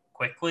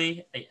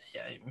quickly,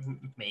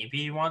 maybe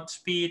you want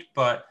speed.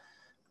 But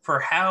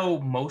for how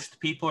most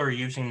people are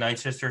using Night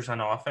Sisters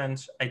on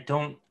offense, I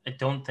don't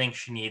think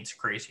she needs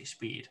crazy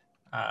speed.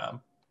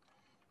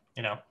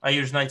 You know, I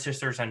use Night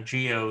Sisters on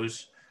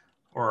Geos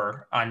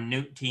or on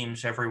Newt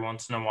teams every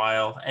once in a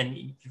while,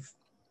 and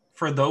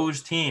for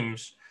those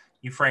teams,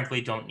 you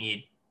frankly don't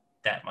need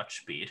that much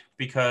speed,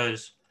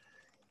 because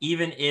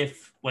even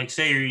if, like,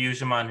 say you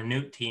use him on a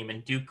Newt team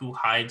and Dooku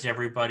hides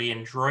everybody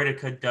and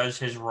Droideka does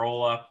his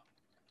roll up,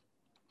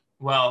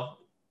 well,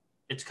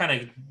 it's kind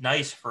of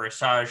nice for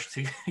Asajj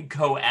to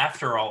go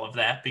after all of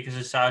that, because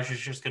Asajj is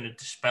just going to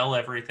dispel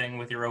everything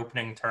with your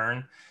opening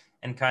turn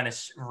and kind of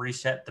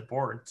reset the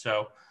board.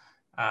 So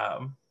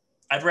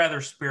I'd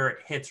rather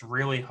Spirit hits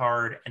really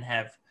hard and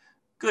have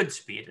good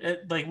speed.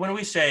 Like when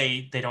we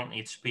say they don't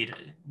need speed,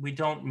 we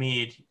don't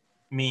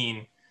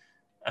mean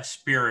a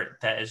Spirit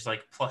that is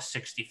like plus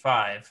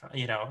 65.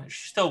 You know,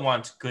 she still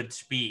wants good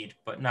speed,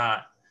 but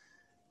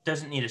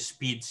doesn't need a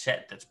speed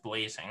set that's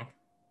blazing.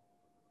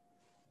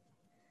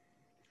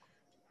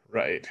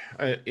 Right.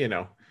 You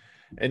know,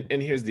 and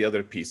here's the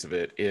other piece of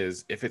it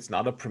is, if it's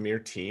not a premier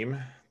team,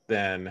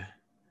 then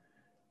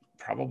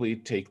probably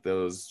take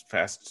those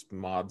fast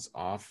mods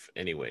off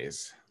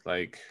anyways.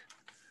 Like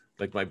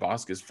my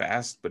Bosk is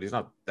fast, but he's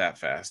not that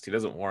fast. He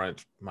doesn't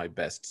warrant my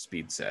best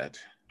speed set.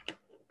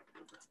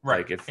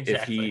 Right. Like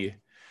Exactly.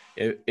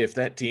 if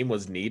that team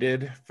was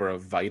needed for a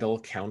vital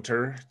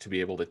counter to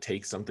be able to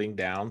take something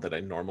down that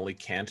I normally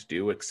can't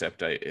do,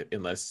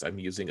 unless I'm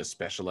using a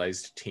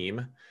specialized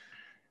team,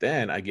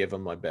 then I give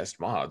them my best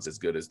mods as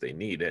good as they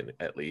need, and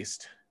at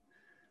least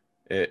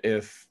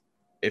if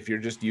you're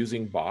just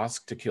using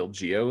Bosk to kill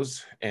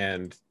Geos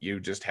and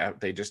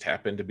they just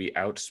happen to be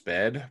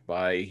outsped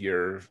by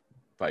your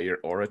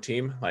Aura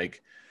team,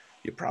 like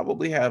you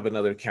probably have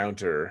another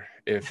counter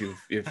if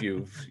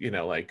you've you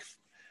know, like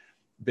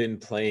been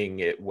playing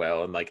it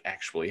well and like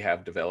actually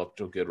have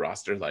developed a good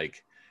roster.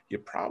 Like you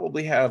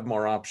probably have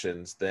more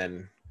options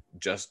than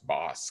just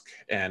Bosk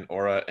and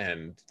Aura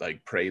and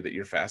like pray that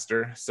you're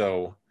faster.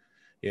 So,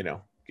 you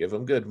know, give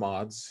them good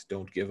mods,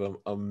 don't give them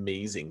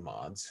amazing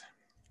mods.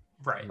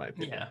 Right. In my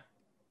opinion.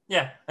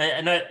 Yeah.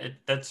 And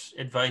that's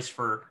advice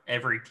for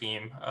every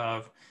team.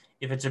 Of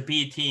if it's a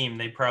B team,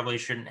 they probably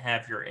shouldn't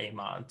have your A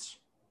mods.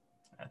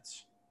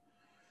 That's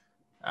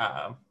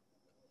all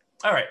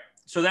right.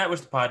 So that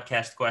was the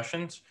podcast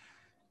questions.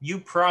 You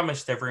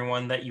promised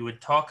everyone that you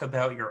would talk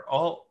about your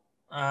alt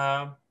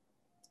Um,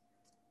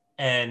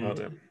 Oh, and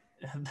damn.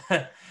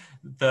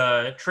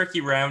 the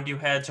tricky round you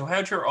had. So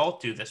how'd your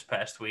alt do this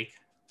past week?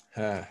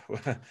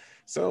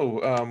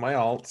 So my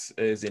alt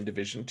is in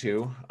Division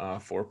 2,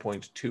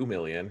 4.2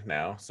 million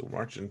now, so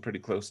marching pretty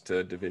close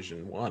to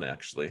Division 1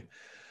 actually.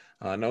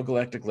 No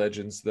Galactic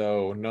Legends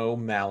though, no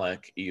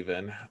Malik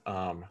even.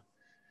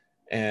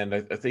 And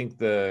I think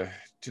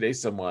today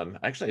someone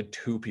actually had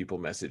two people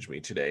message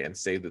me today and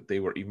say that they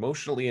were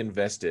emotionally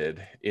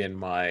invested in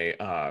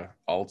my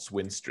alt's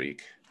win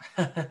streak.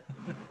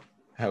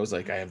 I was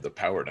like, I have the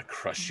power to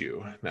crush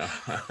you. No,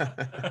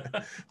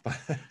 but,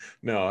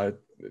 no, I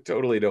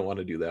totally don't want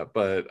to do that.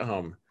 But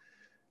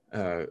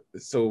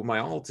so my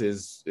alt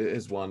is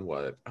one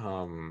what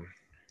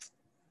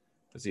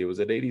let's see, it was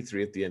at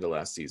 83 at the end of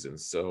last season.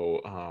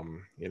 So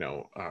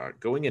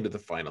going into the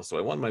final, so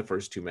I won my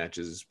first two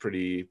matches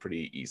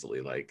pretty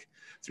easily. Like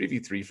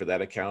 3v3 for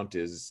that account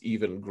is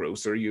even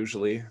grosser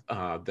usually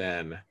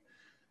than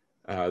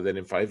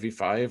in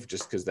 5v5,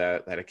 just because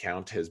that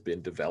account has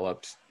been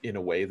developed in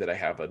a way that I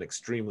have an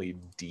extremely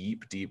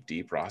deep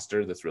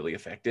roster that's really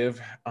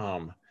effective.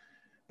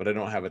 But I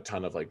don't have a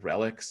ton of like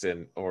relics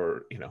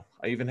or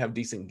I even have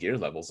decent gear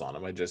levels on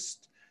them. I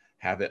just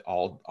have it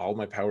all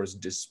my powers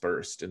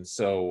dispersed. And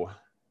so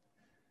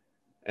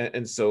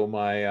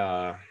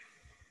my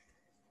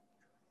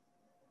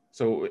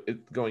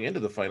going into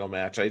the final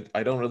match, I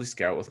don't really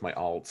scout with my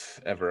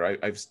alt ever.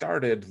 I've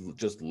started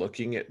just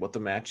looking at what the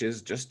match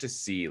is just to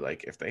see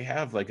like if they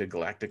have like a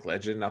Galactic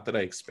Legend. Not that I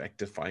expect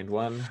to find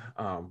one,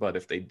 but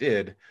if they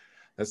did,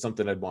 that's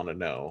something I'd want to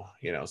know.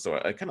 So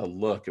I kind of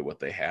look at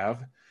what they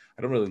have.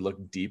 I don't really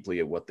look deeply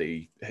at what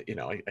they,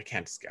 I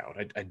can't scout.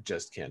 I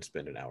just can't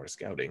spend an hour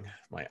scouting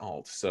my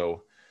alt.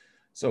 So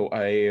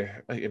I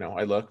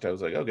looked. I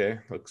was like, okay,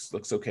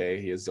 looks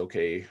okay. He is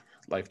okay.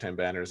 Lifetime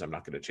banners. I'm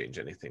not going to change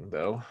anything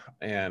though,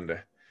 and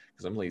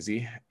because I'm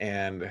lazy.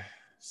 And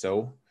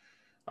so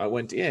I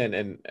went in,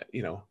 and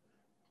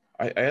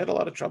I had a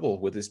lot of trouble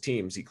with his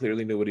teams. He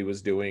clearly knew what he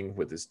was doing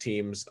with his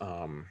teams.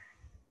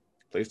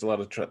 Placed a lot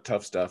of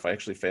tough stuff. I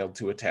actually failed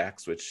 2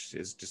 attacks, which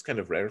is just kind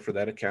of rare for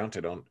that account.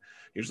 I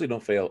usually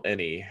don't fail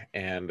any,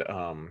 and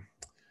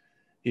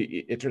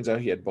it turns out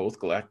he had both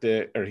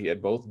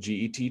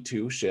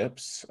GET2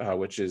 ships,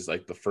 which is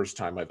like the first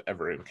time I've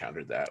ever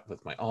encountered that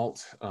with my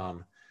alt.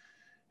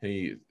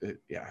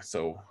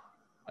 So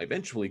I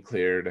eventually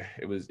cleared.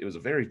 It was a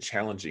very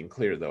challenging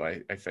clear though.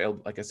 I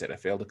failed, like I said, I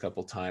failed a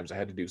couple times. I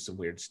had to do some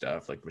weird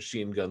stuff like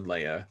machine gun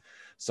Leia.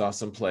 Saw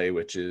some play,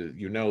 which is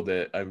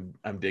that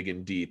I'm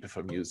digging deep if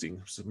I'm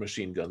using some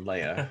machine gun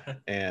Leia,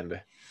 and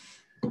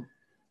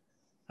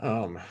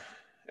um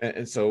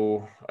and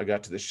so I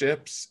got to the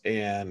ships,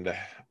 and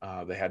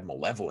they had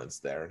Malevolence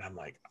there, and I'm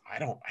like, I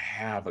don't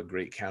have a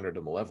great counter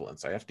to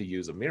Malevolence. I have to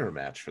use a mirror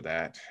match for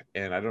that,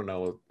 and I don't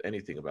know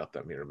anything about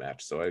that mirror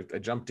match. So I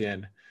jumped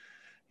in,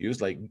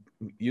 used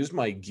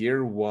my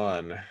gear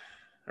 1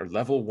 or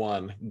level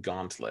 1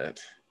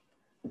 gauntlet,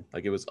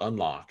 like it was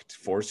unlocked,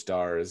 4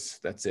 stars.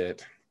 That's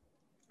it,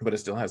 but it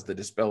still has the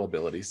dispel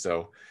ability.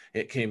 So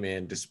it came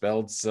in,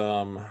 dispelled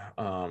some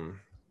buzz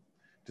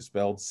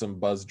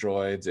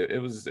droids. It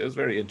was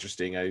very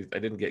interesting. I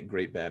didn't get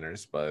great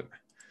banners, but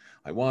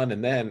I won.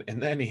 And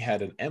then he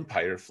had an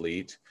Empire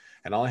fleet,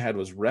 and all I had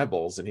was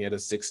rebels, and he had a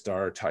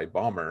 6-star TIE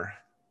bomber.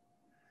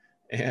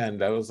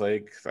 And I was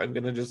like, I'm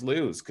gonna just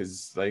lose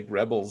because like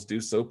rebels do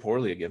so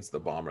poorly against the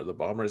bomber. The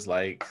bomber is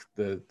like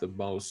the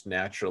most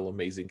natural,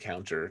 amazing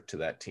counter to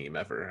that team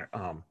ever.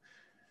 And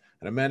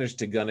I managed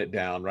to gun it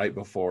down right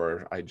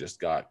before I just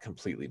got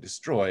completely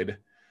destroyed.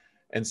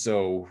 And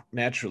so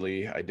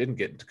naturally, I didn't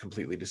get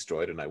completely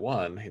destroyed, and I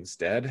won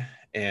instead.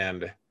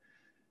 And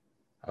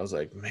I was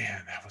like,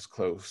 man, that was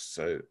close.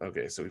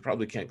 Okay, so he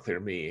probably can't clear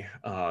me.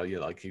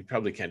 Like he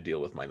probably can't deal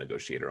with my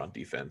negotiator on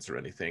defense or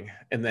anything.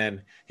 And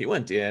then he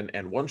went in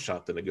and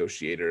one-shot the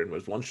negotiator and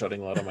was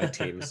one-shotting a lot of my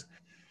teams.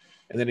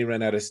 And then he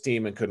ran out of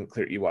steam and couldn't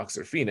clear Ewoks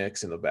or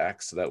Phoenix in the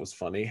back, so that was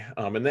funny.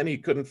 And then he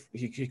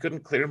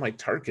couldn't clear my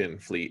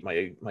Tarkin fleet,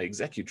 my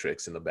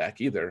Executrix in the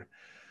back either.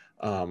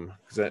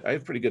 Because I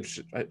have pretty good,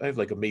 I have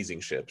like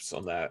amazing ships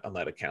on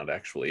that account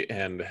actually,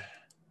 and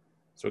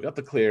so I got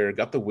the clear,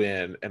 got the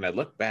win, and I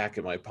looked back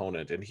at my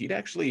opponent, and he'd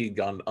actually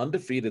gone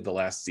undefeated the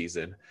last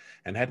season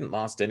and hadn't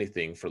lost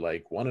anything for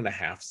like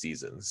 1.5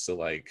 seasons. So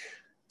like,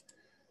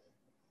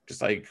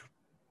 just like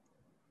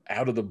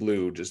out of the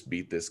blue, just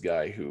beat this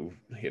guy who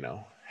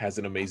has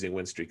an amazing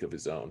win streak of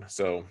his own.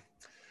 So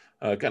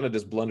kind of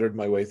just blundered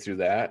my way through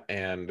that,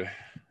 and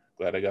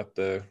glad I got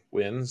the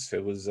wins.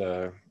 It was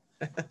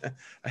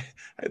I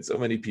had so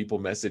many people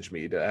message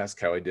me to ask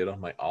how I did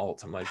on my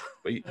alt. I'm like,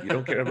 but you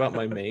don't care about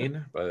my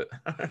main, but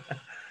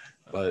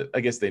but I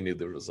guess they knew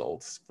the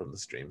results from the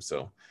stream.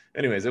 So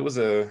anyways, it was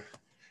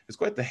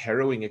quite the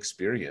harrowing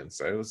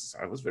experience. I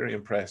was very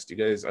impressed. You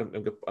guys,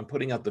 I'm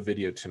putting out the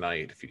video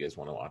tonight if you guys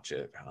want to watch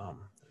it.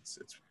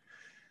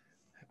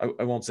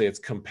 I won't say it's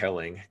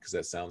compelling because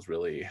that sounds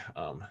really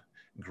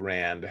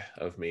grand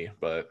of me,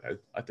 but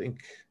I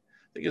think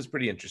it's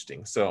pretty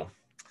interesting. So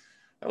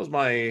that was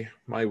my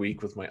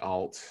week with my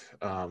alt.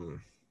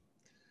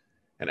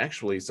 And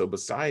actually, so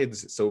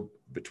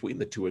between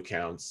the two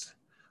accounts,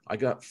 I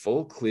got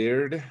full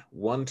cleared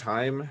one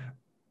time,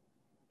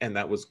 and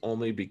that was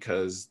only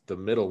because the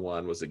middle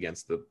one was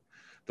against the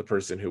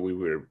person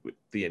who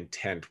the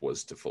intent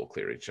was to full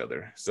clear each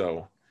other.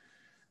 So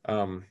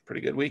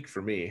pretty good week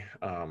for me.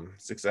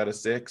 6 out of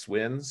 6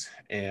 wins,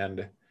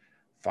 and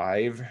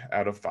 5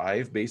 out of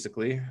 5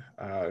 basically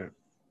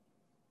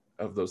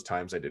of those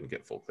times I didn't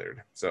get full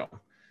cleared. So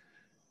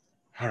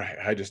all right,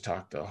 I just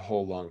talked a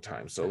whole long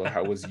time. Solo,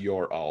 how was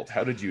your alt?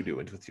 How did you do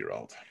it with your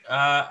alt?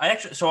 I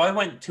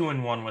went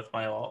 2-1 with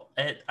my alt.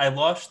 I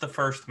lost the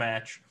first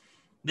match.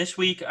 This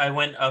week I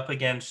went up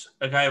against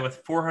a guy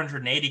with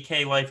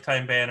 480k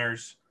lifetime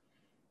banners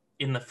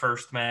in the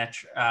first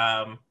match.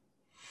 And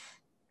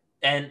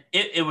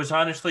it was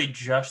honestly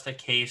just a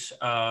case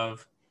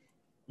of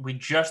we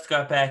just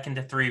got back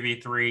into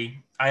 3v3.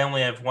 I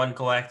only have one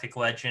Galactic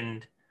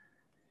Legend.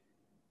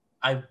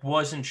 I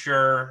wasn't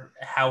sure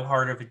how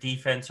hard of a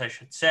defense I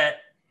should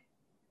set.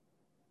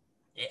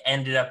 It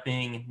ended up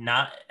being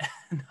not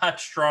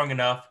strong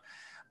enough.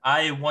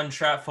 I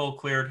one-shot full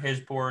cleared his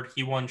board.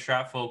 He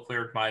one-shot full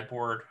cleared my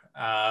board.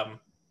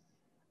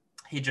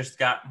 He just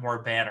got more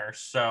banners.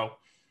 So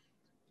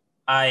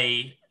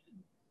I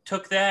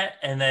took that,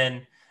 and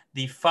then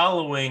the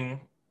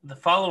following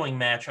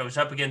match, I was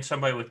up against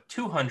somebody with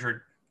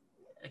 200k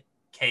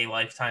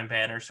lifetime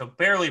banners, so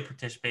barely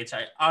participates.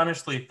 I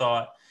honestly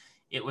thought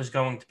it was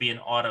going to be an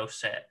auto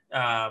set.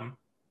 And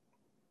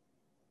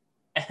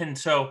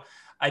so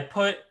I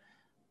put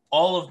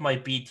all of my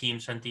B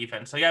teams on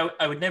defense. Like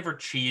I would never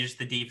cheese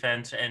the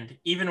defense. And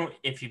even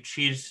if you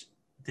cheese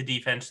the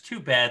defense too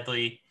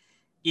badly,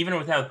 even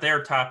without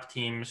their top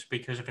teams,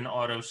 because of an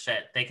auto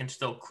set, they can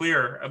still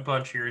clear a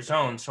bunch of your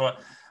zones. So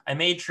I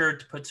made sure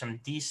to put some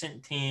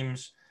decent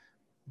teams,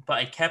 but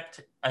I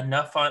kept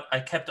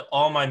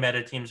all my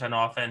meta teams on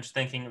offense,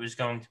 thinking it was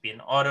going to be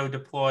an auto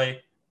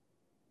deploy.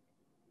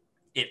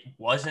 It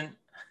wasn't,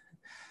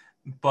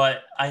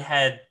 but I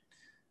had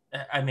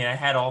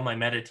all my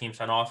meta teams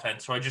on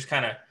offense, so I just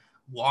kind of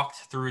walked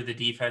through the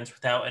defense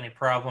without any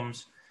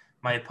problems.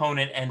 My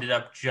opponent ended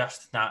up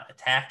just not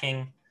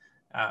attacking,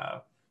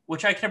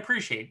 which I can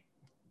appreciate.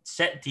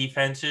 Set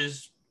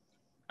defenses,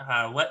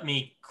 let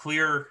me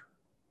clear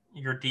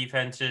your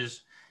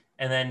defenses,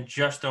 and then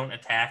just don't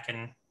attack,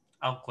 and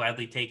I'll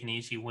gladly take an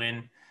easy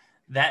win.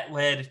 That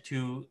led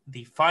to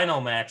the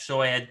final match.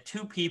 So I had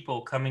 2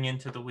 people coming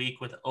into the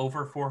week with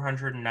over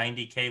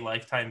 490k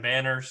lifetime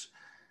banners.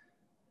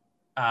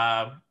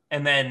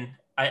 And then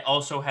I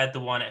also had the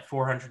one at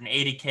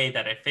 480k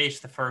that I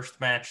faced the first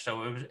match.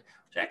 So it was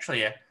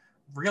actually a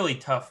really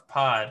tough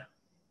pod.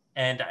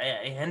 And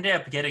I ended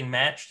up getting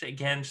matched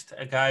against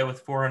a guy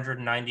with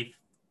 495k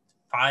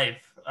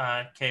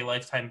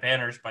lifetime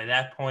banners by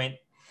that point.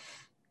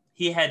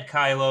 He had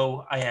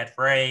Kylo. I had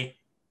Rey.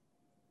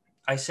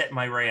 I set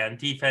my Rey on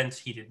defense.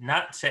 He did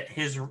not set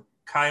his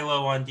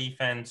Kylo on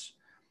defense.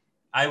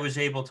 I was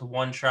able to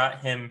one-shot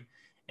him,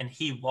 and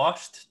he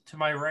lost to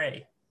my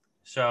Rey.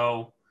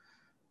 So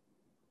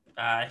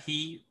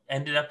he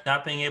ended up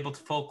not being able to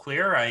full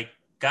clear. I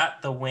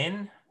got the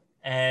win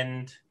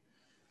and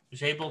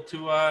was able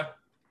to,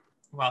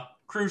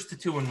 cruise to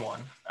 2-1.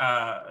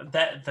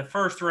 That the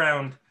first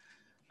round,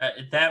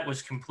 that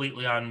was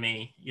completely on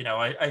me. You know,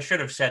 I should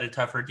have set a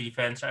tougher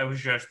defense. I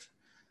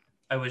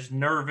was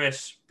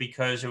nervous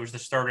because it was the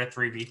start of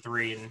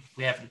 3v3 and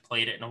we haven't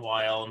played it in a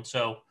while. And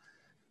so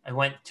I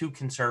went too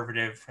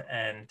conservative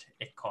and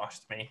it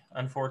cost me,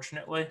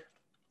 unfortunately.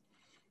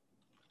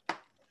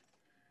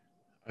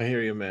 I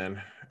hear you,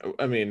 man.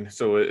 I mean,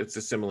 so it's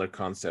a similar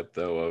concept,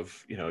 though,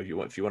 of, you know, if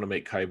you want to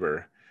make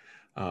Kyber,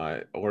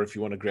 or if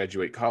you want to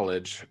graduate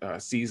college,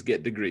 C's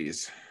get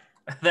degrees.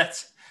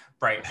 That's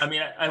right. I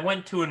mean, I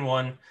went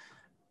 2-1,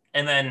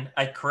 and then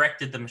I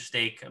corrected the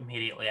mistake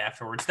immediately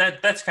afterwards.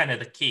 That's kind of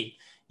the key.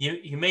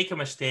 You make a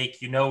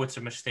mistake, you know it's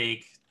a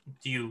mistake.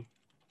 Do you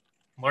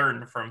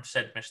learn from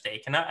said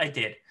mistake? And I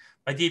did.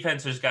 My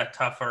defenses got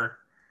tougher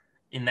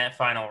in that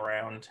final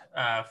round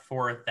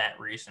for that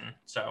reason.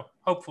 So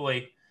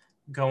hopefully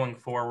going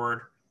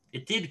forward,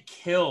 it did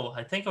kill.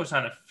 I think I was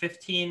on a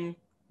 15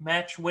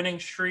 match winning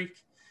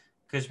streak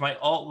because my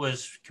alt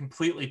was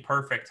completely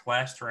perfect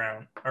last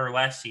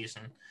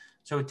season.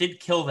 So it did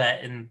kill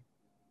that in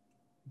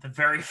the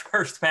very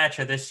first match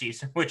of this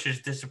season, which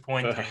is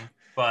disappointing,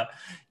 but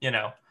you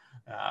know,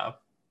 oh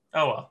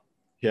well.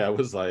 Yeah, it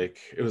was like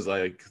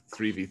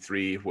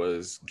 3v3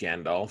 was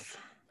Gandalf.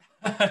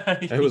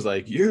 It was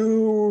like,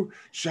 you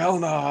shall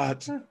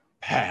not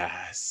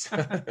pass.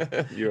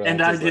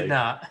 And I did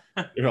not.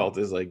 Your alt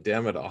is like,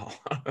 damn it all.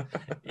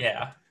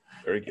 Yeah.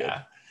 Very good.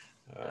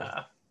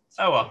 Yeah.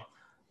 Oh well.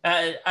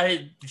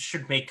 I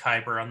should make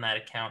Kyber on that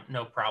account,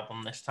 no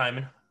problem this time,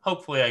 and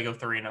hopefully I go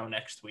 3-0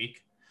 next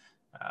week.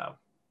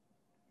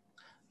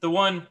 The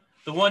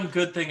one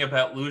good thing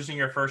about losing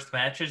your first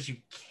match is you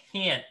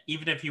can't,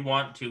 even if you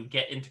want to,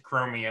 get into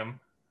Chromium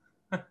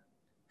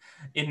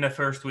in the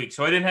first week.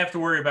 So I didn't have to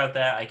worry about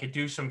that. I could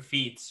do some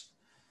feats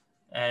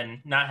and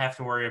not have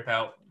to worry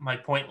about my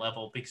point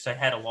level because I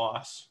had a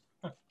loss.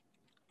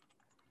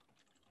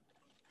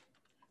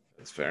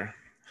 That's fair.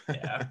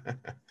 Yeah.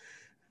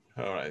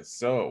 All right.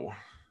 So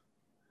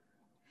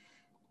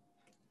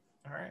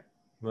All right.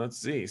 let's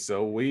see.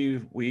 So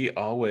we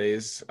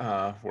always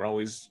we're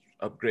always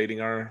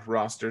upgrading our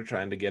roster,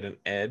 trying to get an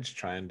edge,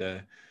 trying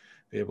to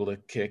be able to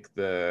kick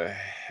the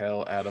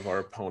hell out of our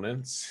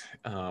opponents.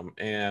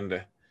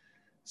 And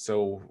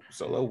so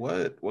Solo,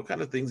 what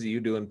kind of things are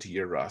you doing to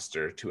your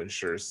roster to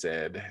ensure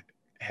said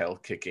hell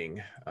kicking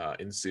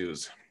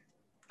ensues?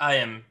 I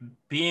am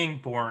being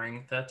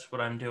boring. That's what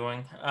I'm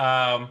doing.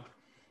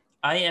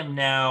 I am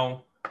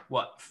now,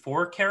 what,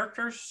 4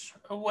 characters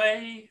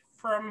away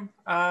from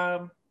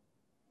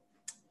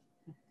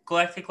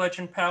Galactic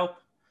Legend Palp?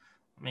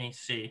 Let me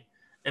see.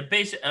 I'm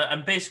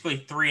basically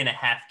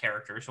 3.5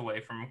 characters away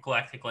from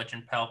Galactic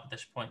Legend Palp at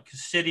this point, because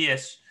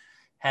Sidious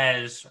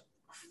has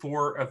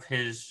 4 of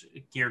his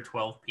Gear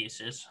 12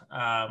 pieces.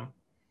 I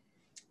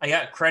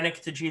got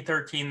Krennic to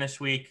G13 this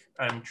week.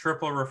 I'm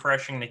triple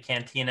refreshing the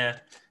Cantina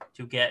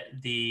to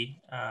get the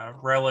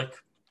relic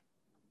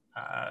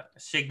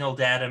signal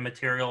data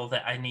material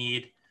that I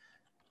need.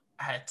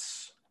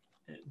 That's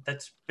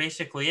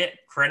basically it.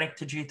 Krennic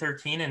to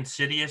G13 and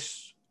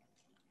Sidious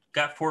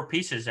got 4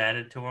 pieces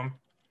added to him.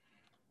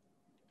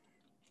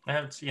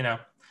 That's,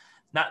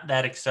 not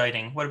that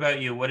exciting. What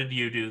about you? What did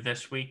you do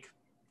this week?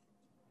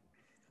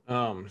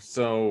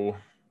 So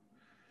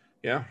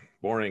yeah,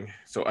 boring.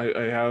 So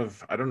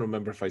I don't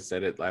remember if I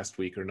said it last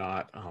week or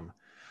not.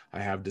 I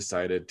have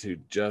decided to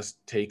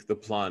just take the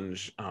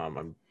plunge.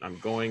 I'm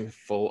going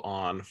full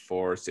on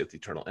for Sith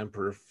Eternal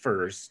Emperor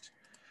first.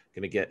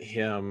 Gonna get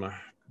him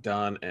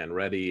done and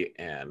ready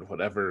and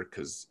whatever,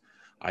 because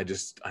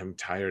I'm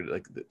tired.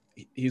 Like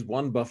he's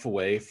 1 buff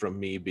away from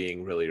me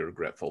being really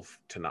regretful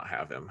to not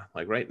have him.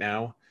 Like right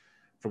now,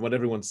 from what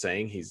everyone's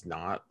saying, he's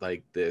not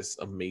like this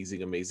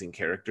amazing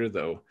character,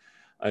 though.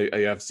 I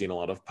have seen a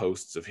lot of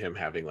posts of him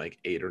having like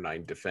 8 or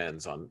 9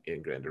 defends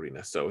in Grand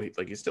Arena. So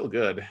he's still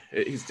good.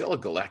 He's still a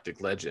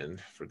galactic legend,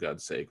 for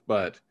God's sake.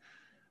 But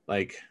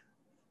like,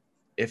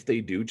 if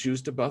they do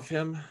choose to buff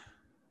him,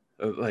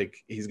 like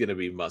he's gonna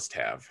be must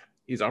have.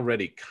 He's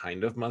already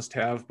kind of must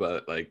have,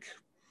 but like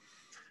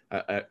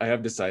I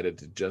have decided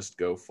to just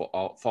go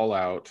fall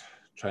out,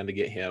 trying to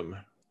get him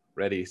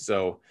ready.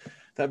 So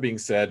that being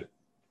said,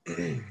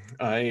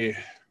 I'm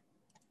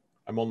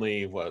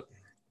only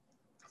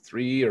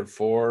 3 or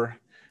 4.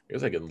 I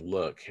guess I can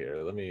look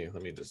here. Let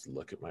me just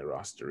look at my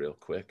roster real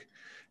quick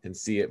and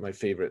see at my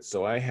favorites.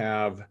 So I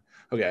have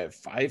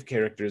 5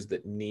 characters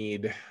that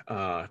need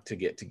to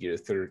get to Gear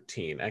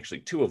 13.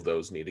 Actually, 2 of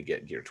those need to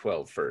get Gear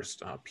 12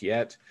 first.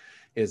 Piet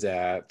is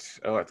at,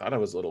 I thought I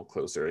was a little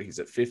closer. He's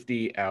at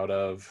 50 out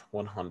of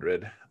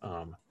 100.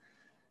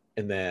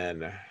 And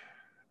then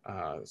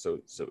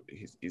so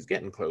he's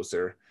getting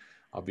closer,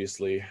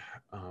 obviously.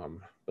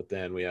 But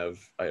then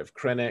I have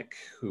Krennic,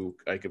 who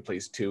I could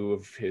place 2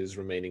 of his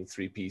remaining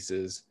 3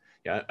 pieces.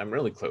 Yeah, I'm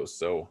really close.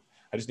 So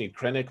I just need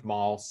Krennic,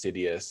 Maul,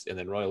 Sidious, and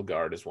then Royal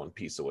Guard is 1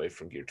 piece away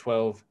from Gear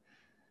 12.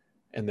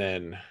 And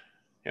then,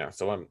 yeah,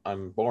 so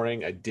I'm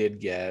boring. I did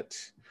get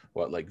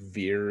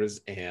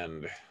Veers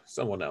and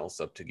someone else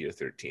up to Gear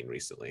 13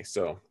 recently.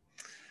 So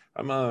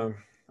I'm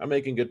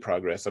making good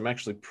progress. I'm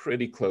actually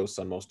pretty close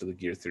on most of the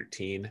Gear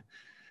 13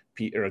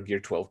 or Gear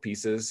 12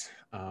 pieces.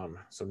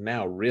 So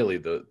now really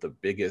the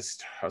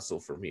biggest hustle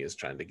for me is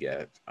trying to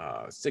get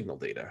signal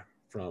data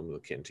from the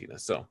Cantina.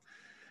 So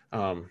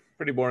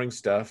pretty boring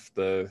stuff.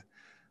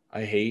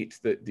 I hate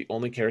that the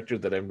only character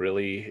that I'm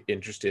really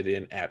interested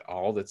in at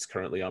all that's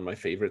currently on my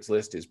favorites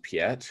list is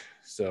Piet.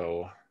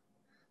 So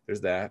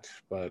there's that,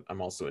 but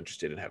I'm also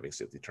interested in having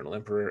Sith Eternal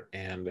Emperor,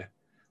 and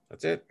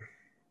that's it.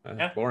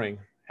 Yeah. Boring.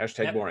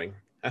 Hashtag Yep. boring.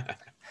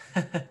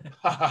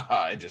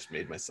 I just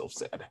made myself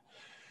sad.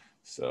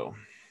 So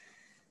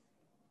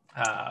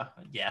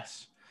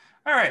yes.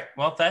 All right.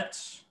 Well,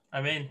 that's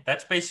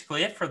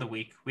basically it for the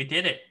week. We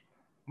did it,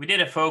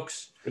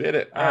 folks. We did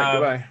it. All right,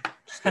 goodbye.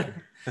 Just kidding.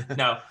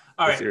 No.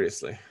 All right.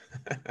 Seriously.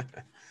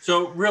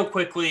 So real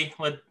quickly,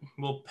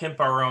 we'll pimp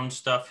our own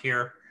stuff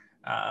here.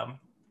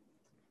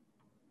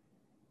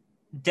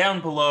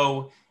 Down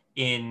below,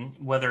 in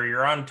whether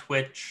you're on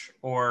Twitch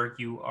or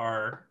you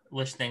are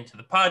listening to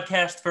the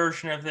podcast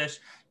version of this,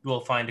 you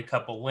will find a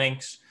couple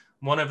links.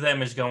 One of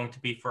them is going to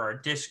be for our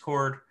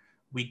Discord.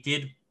 We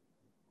did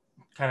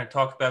kind of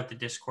talk about the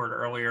Discord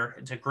earlier.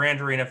 It's a Grand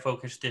Arena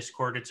focused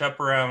Discord. It's up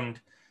around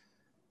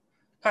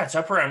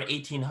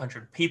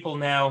 1,800 people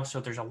now. So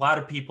there's a lot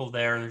of people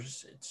there.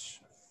 It's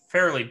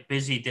fairly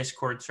busy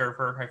Discord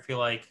server. I feel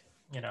like,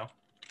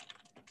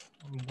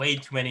 way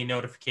too many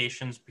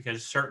notifications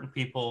because certain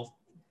people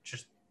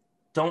just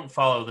don't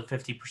follow the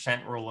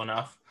 50% rule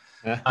enough.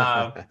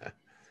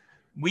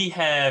 We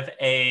have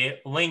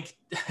a link,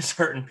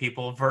 certain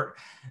people,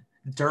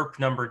 derp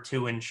number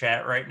 2 in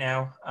chat right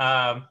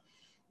now.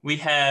 We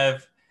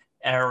have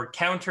our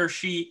counter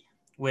sheet,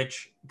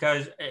 which,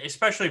 guys,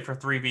 especially for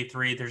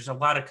 3v3, there's a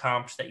lot of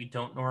comps that you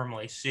don't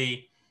normally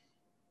see.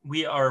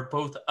 We are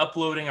both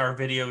uploading our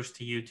videos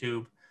to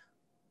YouTube.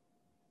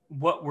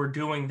 What we're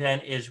doing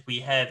then is we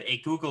have a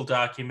Google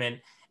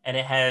document, and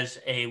it has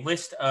a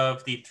list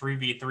of the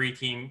 3v3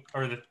 team,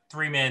 or the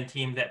 3-man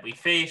team that we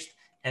faced,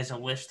 has a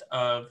list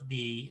of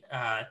the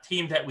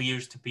team that we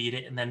used to beat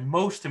it, and then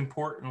most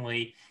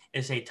importantly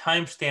is a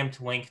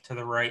timestamped link to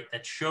the right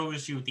that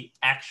shows you the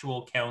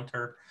actual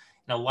counter.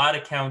 And a lot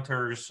of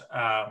counters,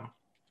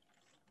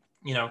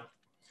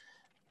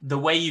 the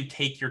way you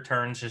take your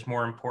turns is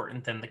more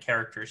important than the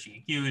characters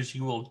you use.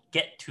 You will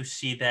get to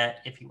see that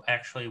if you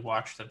actually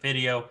watch the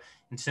video.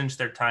 And since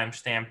they're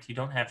time-stamped, you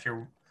don't have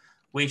to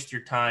waste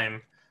your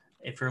time.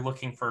 If you're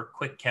looking for a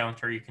quick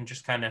counter, you can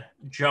just kind of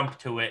jump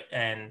to it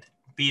and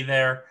be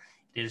there.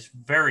 It is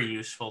very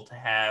useful to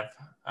have.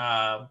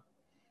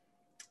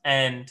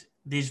 And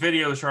these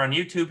videos are on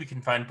YouTube. You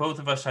can find both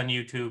of us on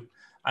YouTube.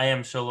 I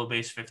am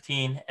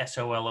SoloBase15,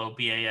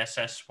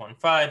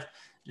 SOLOBASS15.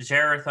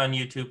 Xaereth on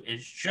YouTube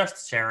is just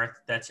Xaereth.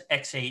 That's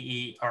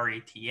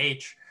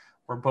XAERETH.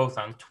 We're both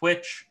on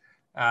Twitch.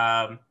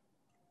 Again,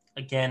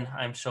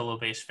 I'm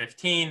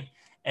SoloBase15.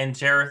 And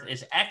Xaereth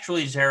is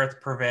actually Xaereth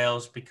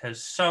Prevails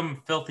because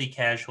some filthy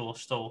casual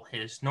stole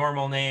his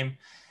normal name.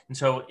 And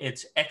so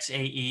it's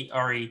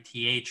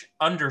XAERETH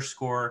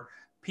 _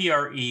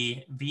 PREVAILS.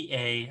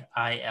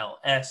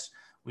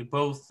 We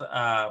both,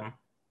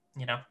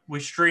 we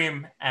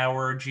stream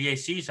our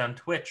GACs on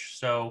Twitch.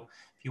 So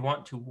if you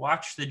want to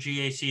watch the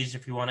GACs,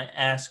 if you want to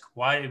ask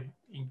why,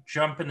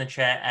 jump in the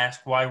chat,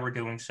 ask why we're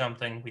doing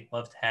something. We'd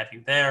love to have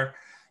you there.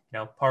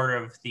 Part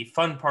of the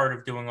fun part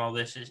of doing all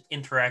this is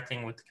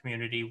interacting with the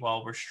community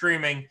while we're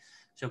streaming.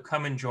 So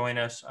come and join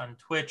us on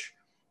Twitch.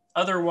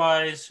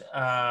 Otherwise,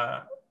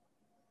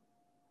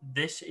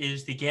 this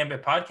is the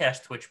Gambit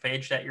Podcast Twitch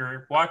page that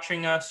you're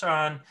watching us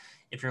on.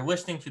 If you're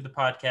listening to the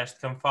podcast,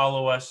 come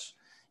follow us.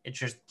 It's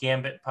just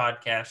Gambit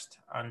Podcast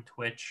on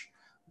Twitch.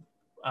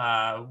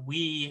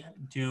 We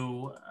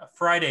do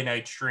Friday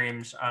night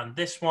streams on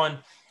this one.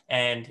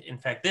 And in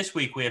fact, this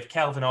week we have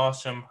Calvin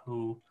Awesome,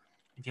 who,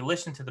 if you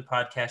listened to the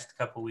podcast a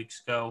couple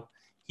weeks ago,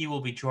 he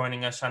will be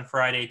joining us on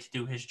Friday to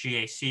do his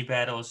GAC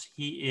battles.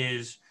 He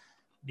is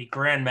the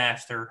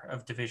Grandmaster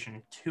of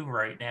Division 2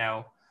 right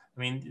now. I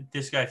mean,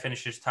 this guy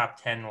finishes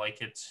top 10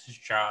 like it's his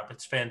job.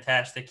 It's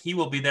fantastic. He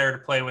will be there to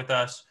play with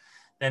us.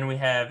 Then we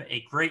have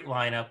a great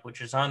lineup,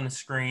 which is on the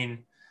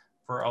screen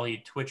for all you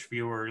Twitch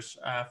viewers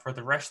for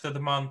the rest of the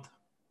month.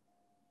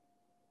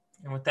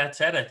 And with that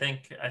said, I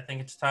think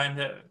it's time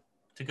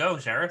to go,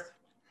 Xaereth.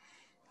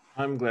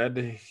 I'm glad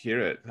to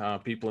hear it.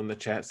 People in the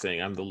chat saying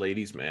I'm the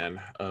ladies'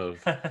 man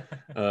of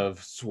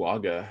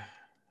Swaga,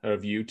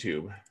 of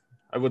YouTube.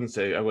 I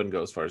wouldn't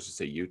go as far as to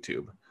say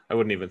YouTube. I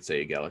wouldn't even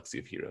say Galaxy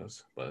of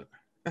Heroes, but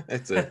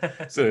it's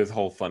a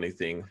whole funny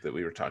thing that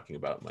we were talking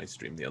about in my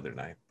stream the other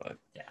night. But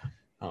yeah,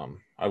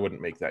 I wouldn't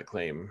make that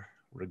claim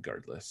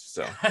regardless.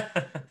 So,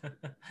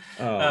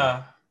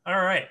 all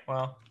right.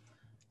 Well,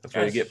 that's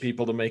why you get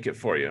people to make it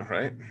for you,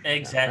 right?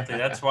 Exactly.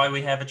 That's why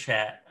we have a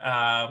chat.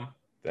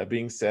 That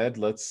being said,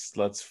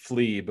 let's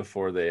flee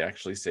before they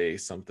actually say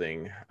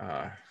something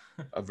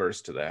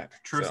averse to that.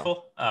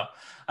 Truthful. So.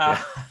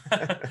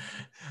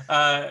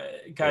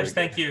 Guys,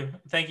 thank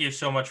you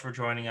so much for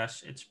joining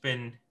us. It's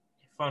been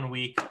a fun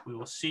week. We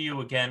will see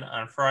you again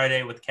on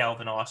Friday with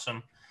Calvin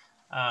Awesome.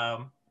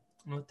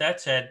 With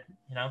that said,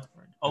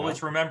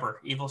 always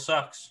remember, evil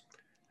sucks.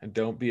 And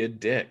don't be a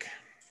dick.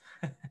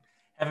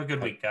 Have a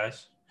good week,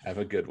 guys. Have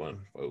a good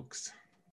one, folks.